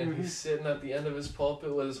harpoon and he's sitting at the end of his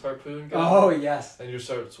pulpit with his harpoon gun. Oh, yes. And he just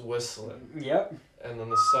starts whistling. Yep. And then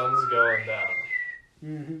the sun's going down.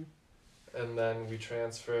 Mm-hmm. And then we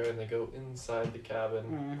transfer and they go inside the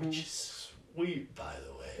cabin, which is sweet, by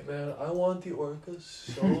the way, man. I want the orca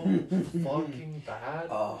so fucking bad.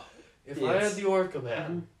 Oh, if I had the orca,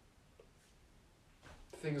 man,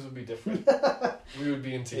 things would be different. We would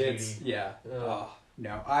be in Tahiti. Yeah. Oh,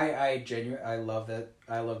 no. I genuinely, I love that.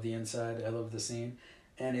 I love the inside. I love the scene.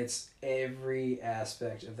 And it's every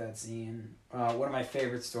aspect of that scene. One of my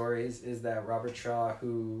favorite stories is that Robert Shaw,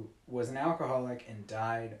 who was an alcoholic and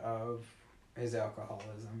died of his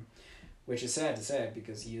alcoholism, which is sad to say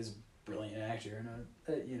because he is a brilliant actor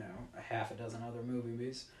in a half a dozen other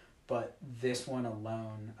movies. But this one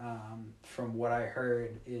alone, from what I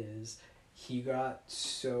heard, is he got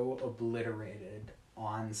so obliterated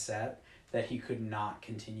on set that he could not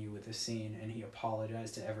continue with the scene, and he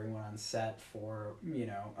apologized to everyone on set for,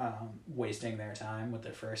 wasting their time with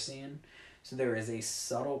the first scene. So there is a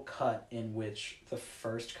subtle cut in which the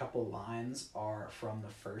first couple lines are from the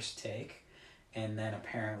first take, and then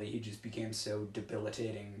apparently he just became so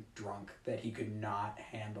debilitating drunk that he could not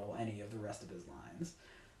handle any of the rest of his lines.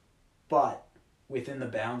 But within the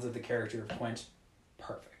bounds of the character of Quint,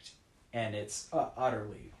 perfect. And it's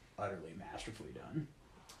utterly, utterly masterfully done.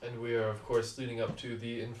 And we are, of course, leading up to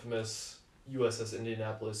the infamous USS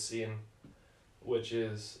Indianapolis scene, which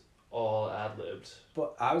is all ad-libbed.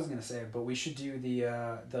 But I was gonna say, but we should do the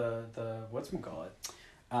whatchamacallit,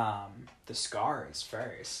 the scars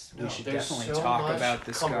first. We should definitely talk about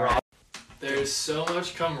the scars. There's so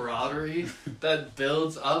much camaraderie that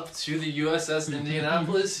builds up to the USS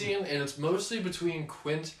Indianapolis scene, and it's mostly between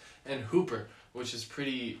Quint and Hooper, which is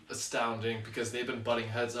pretty astounding because they've been butting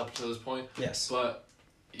heads up to this point. Yes. But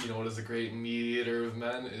you know what is a great mediator of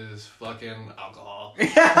men is fucking alcohol.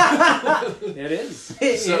 It is.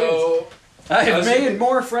 So I have made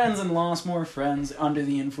more friends and lost more friends under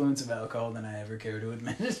the influence of alcohol than I ever care to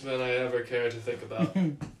admit. Than I ever care to think about.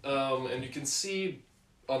 And you can see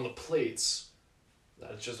on the plates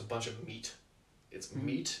that it's just a bunch of meat. It's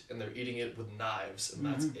meat, and they're eating it with knives, and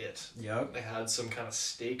that's it. Yep. They had some kind of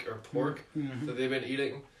steak or pork that they've been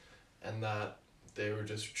eating, and that they were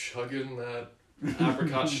just chugging that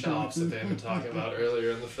apricot schnapps that they had been talking about earlier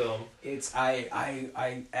in the film. It's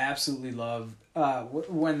I absolutely love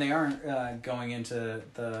when they aren't going into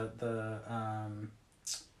the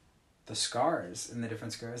scars and the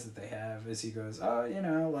different scars that they have. As he goes,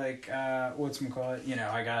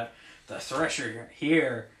 whatchamacallit, I got the thresher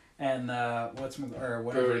here. And whatever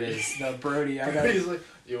Brody. it is, the Brody. I got. He's like,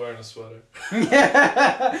 "You wearing a sweater?"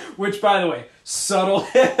 Yeah. Which, by the way, subtle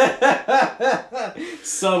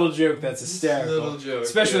joke. That's hysterical. Little joke,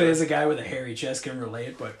 especially as a guy with a hairy chest can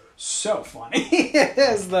relate, but so funny.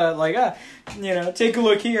 As the take a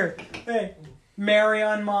look here. Hey,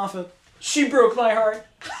 Marion Moffat. She broke my heart.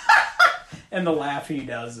 And the laugh he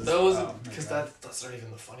does is because that's not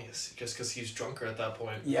even the funniest. Just because he's drunker at that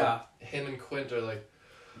point. Yeah. But him and Quint are like,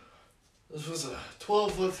 this was a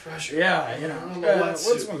 12-foot thresher. Yeah, whatchamacallit?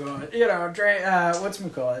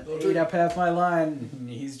 Whatchamacallit? Ate up half my line. And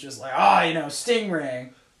he's just like,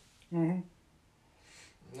 Stingray.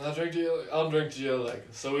 I'll drink to your leg.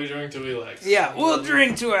 So we drink till we legs. Yeah, we'll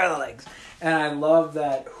drink to our legs. And I love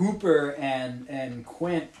that Hooper and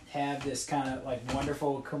Quint have this kind of like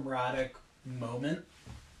wonderful camaraderie moment.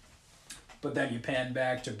 But then you pan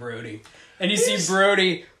back to Brody. And you see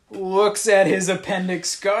Brody looks at his appendix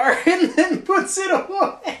scar and then puts it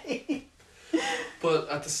away. But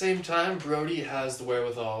at the same time, Brody has the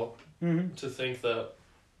wherewithal to think that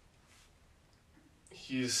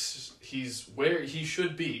he's where he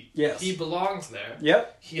should be. Yes. He belongs there.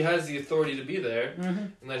 Yep. He has the authority to be there.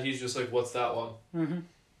 And then he's just like, what's that one?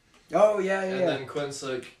 Oh, yeah. And then Quint's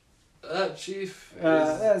like, Chief.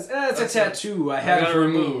 That's a tattoo I had got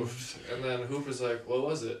removed. And then Hooper's like, what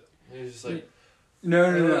was it? And he's just like,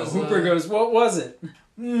 No. Hooper goes, what was it?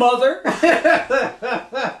 Mother? that's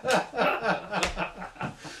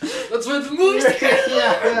what the movie's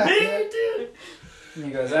dude. And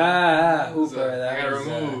he goes, Hooper, I got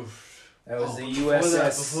removed. That was the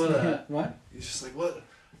USS. Before that. What? He's just like, what?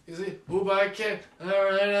 He's like, Hooper, I can't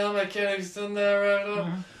extend that right now.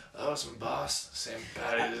 Mm-hmm. That was from Boss. St.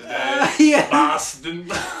 Patty's Day. Boston.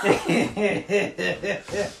 I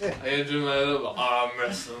enjoyed my little arm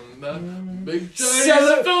wrestling match. Big Chinese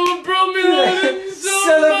fella brought me that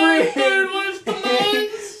in.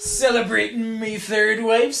 Celebrating me third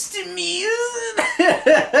wife's to me.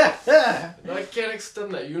 I can't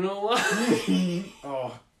extend that. You know why?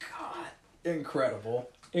 Oh, God. Incredible.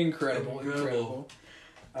 And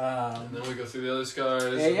then we go through the other scars.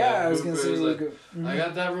 I was going to say, like, I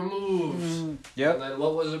got that removed. Yep. And then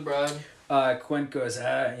what was it, Brad? Quint goes,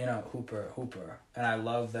 Hooper. And I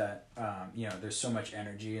love that, there's so much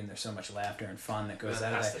energy and there's so much laughter and fun that goes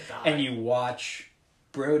out of that. And you watch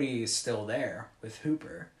Brody is still there with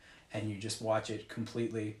Hooper, and you just watch it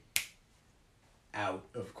completely out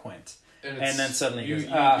of Quint. And then suddenly you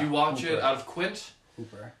watch Hooper. it out of Quint.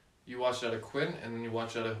 Hooper. You watch it out of Quint, and then you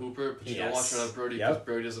watch it out of Hooper, but you don't Yes. watch it out of Brody because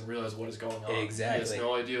Brody doesn't realize what is going on. Exactly. He has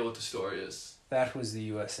no idea what the story is. That was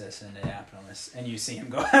the USS Indianapolis, and you see him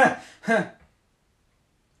go,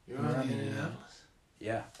 You're on Indianapolis?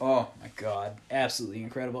 Yeah. Oh, my God. Absolutely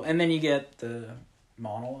incredible. And then you get the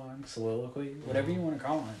monologue, soliloquy, whatever you want to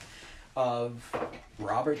call it, of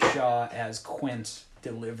Robert Shaw as Quint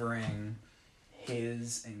delivering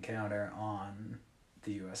his encounter on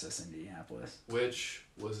the USS Indianapolis. Which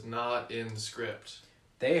was not in the script.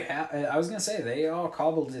 I was going to say, they all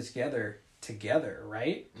cobbled it together,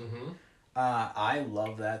 right? Mm-hmm. I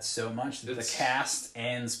love that so much. The cast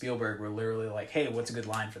and Spielberg were literally like, hey, what's a good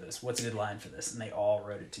line for this? What's a good line for this? And they all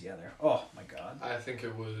wrote it together. Oh, my God. I think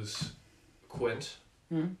it was Quint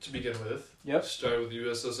to begin with. Yep. Started with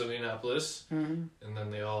USS Indianapolis, Mm-hmm. and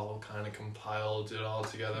then they all kind of compiled it all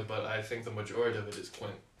together, but I think the majority of it is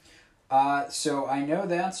Quint. So I know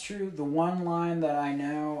that's true. The one line that I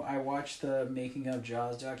know, I watched the Making of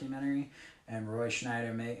Jaws documentary, and Roy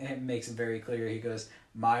Schneider makes it very clear. He goes,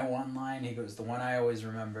 my one line, he goes, the one I always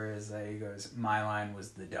remember is that he goes, my line was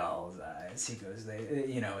the doll's eyes. He goes,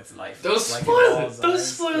 it's life. Those like spoilers! Those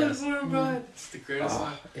eyes. spoilers Yes. were bad. It's the greatest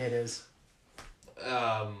line. It is.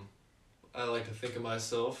 I like to think of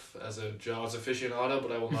myself as a Jaws aficionado,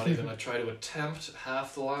 but I will not even try to attempt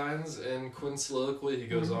half the lines in Quint's soliloquy. He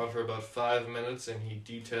goes on for about 5 minutes, and he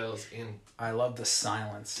details in I love the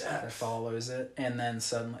silence that follows it, and then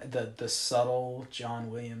suddenly the subtle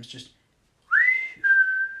John Williams just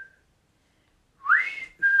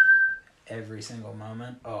every single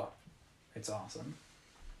moment. Oh, it's awesome.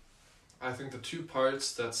 I think the two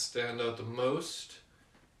parts that stand out the most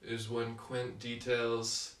is when Quint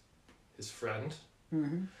details his friend.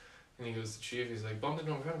 Mm-hmm. And he goes to Chief, he's like, bumped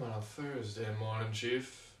into a friend of mine on Thursday morning,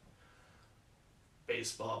 Chief.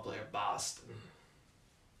 Baseball player, Boston.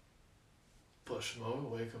 Push him over,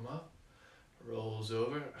 wake him up. Rolls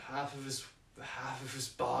over. Half of his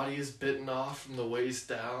body is bitten off from the waist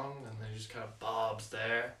down, and then he just kind of bobs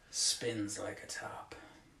there. Spins like a top.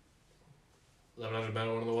 1,100 men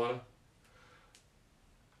went in the water.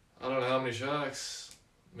 I don't know how many sharks.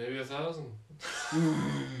 Maybe 1,000.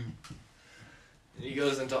 And he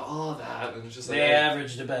goes into all of that, and it's just like They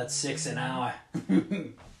averaged about 6 an hour.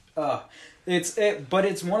 But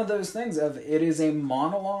it's one of those things of it is a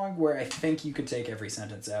monologue where I think you could take every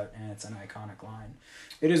sentence out and it's an iconic line.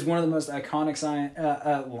 It is one of the most iconic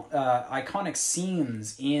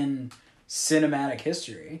scenes in cinematic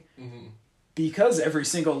history because every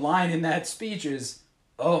single line in that speech is,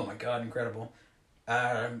 oh my God, incredible.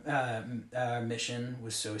 Our mission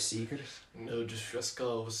was so secret. No distress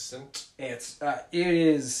call was sent. It's a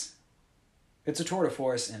tour de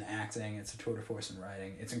force in acting. It's a tour de force in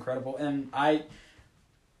writing. It's incredible, and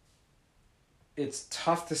it's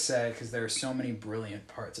tough to say because there are so many brilliant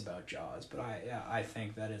parts about Jaws, but I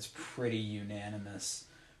think that it's pretty unanimous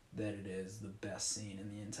that it is the best scene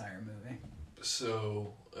in the entire movie.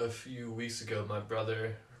 So a few weeks ago, my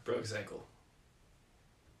brother broke his ankle.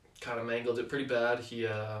 Kind of mangled it pretty bad. He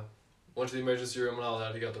went to the emergency room and all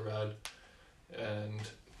that. He got the rod, and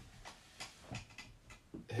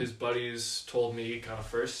his buddies told me kind of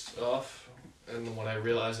first off, and when I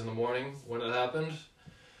realized in the morning when it happened,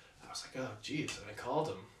 I was like, oh geez, and I called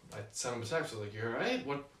him. I sent him a text. I was like, you alright?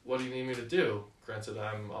 What do you need me to do? Granted,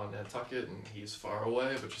 I'm on Nantucket and he's far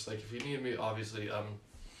away, but just like, if you need me, obviously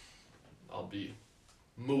I'll be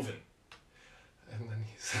moving. And then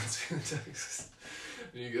he sends me the text.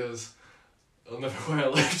 And he goes, I'll never wear a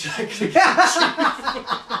life jacket again.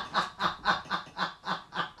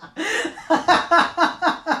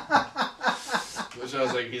 Which I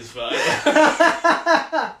was like, he's fine.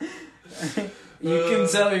 You can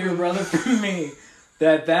tell your brother from me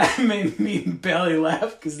that made me belly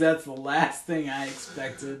laugh because that's the last thing I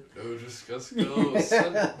expected. No, just go.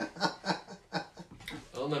 Son.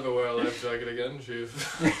 I'll never wear a life jacket again,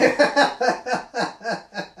 Chief.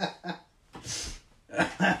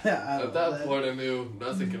 At that point, I knew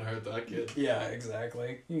nothing can hurt that kid. Yeah,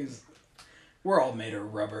 exactly. We're all made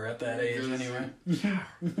of rubber at that age, anyway.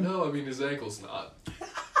 No, I mean his ankle's not.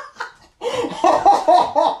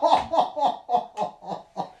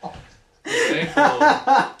 His ankle,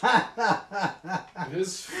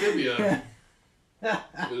 his fibia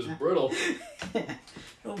is brittle.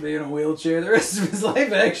 He'll be in a wheelchair the rest of his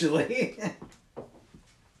life, actually.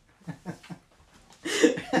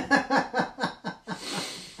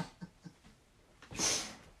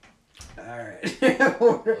 Alright.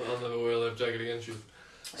 I'll never wear a life jacket again, Chief.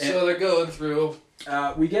 So they're going through.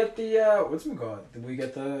 We get the whatchamacallit? We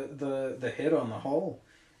get the hit on the hull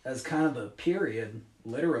as kind of the period,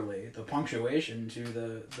 literally, the punctuation to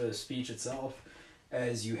the speech itself,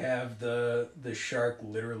 as you have the shark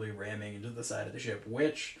literally ramming into the side of the ship,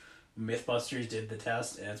 which Mythbusters did the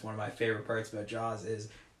test, and it's one of my favorite parts about Jaws is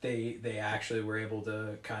they actually were able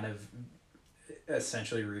to kind of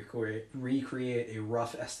essentially recreate a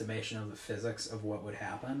rough estimation of the physics of what would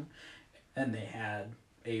happen, and they had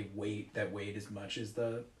a weight that weighed as much as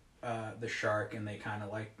the shark, and they kind of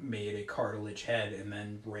like made a cartilage head and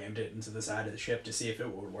then rammed it into the side of the ship to see if it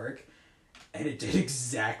would work, and it did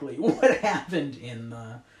exactly what happened in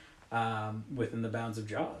the within the bounds of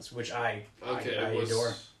Jaws, which I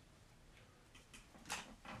adore.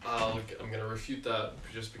 I'm gonna refute that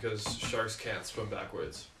just because sharks can't swim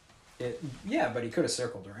backwards. But he could have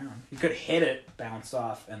circled around. He could have hit it, bounced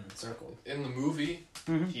off, and then circled. In the movie,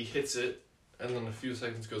 he hits it, and then a few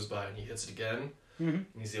seconds goes by, and he hits it again, and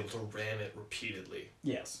he's able to ram it repeatedly.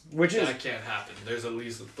 Yes. That can't happen. There's at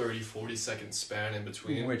least a 30-40 second span in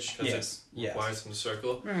between. Which, it requires him to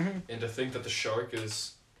circle. And to think that the shark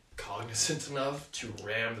is cognizant enough to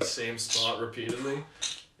ram the same spot repeatedly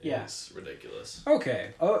is ridiculous.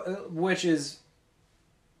 Okay. Which is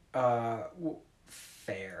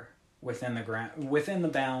fair. Within the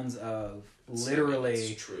bounds of literally.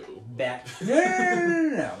 It's true.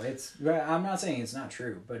 No. I'm not saying it's not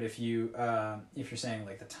true, but if you're saying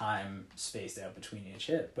like the time spaced out between each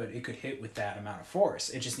hit, but it could hit with that amount of force.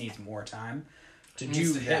 It just needs more time to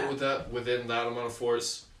do that. Hit within that amount of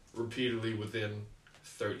force repeatedly within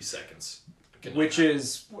 30 seconds. Which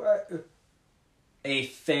is a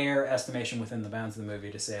fair estimation within the bounds of the movie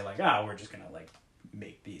to say like, we're just gonna like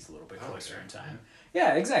make these a little bit closer in time.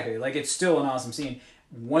 Yeah, exactly. Like, it's still an awesome scene.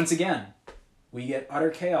 Once again, we get utter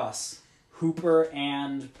chaos. Hooper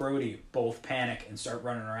and Brody both panic and start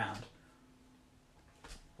running around.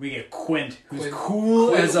 We get Quint, who's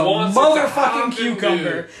cool as a motherfucking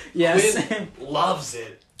cucumber. Dude. Yes. Quint loves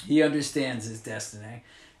it. He understands his destiny.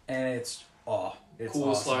 And it's coolest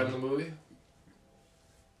awesome. line in the movie?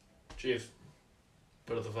 Chief,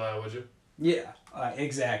 put it the fire, would you? Yeah,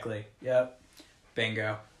 exactly. Yep.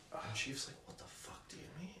 Bingo. And Chief's like, what the fuck do you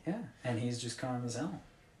mean? Yeah, and he's just calm as hell.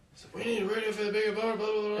 He's like, we need radio for the bigger bar,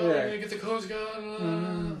 blah, blah, blah, we're gonna get the Coast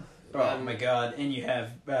Guard. Oh my god, and you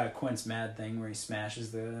have Quint's mad thing where he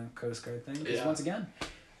smashes the Coast Guard thing. Because once again...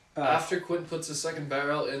 after Quint puts his second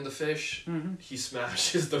barrel in the fish, he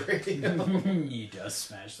smashes the radio. He does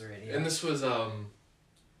smash the radio. And this was,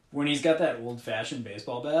 when he's got that old-fashioned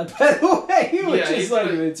baseball bat, by the way, which is like,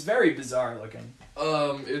 it's very bizarre looking.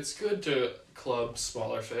 It's good to club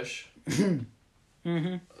smaller fish.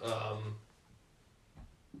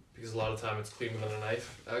 Because a lot of time it's cleaner than a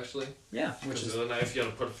knife, actually. Yeah, which is... with a knife, you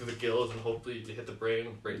gotta put it through the gills and hopefully you hit the brain,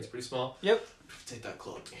 and the brain's pretty small. Yep. If you take that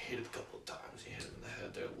club, you hit it a couple of times, you hit it in the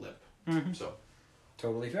head, their lip. So.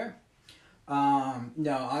 Totally fair.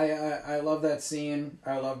 No, I love that scene.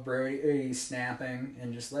 I love Brody snapping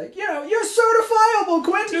and just like, you're certifiable,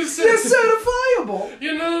 Quint! You're certifiable!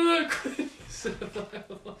 You know that, Quint, you're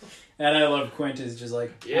certifiable. And I love Quint is just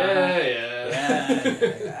like, yeah.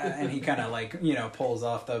 And he kind of like, pulls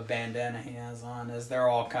off the bandana he has on as they're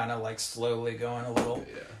all kind of like slowly going a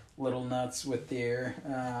little nuts with their,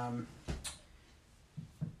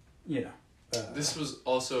 this was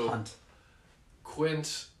also hunt.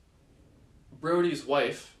 Quint, Brody's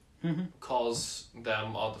wife, calls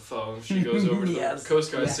them on the phone. She goes over to Yes. the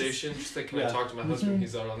Coast Guard Yes. station. She's like, can Yeah. I talk to my husband?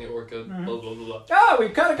 He's out on the Orca. Blah, blah, blah, blah. Oh,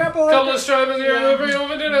 we've got a couple Couple of stripers here,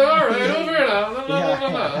 over dinner, alright, over now. Blah, blah, Yeah, blah,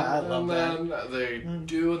 blah. I love and then they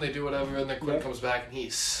do whatever, and then Quinn comes back and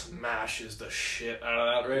he smashes the shit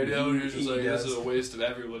out of that radio. And you're just He like, this does. is a waste of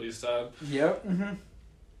everybody's time. Yep.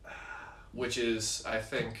 Which is, I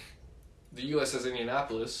think, the USS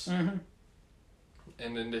Indianapolis and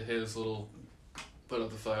into his little put up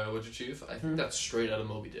the fire with your chief. I think that's straight out of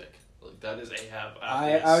Moby Dick. Like, that is Ahab.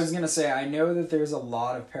 I was going to say, I know that there's a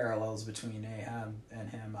lot of parallels between Ahab and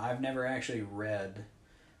him. I've never actually read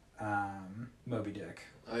Moby Dick.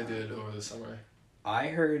 I did over the summer. I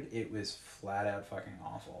heard it was flat out fucking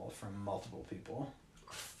awful from multiple people.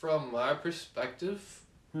 From my perspective,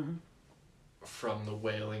 from the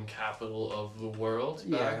whaling capital of the world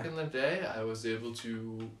back in the day, I was able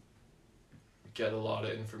to get a lot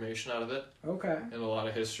of information out of it Okay. and a lot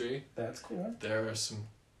of history. That's cool. There are some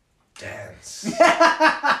dance.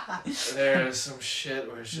 There is some shit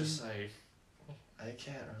where it's just like, I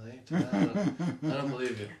can't relate to that. I don't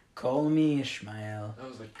believe you. Call me Ishmael. I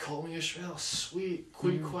was like, call me Ishmael, sweet,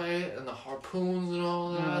 keep quiet, and the harpoons and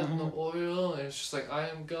all that, and the oil, and it's just like, I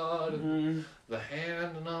am God, and the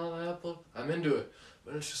hand and all that, but I'm into it.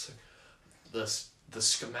 But it's just like, the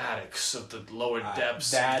schematics of the lower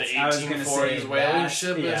depths of the I was gonna 1840s say whaling that,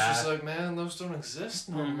 ship, it's yeah. just like, man, those don't exist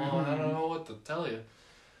no more, I don't know what to tell you.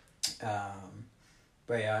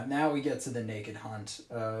 But yeah, now we get to the naked hunt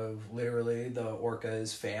of literally the orca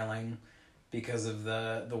is failing because of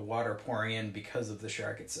the water pouring in because of the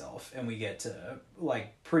shark itself, and we get to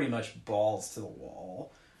like pretty much balls to the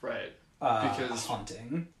wall. Right. Because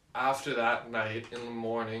hunting. After that night, in the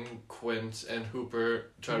morning, Quint and Hooper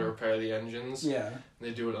try to repair the engines. Yeah. And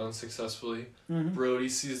they do it unsuccessfully. Brody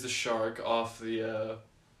sees the shark off the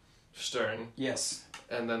stern. Yes.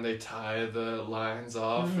 And then they tie the lines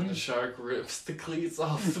off, and the shark rips the cleats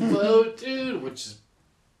off the boat, dude, which is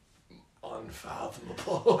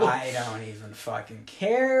unfathomable. I don't even fucking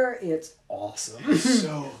care. It's awesome.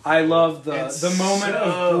 So I love the It's moment so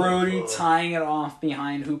of Brody cool. tying it off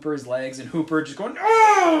behind Hooper's legs and Hooper just going,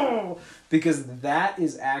 oh! Because that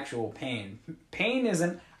is actual pain. Pain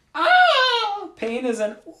isn't, ah! Pain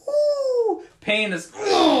isn't, ooh! Pain is,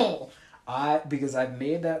 oh! Because I've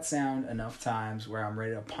made that sound enough times where I'm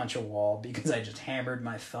ready to punch a wall because I just hammered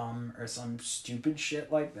my thumb or some stupid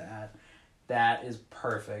shit like that. That is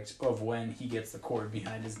perfect of when he gets the cord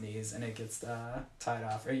behind his knees and it gets tied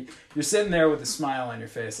off. You're sitting there with a smile on your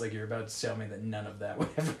face like you're about to tell me that none of that would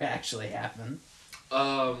ever actually happen.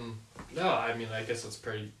 No, I mean, I guess it's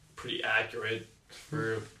pretty accurate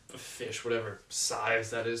for a fish, whatever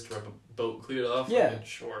size that is, to rip a boat cleat off. Yeah. I mean,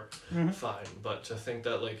 sure, fine. But to think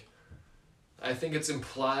that, like, I think it's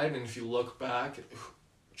implied, and if you look back,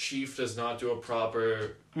 Chief does not do a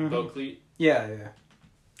proper boat cleat. Yeah.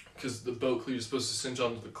 Because the boat cleat is supposed to cinch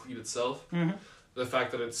onto the cleat itself. The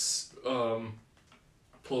fact that it's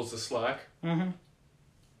pulls the slack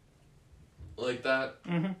like that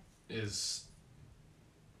is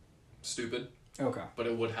stupid. Okay. But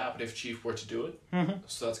it would happen if Chief were to do it.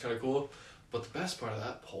 So that's kind of cool. But the best part of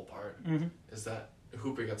that whole part is that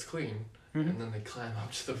Hooper gets clean. And then they climb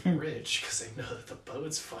up to the bridge because they know that the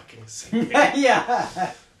boat's fucking sinking.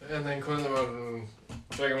 Yeah. And then Quinlan would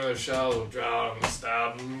take him in the shallow, drown him,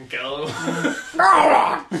 stab him, kill him.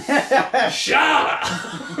 Shut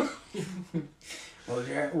up! Well,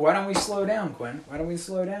 why don't we slow down, Quinn? Why don't we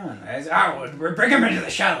slow down? We're bring him into the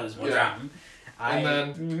shallows. We'll drown him. And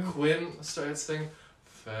then Quinn starts singing,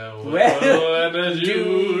 farewell Well, and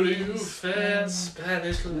adieu to you fair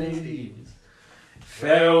Spanish ladies.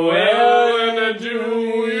 Farewell and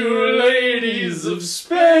adieu, you ladies of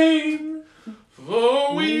Spain.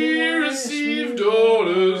 For we received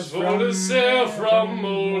orders for to sail from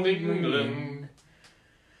old England.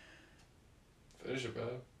 Finish it, man.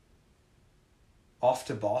 Off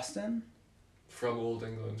to Boston? From old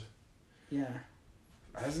England. Yeah.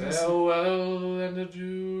 I was gonna say, Farewell and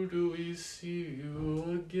adieu, do we see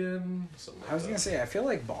you again? Something like that. I feel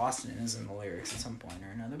like Boston is in the lyrics at some point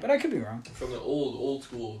or another, but I could be wrong. From the old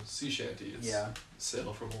school sea shanty. It's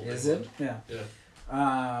sail from old Is England. it? Yeah.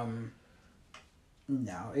 Yeah.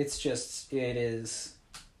 No, it's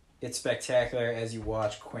spectacular as you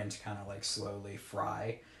watch Quint kind of like slowly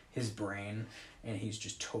fry his brain, and he's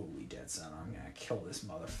just totally dead set on, I'm gonna kill this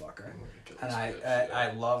motherfucker. And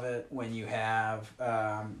I love it when you have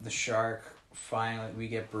the shark finally, we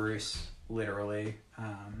get Bruce literally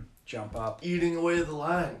jump up. Eating away the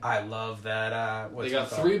line. I love that. They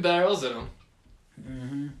got 3 barrels in them.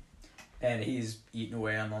 Mm-hmm. And he's eating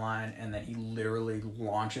away on the line, and then he literally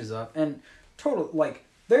launches up. And total, like,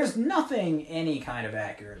 There's nothing any kind of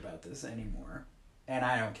accurate about this anymore, and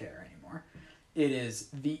I don't care anymore. It is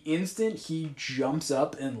the instant he jumps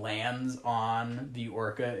up and lands on the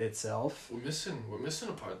orca itself. We're missing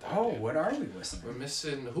a part there. Oh, dude. what are we missing? We're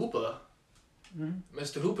missing Hoopa. Mm-hmm.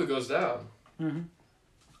 Mr. Hoopa goes down. Mm-hmm.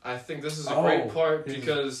 I think this is a great part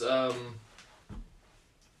because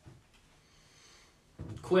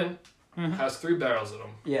Quint has 3 barrels in him.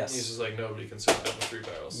 Yes. He's just like, nobody can survive with 3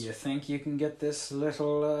 barrels. You think you can get this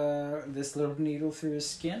little needle through his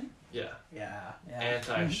skin? Yeah. Yeah.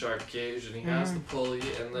 Anti-shark cage, and he has the pulley,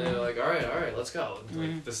 and they're like, all right, let's go. And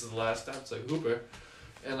like, this is the last step. It's like Hooper.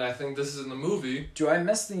 And I think this is in the movie. Do I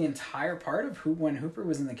miss the entire part of when Hooper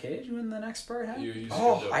was in the cage when the next part happened? You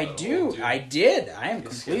I do. I did. I am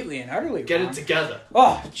completely and utterly Get wrong. it together.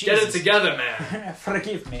 Oh, Jesus. Get it together, man.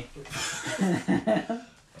 Forgive me.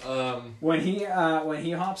 When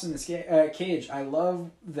he hops in the cage, I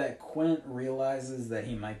love that Quint realizes that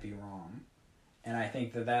he might be wrong. And I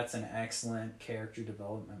think that that's an excellent character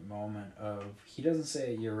development moment of, he doesn't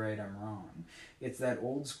say, you're right, I'm wrong. It's that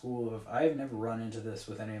old school of, I've never run into this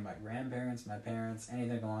with any of my grandparents, my parents,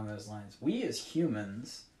 anything along those lines. We as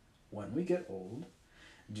humans, when we get old,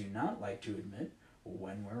 do not like to admit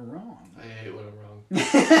when we're wrong. I hate when I'm wrong.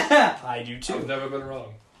 I do too. I've never been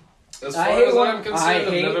wrong. As far as I'm concerned,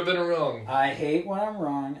 I've never been wrong. I hate when I'm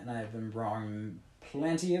wrong, and I've been wrong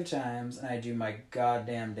plenty of times, and I do my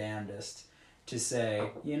goddamn damnedest to say,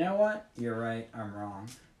 you know what, you're right, I'm wrong.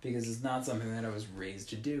 Because it's not something that I was raised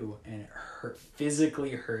to do, and it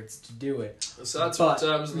physically hurts to do it. So that's what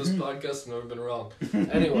times in this podcast I've never been wrong.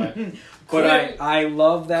 Anyway. But I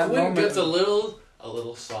love that moment. Quinn gets a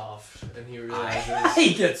little soft, and he realizes...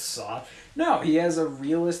 he gets soft. No, he has a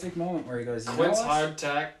realistic moment where he goes, you Quinn's know what?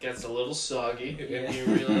 hardtack gets a little soggy, and he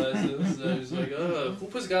realizes that he's like,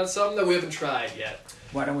 Hooper's got something that we haven't tried yet.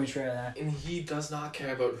 Why don't we try that? And he does not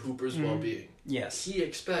care about Hooper's well-being. Yes. He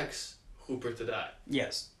expects Hooper to die.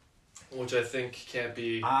 Yes. Which I think can't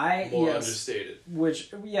be more understated.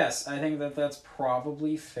 Which, yes, I think that that's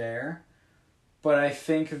probably fair. But I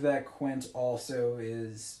think that Quint also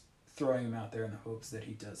is throwing him out there in the hopes that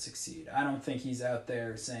he does succeed. I don't think he's out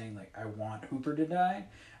there saying, like, I want Hooper to die.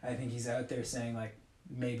 I think he's out there saying, like,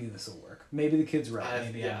 maybe this will work. Maybe the kid's right.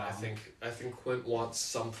 Maybe I'm wrong. I think Quint wants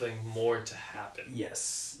something more to happen.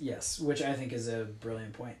 Yes, which I think is a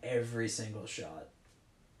brilliant point. Every single shot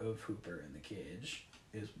of Hooper in the cage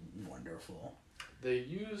is wonderful. They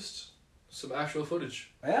used some actual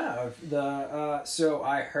footage. Yeah, so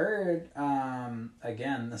I heard,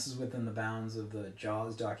 again, this is within the bounds of the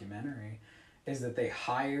Jaws documentary, is that they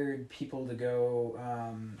hired people to go,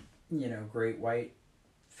 great white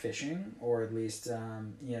fishing, or at least,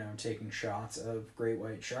 taking shots of great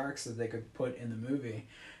white sharks that they could put in the movie,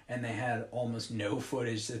 and they had almost no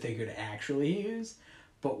footage that they could actually use.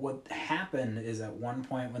 But what happened is at one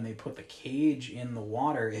point when they put the cage in the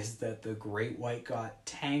water is that the great white got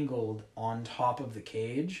tangled on top of the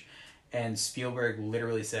cage, and Spielberg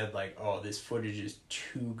literally said, like, oh, this footage is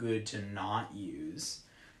too good to not use.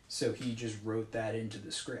 So he just wrote that into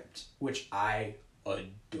the script, which I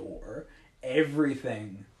adore.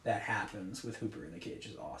 Everything that happens with Hooper in the cage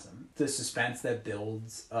is awesome. The suspense that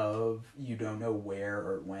builds of you don't know where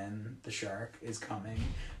or when the shark is coming,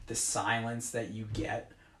 the silence that you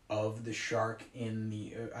get of the shark in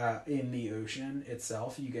the ocean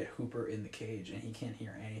itself. You get Hooper in the cage and he can't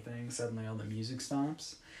hear anything. Suddenly all the music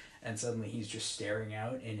stops and suddenly he's just staring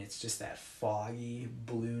out and it's just that foggy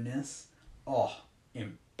blueness. Oh,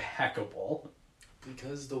 impeccable.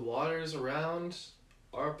 Because the waters around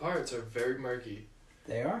our parts are very murky.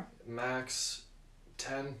 They are. Max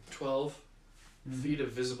 10, 12 feet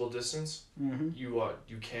of visible distance. Mm-hmm.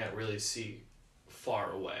 You can't really see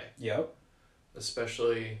far away. Yep.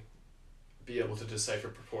 Especially be able to decipher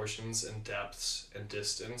proportions and depths and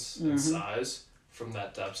distance and size. From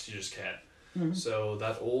that depth, you just can't. Mm-hmm. So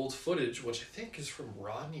that old footage, which I think is from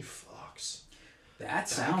Rodney Fox. That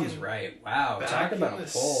sounds right. Wow. Talk about a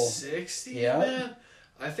pull. 60s, man.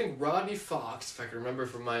 I think Rodney Fox, if I can remember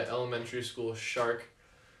from my elementary school shark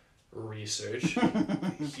research,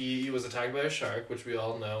 he was attacked by a shark, which we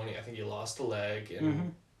all know, and I think he lost a leg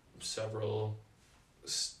and several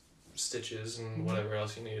stitches and whatever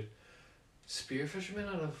else you need. Spearfisherman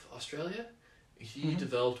out of Australia, he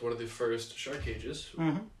developed one of the first shark cages,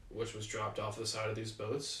 which was dropped off the side of these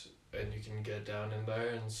boats, and you can get down in there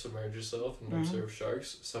and submerge yourself and observe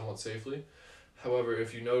sharks somewhat safely. However,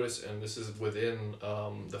 if you notice, and this is within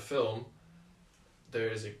the film, there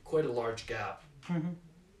is quite a large gap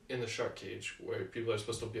in the shark cage where people are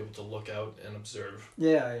supposed to be able to look out and observe.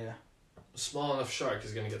 Yeah. small enough shark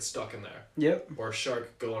is going to get stuck in there. Yep. Or a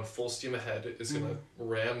shark going full steam ahead is going to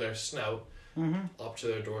ram their snout up to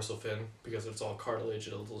their dorsal fin, because it's all cartilage,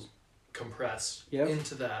 it'll compress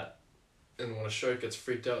into that. And when a shark gets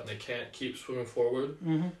freaked out and they can't keep swimming forward,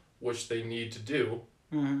 which they need to do,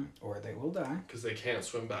 or they will die, because they can't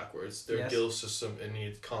swim backwards. Their gill system, it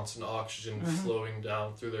needs constant oxygen flowing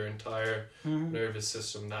down through their entire nervous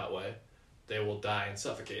system. That way they will die and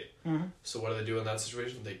suffocate. So what do they do in that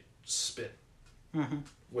situation? They spin,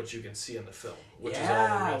 which you can see in the film, which is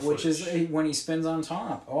all real which footage. is when he spins on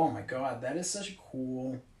top. Oh my god, that is such a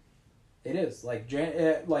cool. It is like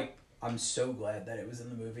I'm so glad that it was in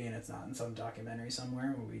the movie and it's not in some documentary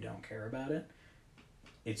somewhere where we don't care about it.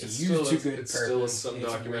 It's used still, to good it's purpose. still in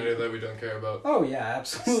some documentary that we don't care about. Oh yeah,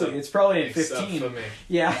 absolutely. It's probably in 15. Except for me.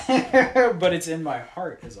 Yeah, but it's in my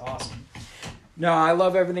heart. Is awesome. No, I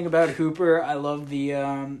love everything about Hooper. I love the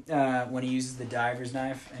when he uses the diver's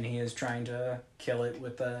knife and he is trying to kill it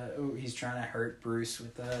with he's trying to hurt Bruce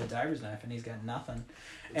with the diver's knife and he's got nothing.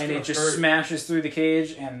 And it just smashes through the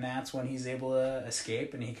cage, and that's when he's able to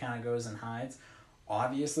escape, and he kind of goes and hides.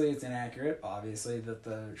 Obviously, it's inaccurate. Obviously, that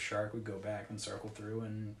the shark would go back and circle through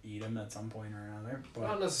and eat him at some point or another. But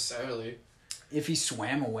not necessarily. If he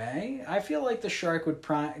swam away, I feel like the shark would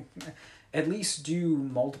at least do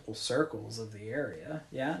multiple circles of the area.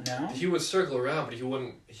 Yeah, no? He would circle around, but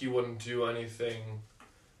he wouldn't do anything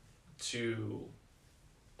to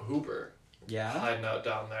Hooper. Yeah. Hiding out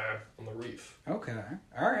down there on the reef. Okay.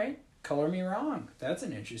 All right. Color me wrong. That's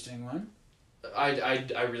an interesting one.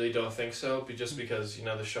 I really don't think so, just because,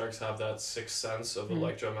 the sharks have that sixth sense of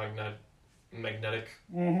electromagnetic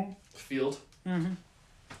field. And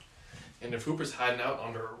if Hooper's hiding out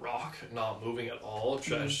under a rock, not moving at all,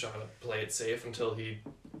 trying to play it safe until he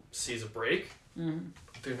sees a break, then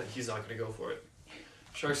he's not going to go for it.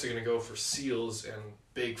 Sharks are going to go for seals and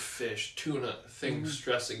big fish, tuna, things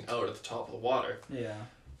stressing out at the top of the water. Yeah.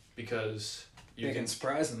 Because you can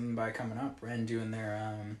surprise them by coming up and doing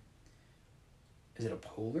their, is it a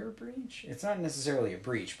polar breach? It's not necessarily a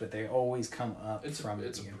breach, but they always come up It's a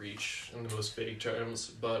breach in the most vague terms,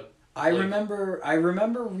 but... I remember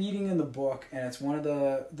reading in the book, and it's one of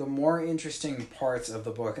the more interesting parts of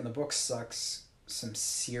the book, and the book sucks some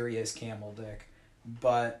serious camel dick.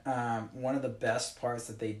 But one of the best parts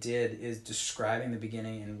that they did is describing the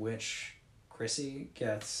beginning in which Chrissy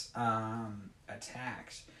gets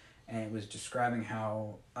attacked. And it was describing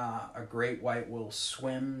how a great white will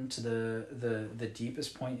swim to the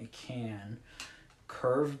deepest point it can,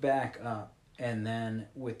 curve back up, and then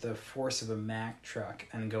with the force of a Mack truck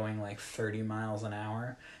and going like 30 miles an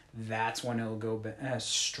hour, that's when it'll go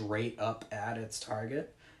straight up at its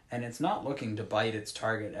target. And it's not looking to bite its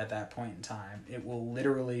target at that point in time. It will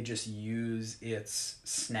literally just use its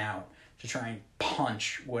snout to try and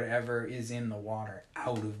punch whatever is in the water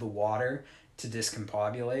out of the water to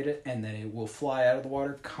discombobulate it. And then it will fly out of the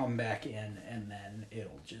water, come back in, and then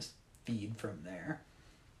it'll just feed from there.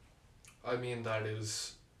 I mean, that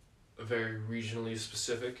is very regionally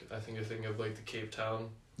specific. I think you're thinking of like the Cape Town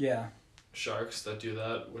sharks that do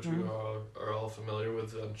that, which we are all familiar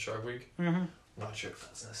with on Shark Week. I'm not sure if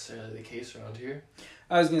that's necessarily the case around here.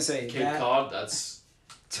 I was going to say Cape Cod, that's...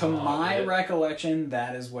 To my recollection,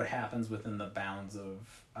 that is what happens within the bounds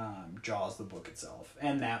of Jaws, the book itself.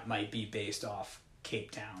 And that might be based off Cape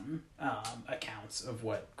Town accounts of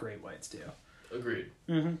what great whites do. Agreed.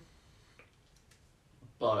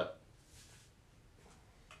 But,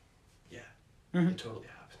 yeah, it totally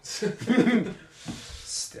happens.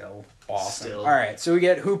 Still awesome. All right, so we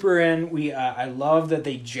get Hooper in. I love that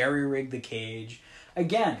they jerry-rigged the cage.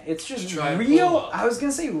 Again, it's just real. I was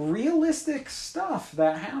gonna say realistic stuff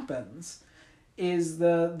that happens. Is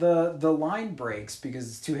the line breaks because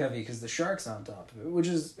it's too heavy because the shark's on top of it, which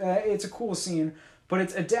is it's a cool scene, but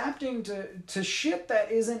it's adapting to shit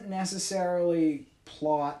that isn't necessarily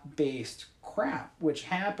plot based crap, which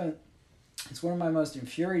happen. It's one of my most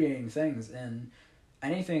infuriating things in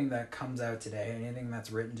anything that comes out today, anything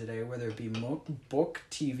that's written today, whether it be book,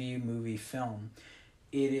 TV, movie, film.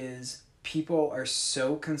 It is people are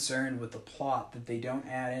so concerned with the plot that they don't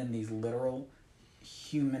add in these literal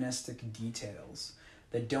humanistic details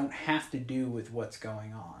that don't have to do with what's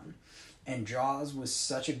going on. And Jaws was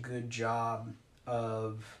such a good job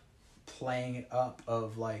of playing it up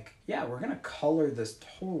of like, yeah, we're going to color this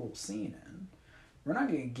total scene in. We're not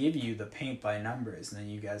going to give you the paint by numbers and then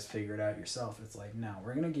you guys figure it out yourself. It's like, no,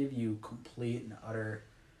 we're going to give you complete and utter,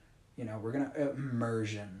 we're going to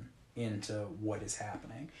immersion into what is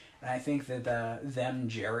happening. And I think that them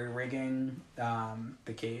jerry-rigging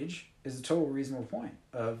the cage is a total reasonable point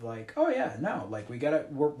of like, oh yeah, no, like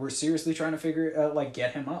we're seriously trying to figure like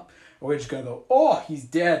get him up. Or we're just gonna go, oh, he's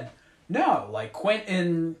dead. No, like Quint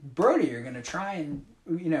and Brody are gonna try and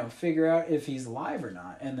figure out if he's alive or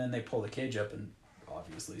not, and then they pull the cage up and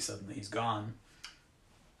obviously suddenly he's gone.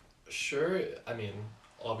 Sure, I mean,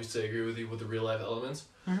 obviously I agree with you with the real life elements,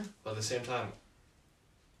 but at the same time,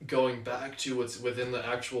 going back to what's within the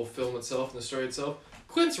actual film itself and the story itself,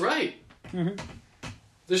 Quint's right.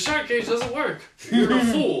 The shark cage doesn't work. You're a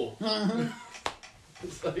fool.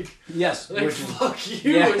 It's like, yes, fuck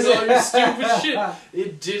you and all your stupid shit.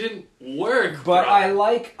 It didn't work. But bro.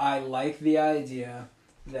 I like the idea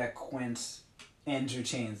that Quint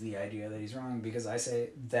entertains the idea that he's wrong, because I say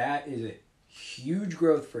that is a huge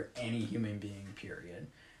growth for any human being, period,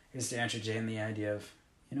 is to entertain the idea of,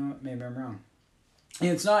 you know what, maybe I'm wrong. And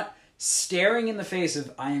it's not staring in the face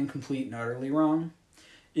of I am complete and utterly wrong.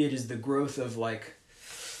 It is the growth of like,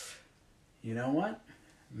 you know what?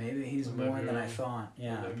 Maybe he's more than I thought.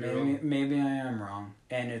 Yeah, maybe I am wrong.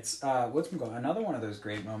 And it's another one of those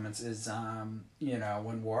great moments is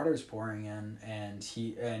when water's pouring in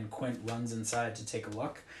and Quint runs inside to take a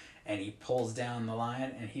look, and he pulls down the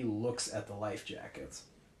line and he looks at the life jackets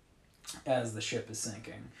as the ship is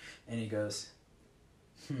sinking, and he goes,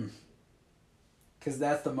 because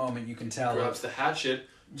that's the moment you can tell. He grabs the hatchet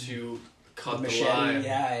to cut the machete, line.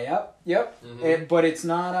 Yeah, yep. But it's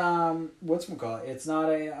not it's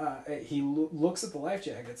not he looks at the life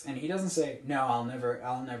jackets and he doesn't say, no, I'll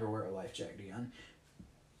never wear a life jacket again.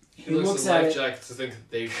 He looks at the life jackets to think that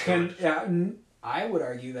they should. I would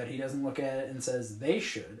argue that he doesn't look at it and says they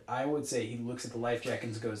should. I would say he looks at the life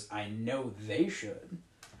jackets and goes, I know they should.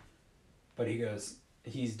 But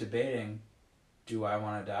he's debating, do I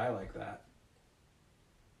want to die like that?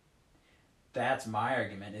 That's my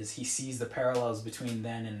argument, is he sees the parallels between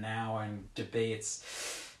then and now and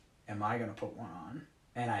debates, am I going to put one on?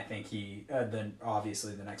 And I think then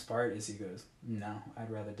obviously the next part is he goes, no,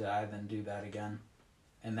 I'd rather die than do that again.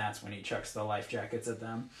 And that's when he chucks the life jackets at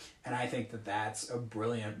them. And I think that that's a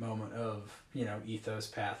brilliant moment of, ethos,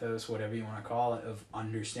 pathos, whatever you want to call it, of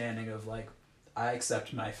understanding of like, I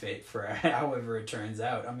accept my fate for however it turns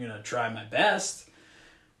out. I'm going to try my best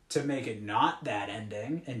to make it not that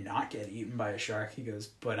ending and not get eaten by a shark. He goes,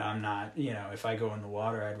 but I'm not, if I go in the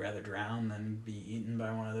water, I'd rather drown than be eaten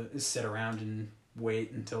by one of those, sit around and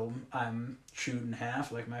wait until I'm chewed in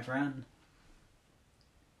half like my friend.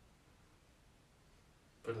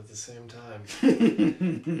 But at the same time,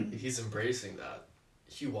 he's embracing that.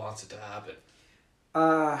 He wants it to happen.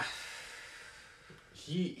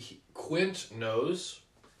 Quint knows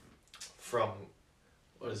from,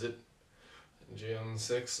 what is it? June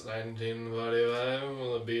 6, 1945,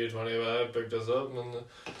 when the B-25 picked us up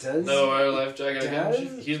and our life jacket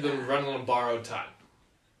again. He's been running on borrowed time.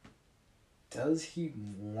 Does he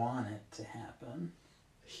want it to happen?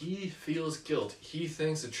 He feels guilt. He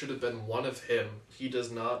thinks it should have been one of him. He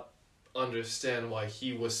does not understand why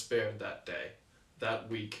he was spared that day, that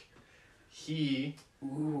week. He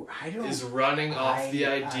is running off the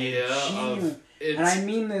idea of... and I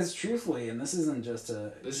mean this truthfully, and this isn't just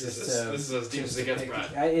a... This is as deep as it gets, Brad.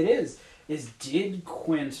 It is. Did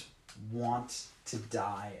Quint want to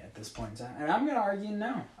die at this point in time? And I'm going to argue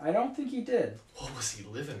no. I don't think he did. What was he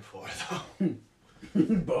living for, though?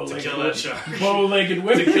 To kill that shark. Bow-legged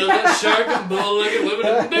women. To kill that shark and bow-legged women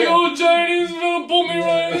and big old Chinese gonna pull me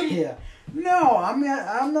right in. Yeah. No,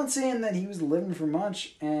 I'm not saying that he was living for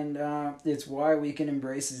much, and it's why we can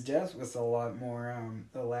embrace his death with a lot more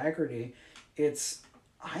alacrity. I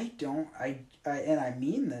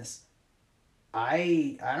mean this.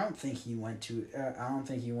 I don't think he went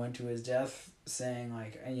to his death saying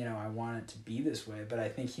like, I want it to be this way, but I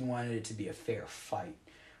think he wanted it to be a fair fight,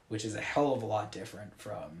 which is a hell of a lot different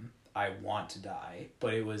from I want to die,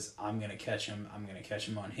 but it was I'm going to catch him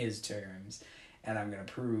on his terms, and I'm going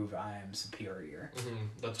to prove I am superior.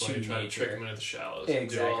 That's why you try to trick him into the shallows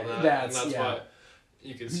exactly. and do all that. That's why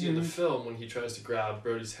you can see in the film when he tries to grab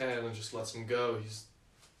Brody's hand and just lets him go,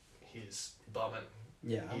 he's bumming.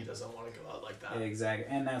 Yeah. He doesn't want to go out like that. Exactly.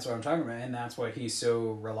 And that's what I'm talking about. And that's why he's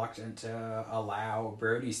so reluctant to allow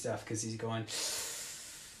Brody stuff, because he's going,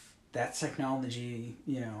 that's technology,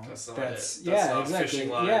 That's not that's it. That's not exactly. fishing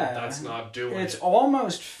line. Yeah. That's not doing It's it.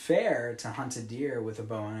 almost fair to hunt a deer with a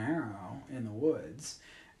bow and arrow in the woods.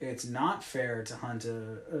 It's not fair to hunt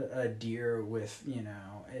a deer with,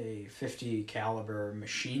 a .50 caliber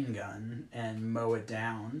machine gun and mow it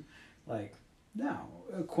down. Like, no.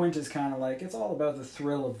 Quint is kind of like, it's all about the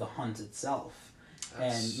thrill of the hunt itself.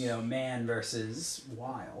 and man versus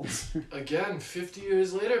wild. Again, 50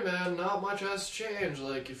 years later, man, not much has changed.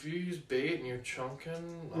 Like, if you use bait and you're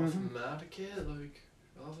chunking off a Maticate, like,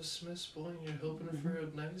 off a Smith's Point, you're hoping for a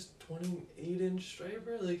nice 28-inch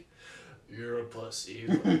striper, like, you're a pussy.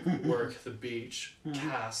 Like, work the beach,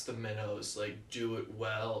 cast the minnows, like, do it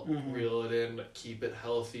well, reel it in, keep it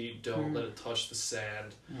healthy, don't let it touch the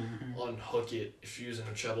sand, unhook it. If you're using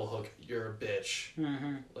a treble hook, you're a bitch.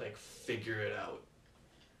 Like, figure it out.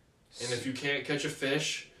 And if you can't catch a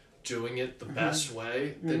fish doing it the best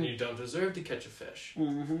way, then you don't deserve to catch a fish.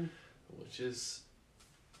 Which is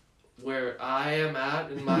where I am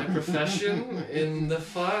at in my profession, in the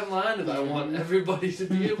fine line of I want everybody to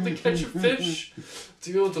be able to catch a fish,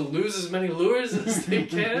 to be able to lose as many lures as they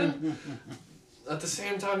can. At the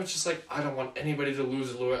same time, it's just like, I don't want anybody to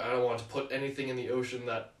lose a lure. I don't want to put anything in the ocean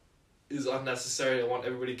that is unnecessary. I want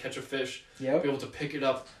everybody to catch a fish, be able to pick it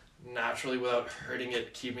up naturally without hurting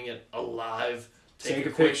it, keeping it alive. Take a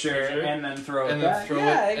picture and then throw it back.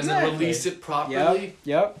 And then release it properly.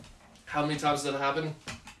 Yep. How many times does that happen?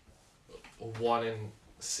 1 in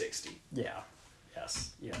 60. Yeah.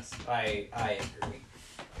 Yes. I agree.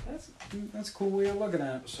 That's a cool way of looking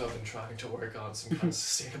at it. So I've been trying to work on some kind of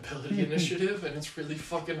sustainability initiative, and it's really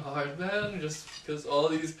fucking hard, man. Just because all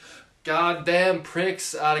these goddamn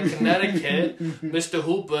pricks out of Connecticut, Mr.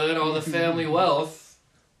 Hooper and all the family wealth,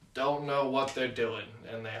 don't know what they're doing.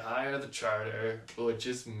 And they hire the charter, which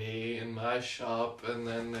is me in my shop, and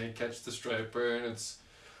then they catch the striper, and it's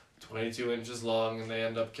 22 inches long, and they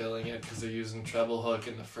end up killing it because they're using treble hook,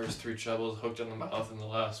 and the first 3 trebles hooked in the mouth, and the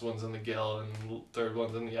last one's in the gill, and the third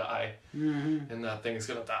one's in the eye, and that thing's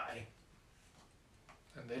gonna die.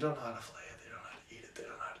 And they don't know how to flay it, they don't know how to eat it, they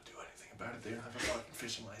don't know how to do anything about it, they don't have a fucking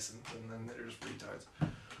fishing license, and then they're just retards.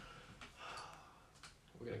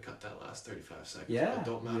 We're gonna cut that last 35 seconds. Yeah, it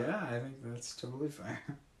don't matter. Yeah, I think that's totally fair.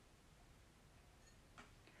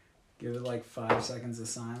 Give it like 5 seconds of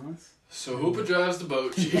silence. So Hooper drives the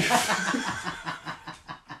boat, Chief.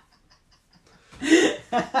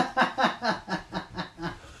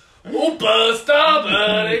 Hooper,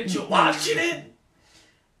 starboard, ain't you watching it?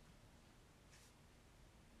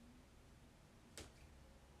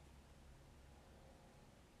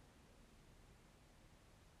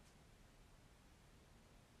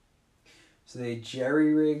 So they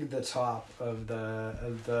jerry-rig the top of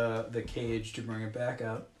the cage to bring it back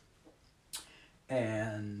up.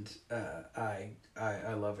 And I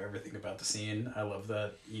love everything about the scene. I love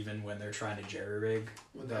that even when they're trying to jerry-rig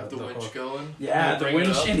the winch hook going. Yeah, the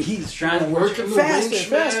winch, and he's trying to work it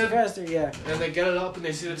faster, yeah. And they get it up and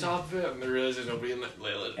they see the top of it and they realize there's nobody in the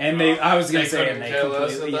lay. And I was gonna say, and they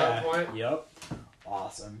completely at that point. Yep.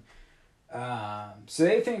 Awesome. So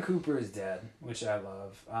they think Hooper is dead, which I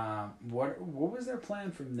love. What was their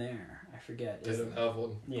plan from there? I forget. They didn't have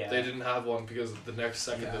one. Yeah. They didn't have one because the next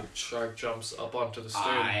second the shark jumps up onto the stern.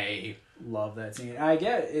 I love that scene. I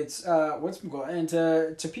get it. It's and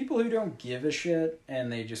to people who don't give a shit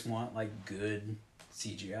and they just want like good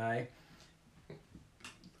CGI.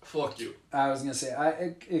 Fuck you. I was gonna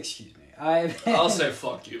say excuse me. I'll say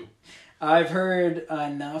fuck you. I've heard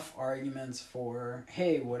enough arguments for,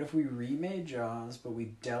 hey, what if we remade Jaws, but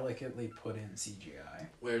we delicately put in CGI?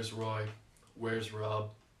 Where's Roy? Where's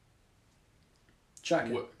Rob? Chuck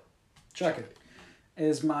it. Chuck it.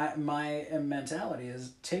 Is my mentality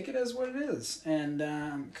is take it as what it is, and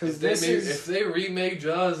because if they remake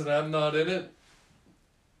Jaws and I'm not in it,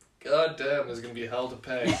 god damn, there's gonna be hell to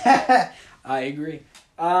pay. I agree.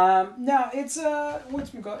 No, it's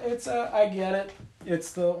it's I get it.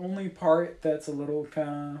 It's the only part that's a little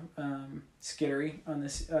kind of skittery on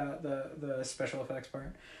this the special effects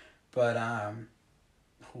part, but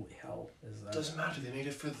holy hell is that? Doesn't matter. They made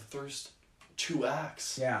it for the first 2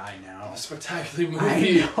 acts. Yeah, I know. A spectacular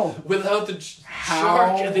movie without the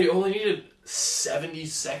shark, and they only needed 70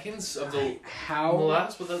 seconds of the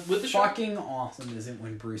last with the shark. Fucking awesome is it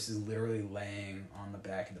when Bruce is literally laying on the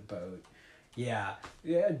back of the boat. Yeah,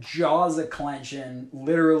 jaws a clenching,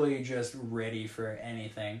 literally just ready for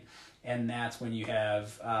anything. And that's when you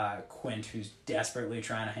have Quint, who's desperately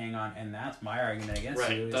trying to hang on, and that's my argument against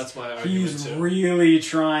you. Right, that's my argument he's too. Really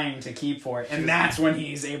trying to keep for it, and that's when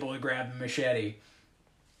he's able to grab the machete.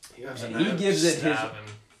 He gives it his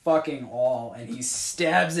fucking all, and he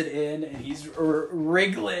stabs it in, and he's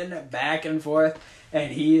wriggling back and forth,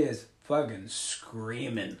 and he is fucking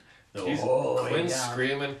screaming. Quint's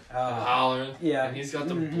screaming and hollering, and he's got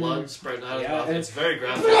the blood spreading out of his mouth. It's very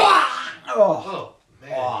graphic. Oh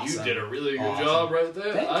man, awesome. You did a really good job right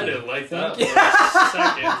there. I didn't like that for a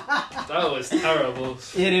second. That was terrible.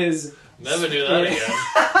 It is. Never do that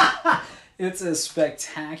again. It's a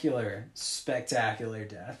spectacular, spectacular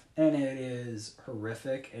death, and it is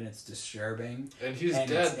horrific, and it's disturbing. And he's and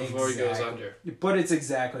dead before he goes under. But it's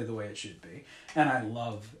exactly the way it should be, and I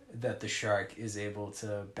love that the shark is able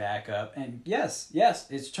to back up. And yes,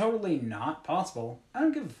 it's totally not possible. I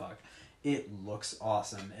don't give a fuck. It looks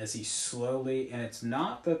awesome as he slowly, and it's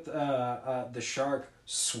not that the shark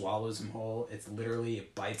swallows him whole. It's literally,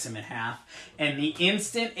 it bites him in half. And the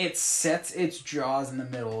instant it sets its jaws in the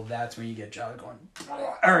middle, that's when you get Jaws going,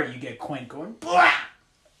 or you get Quint going,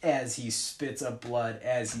 as he spits up blood,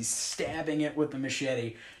 as he's stabbing it with the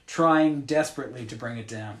machete, trying desperately to bring it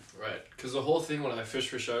down. Right, because the whole thing when I fish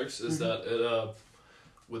for sharks is that it,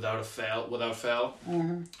 without fail,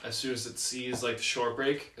 as soon as it sees like the shore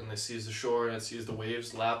break and it sees the shore and it sees the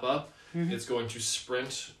waves lap up, it's going to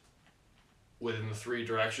sprint within the 3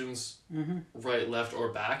 directions, right, left, or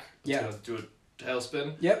back. It's going to do a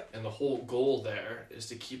tailspin. Yep. And the whole goal there is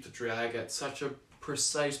to keep the drag at such a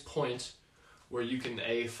precise point where you can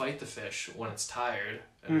fight the fish when it's tired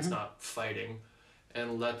and it's not fighting,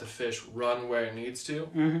 and let the fish run where it needs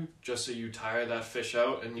to, just so you tire that fish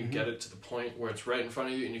out and you get it to the point where it's right in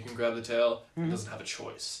front of you and you can grab the tail and it doesn't have a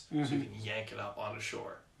choice. So you can yank it up onto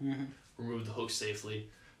shore, remove the hook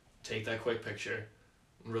safely, take that quick picture,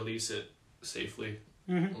 and release it safely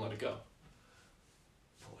and let it go.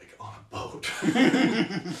 Like on a boat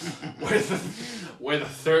where the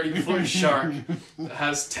 30-foot shark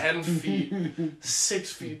has 10 feet,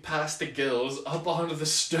 6 feet past the gills, up onto the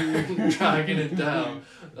stern, dragging it down.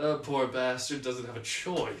 That poor bastard doesn't have a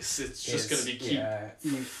choice. It's just going to be keep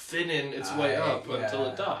thinning its way up until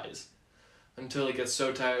it dies. Until it gets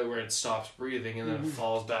so tired where it stops breathing and then it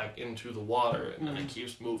falls back into the water and then it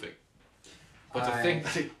keeps moving. But to think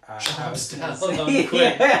that it jumps down on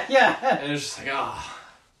Quint, and it's just like,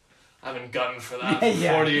 I've been gunning for that for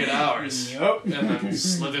 48 hours, and then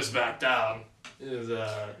slithers back down is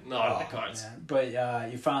not in the cards. Man. But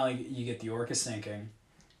you get the orca sinking,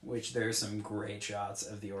 which there's some great shots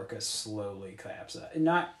of the orca slowly capsizing.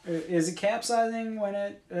 Is it capsizing when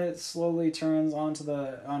it slowly turns onto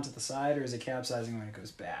the side, or is it capsizing when it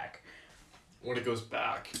goes back? When it goes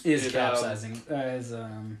back, capsizing.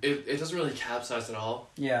 It doesn't really capsize at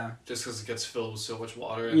all. Yeah. Just because it gets filled with so much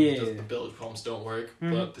water and the bilge pumps don't work.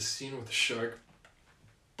 But the scene with the shark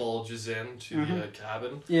bulges into the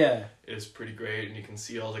cabin is pretty great, and you can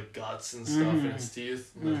see all the guts and stuff in its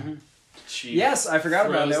teeth. And yes, I forgot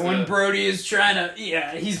about that. When Brody is trying to,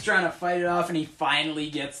 he's trying to fight it off, and he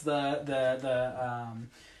finally gets the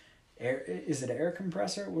air, is it an air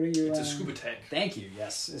compressor? What are you? It's a scuba tank. Thank you.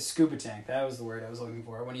 Yes, a scuba tank. That was the word I was looking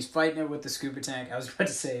for. When he's fighting it with the scuba tank, I was about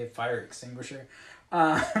to say fire extinguisher.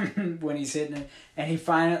 When he's hitting it, and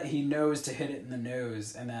he knows to hit it in the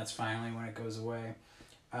nose, and that's finally when it goes away.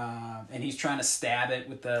 And he's trying to stab it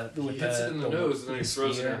with the. He hits it in the nose, and then he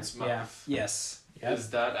throws it in its mouth. Yeah. Yes. Yep. Is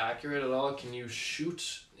that accurate at all? Can you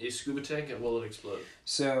shoot a scuba tank and will it explode?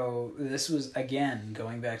 So this was, again,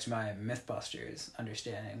 going back to my Mythbusters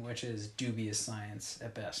understanding, which is dubious science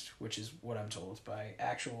at best, which is what I'm told by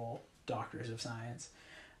actual doctors of science.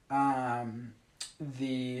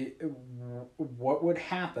 What would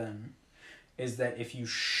happen is that if you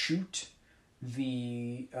shoot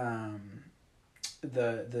the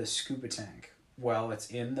scuba tank while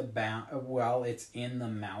it's in the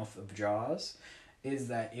mouth of Jaws, is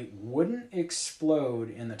that it wouldn't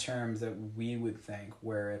explode in the terms that we would think,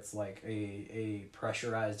 where it's like a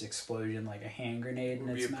pressurized explosion, like a hand grenade in its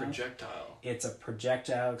mouth. It would be a projectile. It's a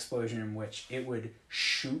projectile explosion in which it would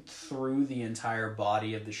shoot through the entire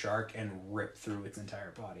body of the shark and rip through its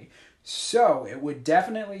entire body. So it would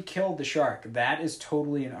definitely kill the shark. That is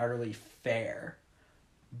totally and utterly fair.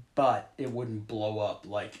 But it wouldn't blow up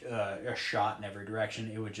like a shot in every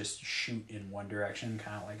direction. It would just shoot in one direction,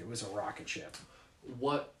 kind of like it was a rocket ship.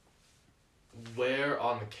 Where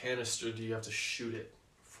on the canister do you have to shoot it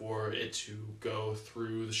for it to go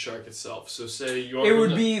through the shark itself? So say you're... It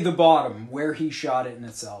would be the bottom, where he shot it in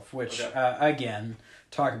itself, which, again,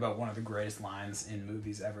 talk about one of the greatest lines in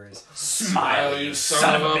movies ever is, "Smile, you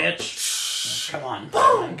son of a bitch!" Come on.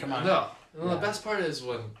 No. The best part is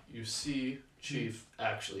when you see Chief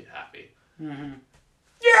actually happy. Mm-hmm.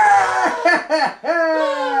 Yeah!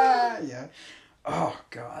 Oh,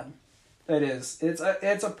 God. It is. It's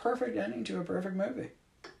a perfect ending to a perfect movie.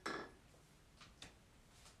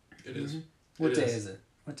 It is. What day is it?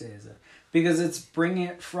 Because it's bringing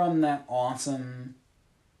it from that awesome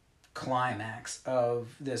climax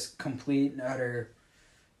of this complete and utter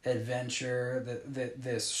adventure,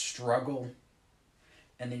 this struggle,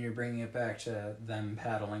 and then you're bringing it back to them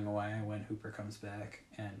paddling away when Hooper comes back.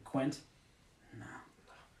 And Quint? No.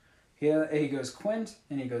 He goes, Quint,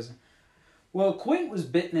 and he goes, Well, Quint was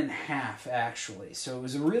bitten in half, actually, so it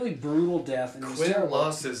was a really brutal death. And Quint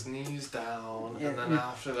lost his knees down, and then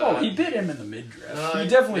after that... Oh, he bit him in the midriff. He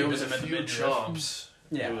definitely bit him in the midriff. Chomps.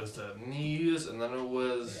 Yeah. It was the knees, and then it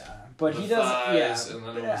was but the he doesn't, thighs, and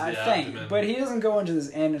then it was the abdomen. But he doesn't go into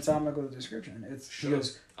this anatomical description. He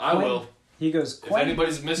goes... I will. He goes... If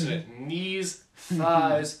anybody's missing it, knees,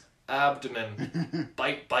 thighs, abdomen,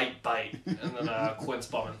 bite, and then Quint's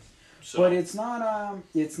bumming. So. But it's not,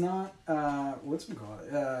 what's it called?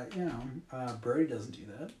 Brody doesn't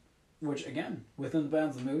do that. Which, again, within the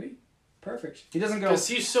bounds of the movie, perfect. He doesn't go... Because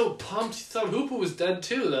he's so pumped, he thought Hooper was dead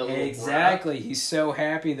too, that little Exactly. brat. He's so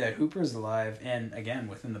happy that Hooper's alive, and again,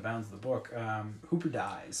 within the bounds of the book, Hooper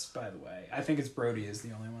dies, by the way. I think it's Brody is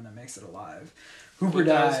the only one that makes it alive. Hooper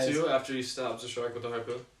dies too, after he stabs the shark with the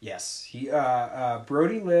harpoon? Yes.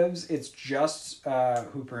 Brody lives. It's just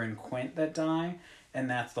Hooper and Quint that die. And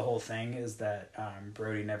that's the whole thing, is that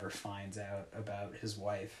Brody never finds out about his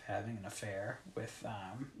wife having an affair with,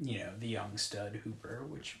 the young stud Hooper,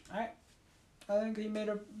 which I think he made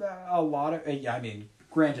a lot of... I mean,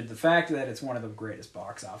 granted, the fact that it's one of the greatest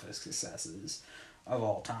box office successes of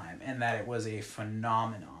all time, and that it was a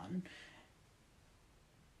phenomenon,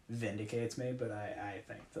 vindicates me, but I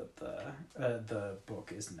think that the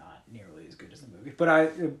book is not nearly as good as the movie. But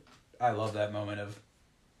I love that moment of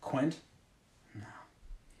Quint...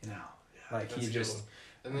 No, like he just,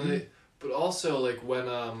 and then but also like when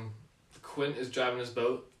Quint is driving his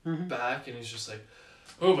boat back, and he's just like,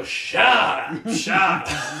 "Oh, but shut up!"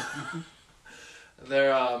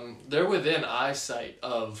 They're within eyesight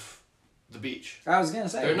of the beach. I was gonna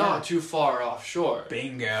say they're not too far offshore.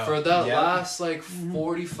 Bingo. For that last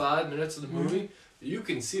 45 minutes of the movie, you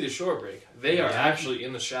can see the shore break. They are actually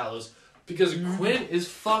in the shallows. Because Quint is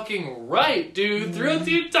fucking right, dude, throughout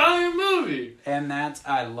the entire movie. And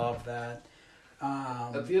I love that.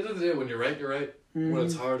 At the end of the day, when you're right, you're right. When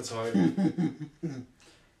it's hard, it's hard.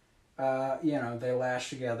 They lash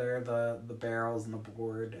together the barrels and the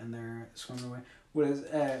board, and they're swimming away. What is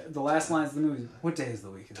the last lines of the movie? What day is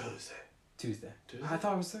the week? Tuesday. I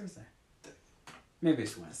thought it was Thursday. Maybe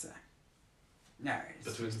it's Wednesday. All right.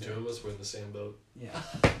 Between the two of us, we're in the same boat. Yeah.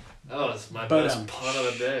 Oh, that's my best pun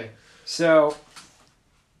of the day. So,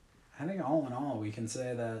 I think all in all, we can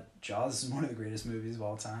say that Jaws is one of the greatest movies of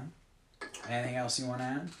all time. Anything else you want to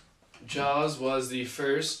add? Jaws was the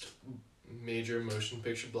first major motion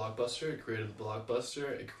picture blockbuster. It created the blockbuster.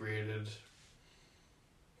 It created,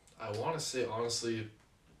 I want to say, honestly,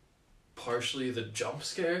 partially the jump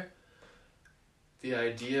scare. The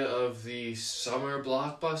idea of the summer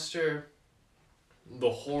blockbuster, the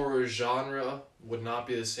horror genre would not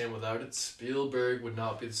be the same without it. Spielberg would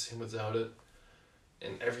not be the same without it.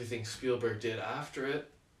 And everything Spielberg did after it,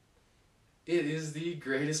 it is the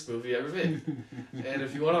greatest movie ever made. And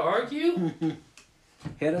if you want to argue,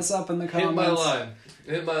 hit us up in the comments.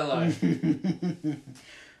 Hit my line.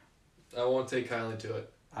 I won't take kindly to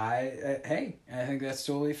it. I think that's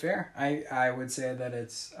totally fair. I would say that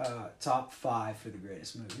it's top 5 for the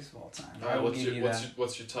greatest movies of all time. All right,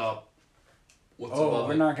 what's your top?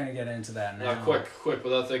 We're not going to get into that now. Quick,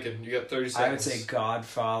 without thinking. You got 30 seconds. I would say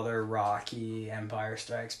Godfather, Rocky, Empire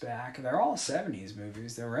Strikes Back. They're all 70s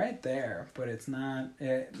movies. They're right there, but it's not...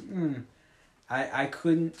 I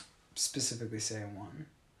couldn't specifically say one.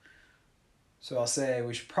 So I'll say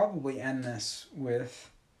we should probably end this with...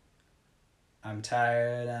 I'm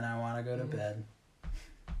tired and I want to go to bed.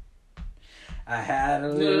 I had a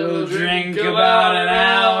little drink about an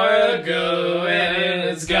hour ago, and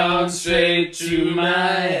it's gone straight to my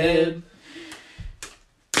head.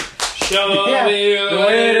 Show me the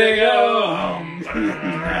way to go home.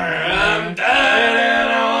 I'm tired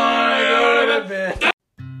and I want to go to bed.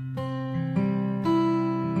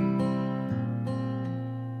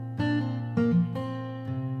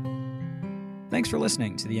 Thanks for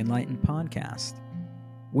listening to the Enlightened Podcast.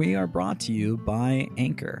 We are brought to you by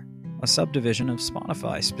Anchor, a subdivision of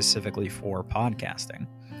Spotify specifically for podcasting.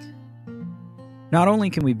 Not only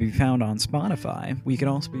can we be found on Spotify, we can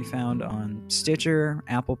also be found on Stitcher,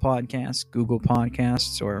 Apple Podcasts, Google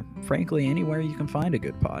Podcasts, or frankly anywhere you can find a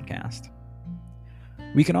good podcast.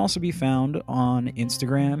 We can also be found on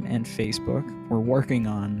Instagram and Facebook. We're working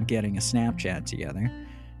on getting a Snapchat together.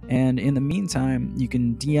 And in the meantime, you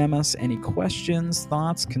can DM us any questions,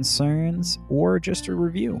 thoughts, concerns, or just a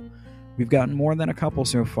review. We've gotten more than a couple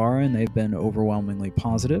so far, and they've been overwhelmingly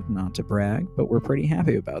positive, not to brag, but we're pretty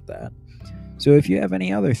happy about that. So if you have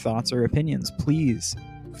any other thoughts or opinions, please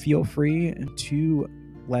feel free to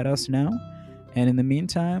let us know. And in the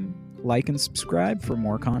meantime, like and subscribe for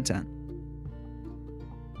more content.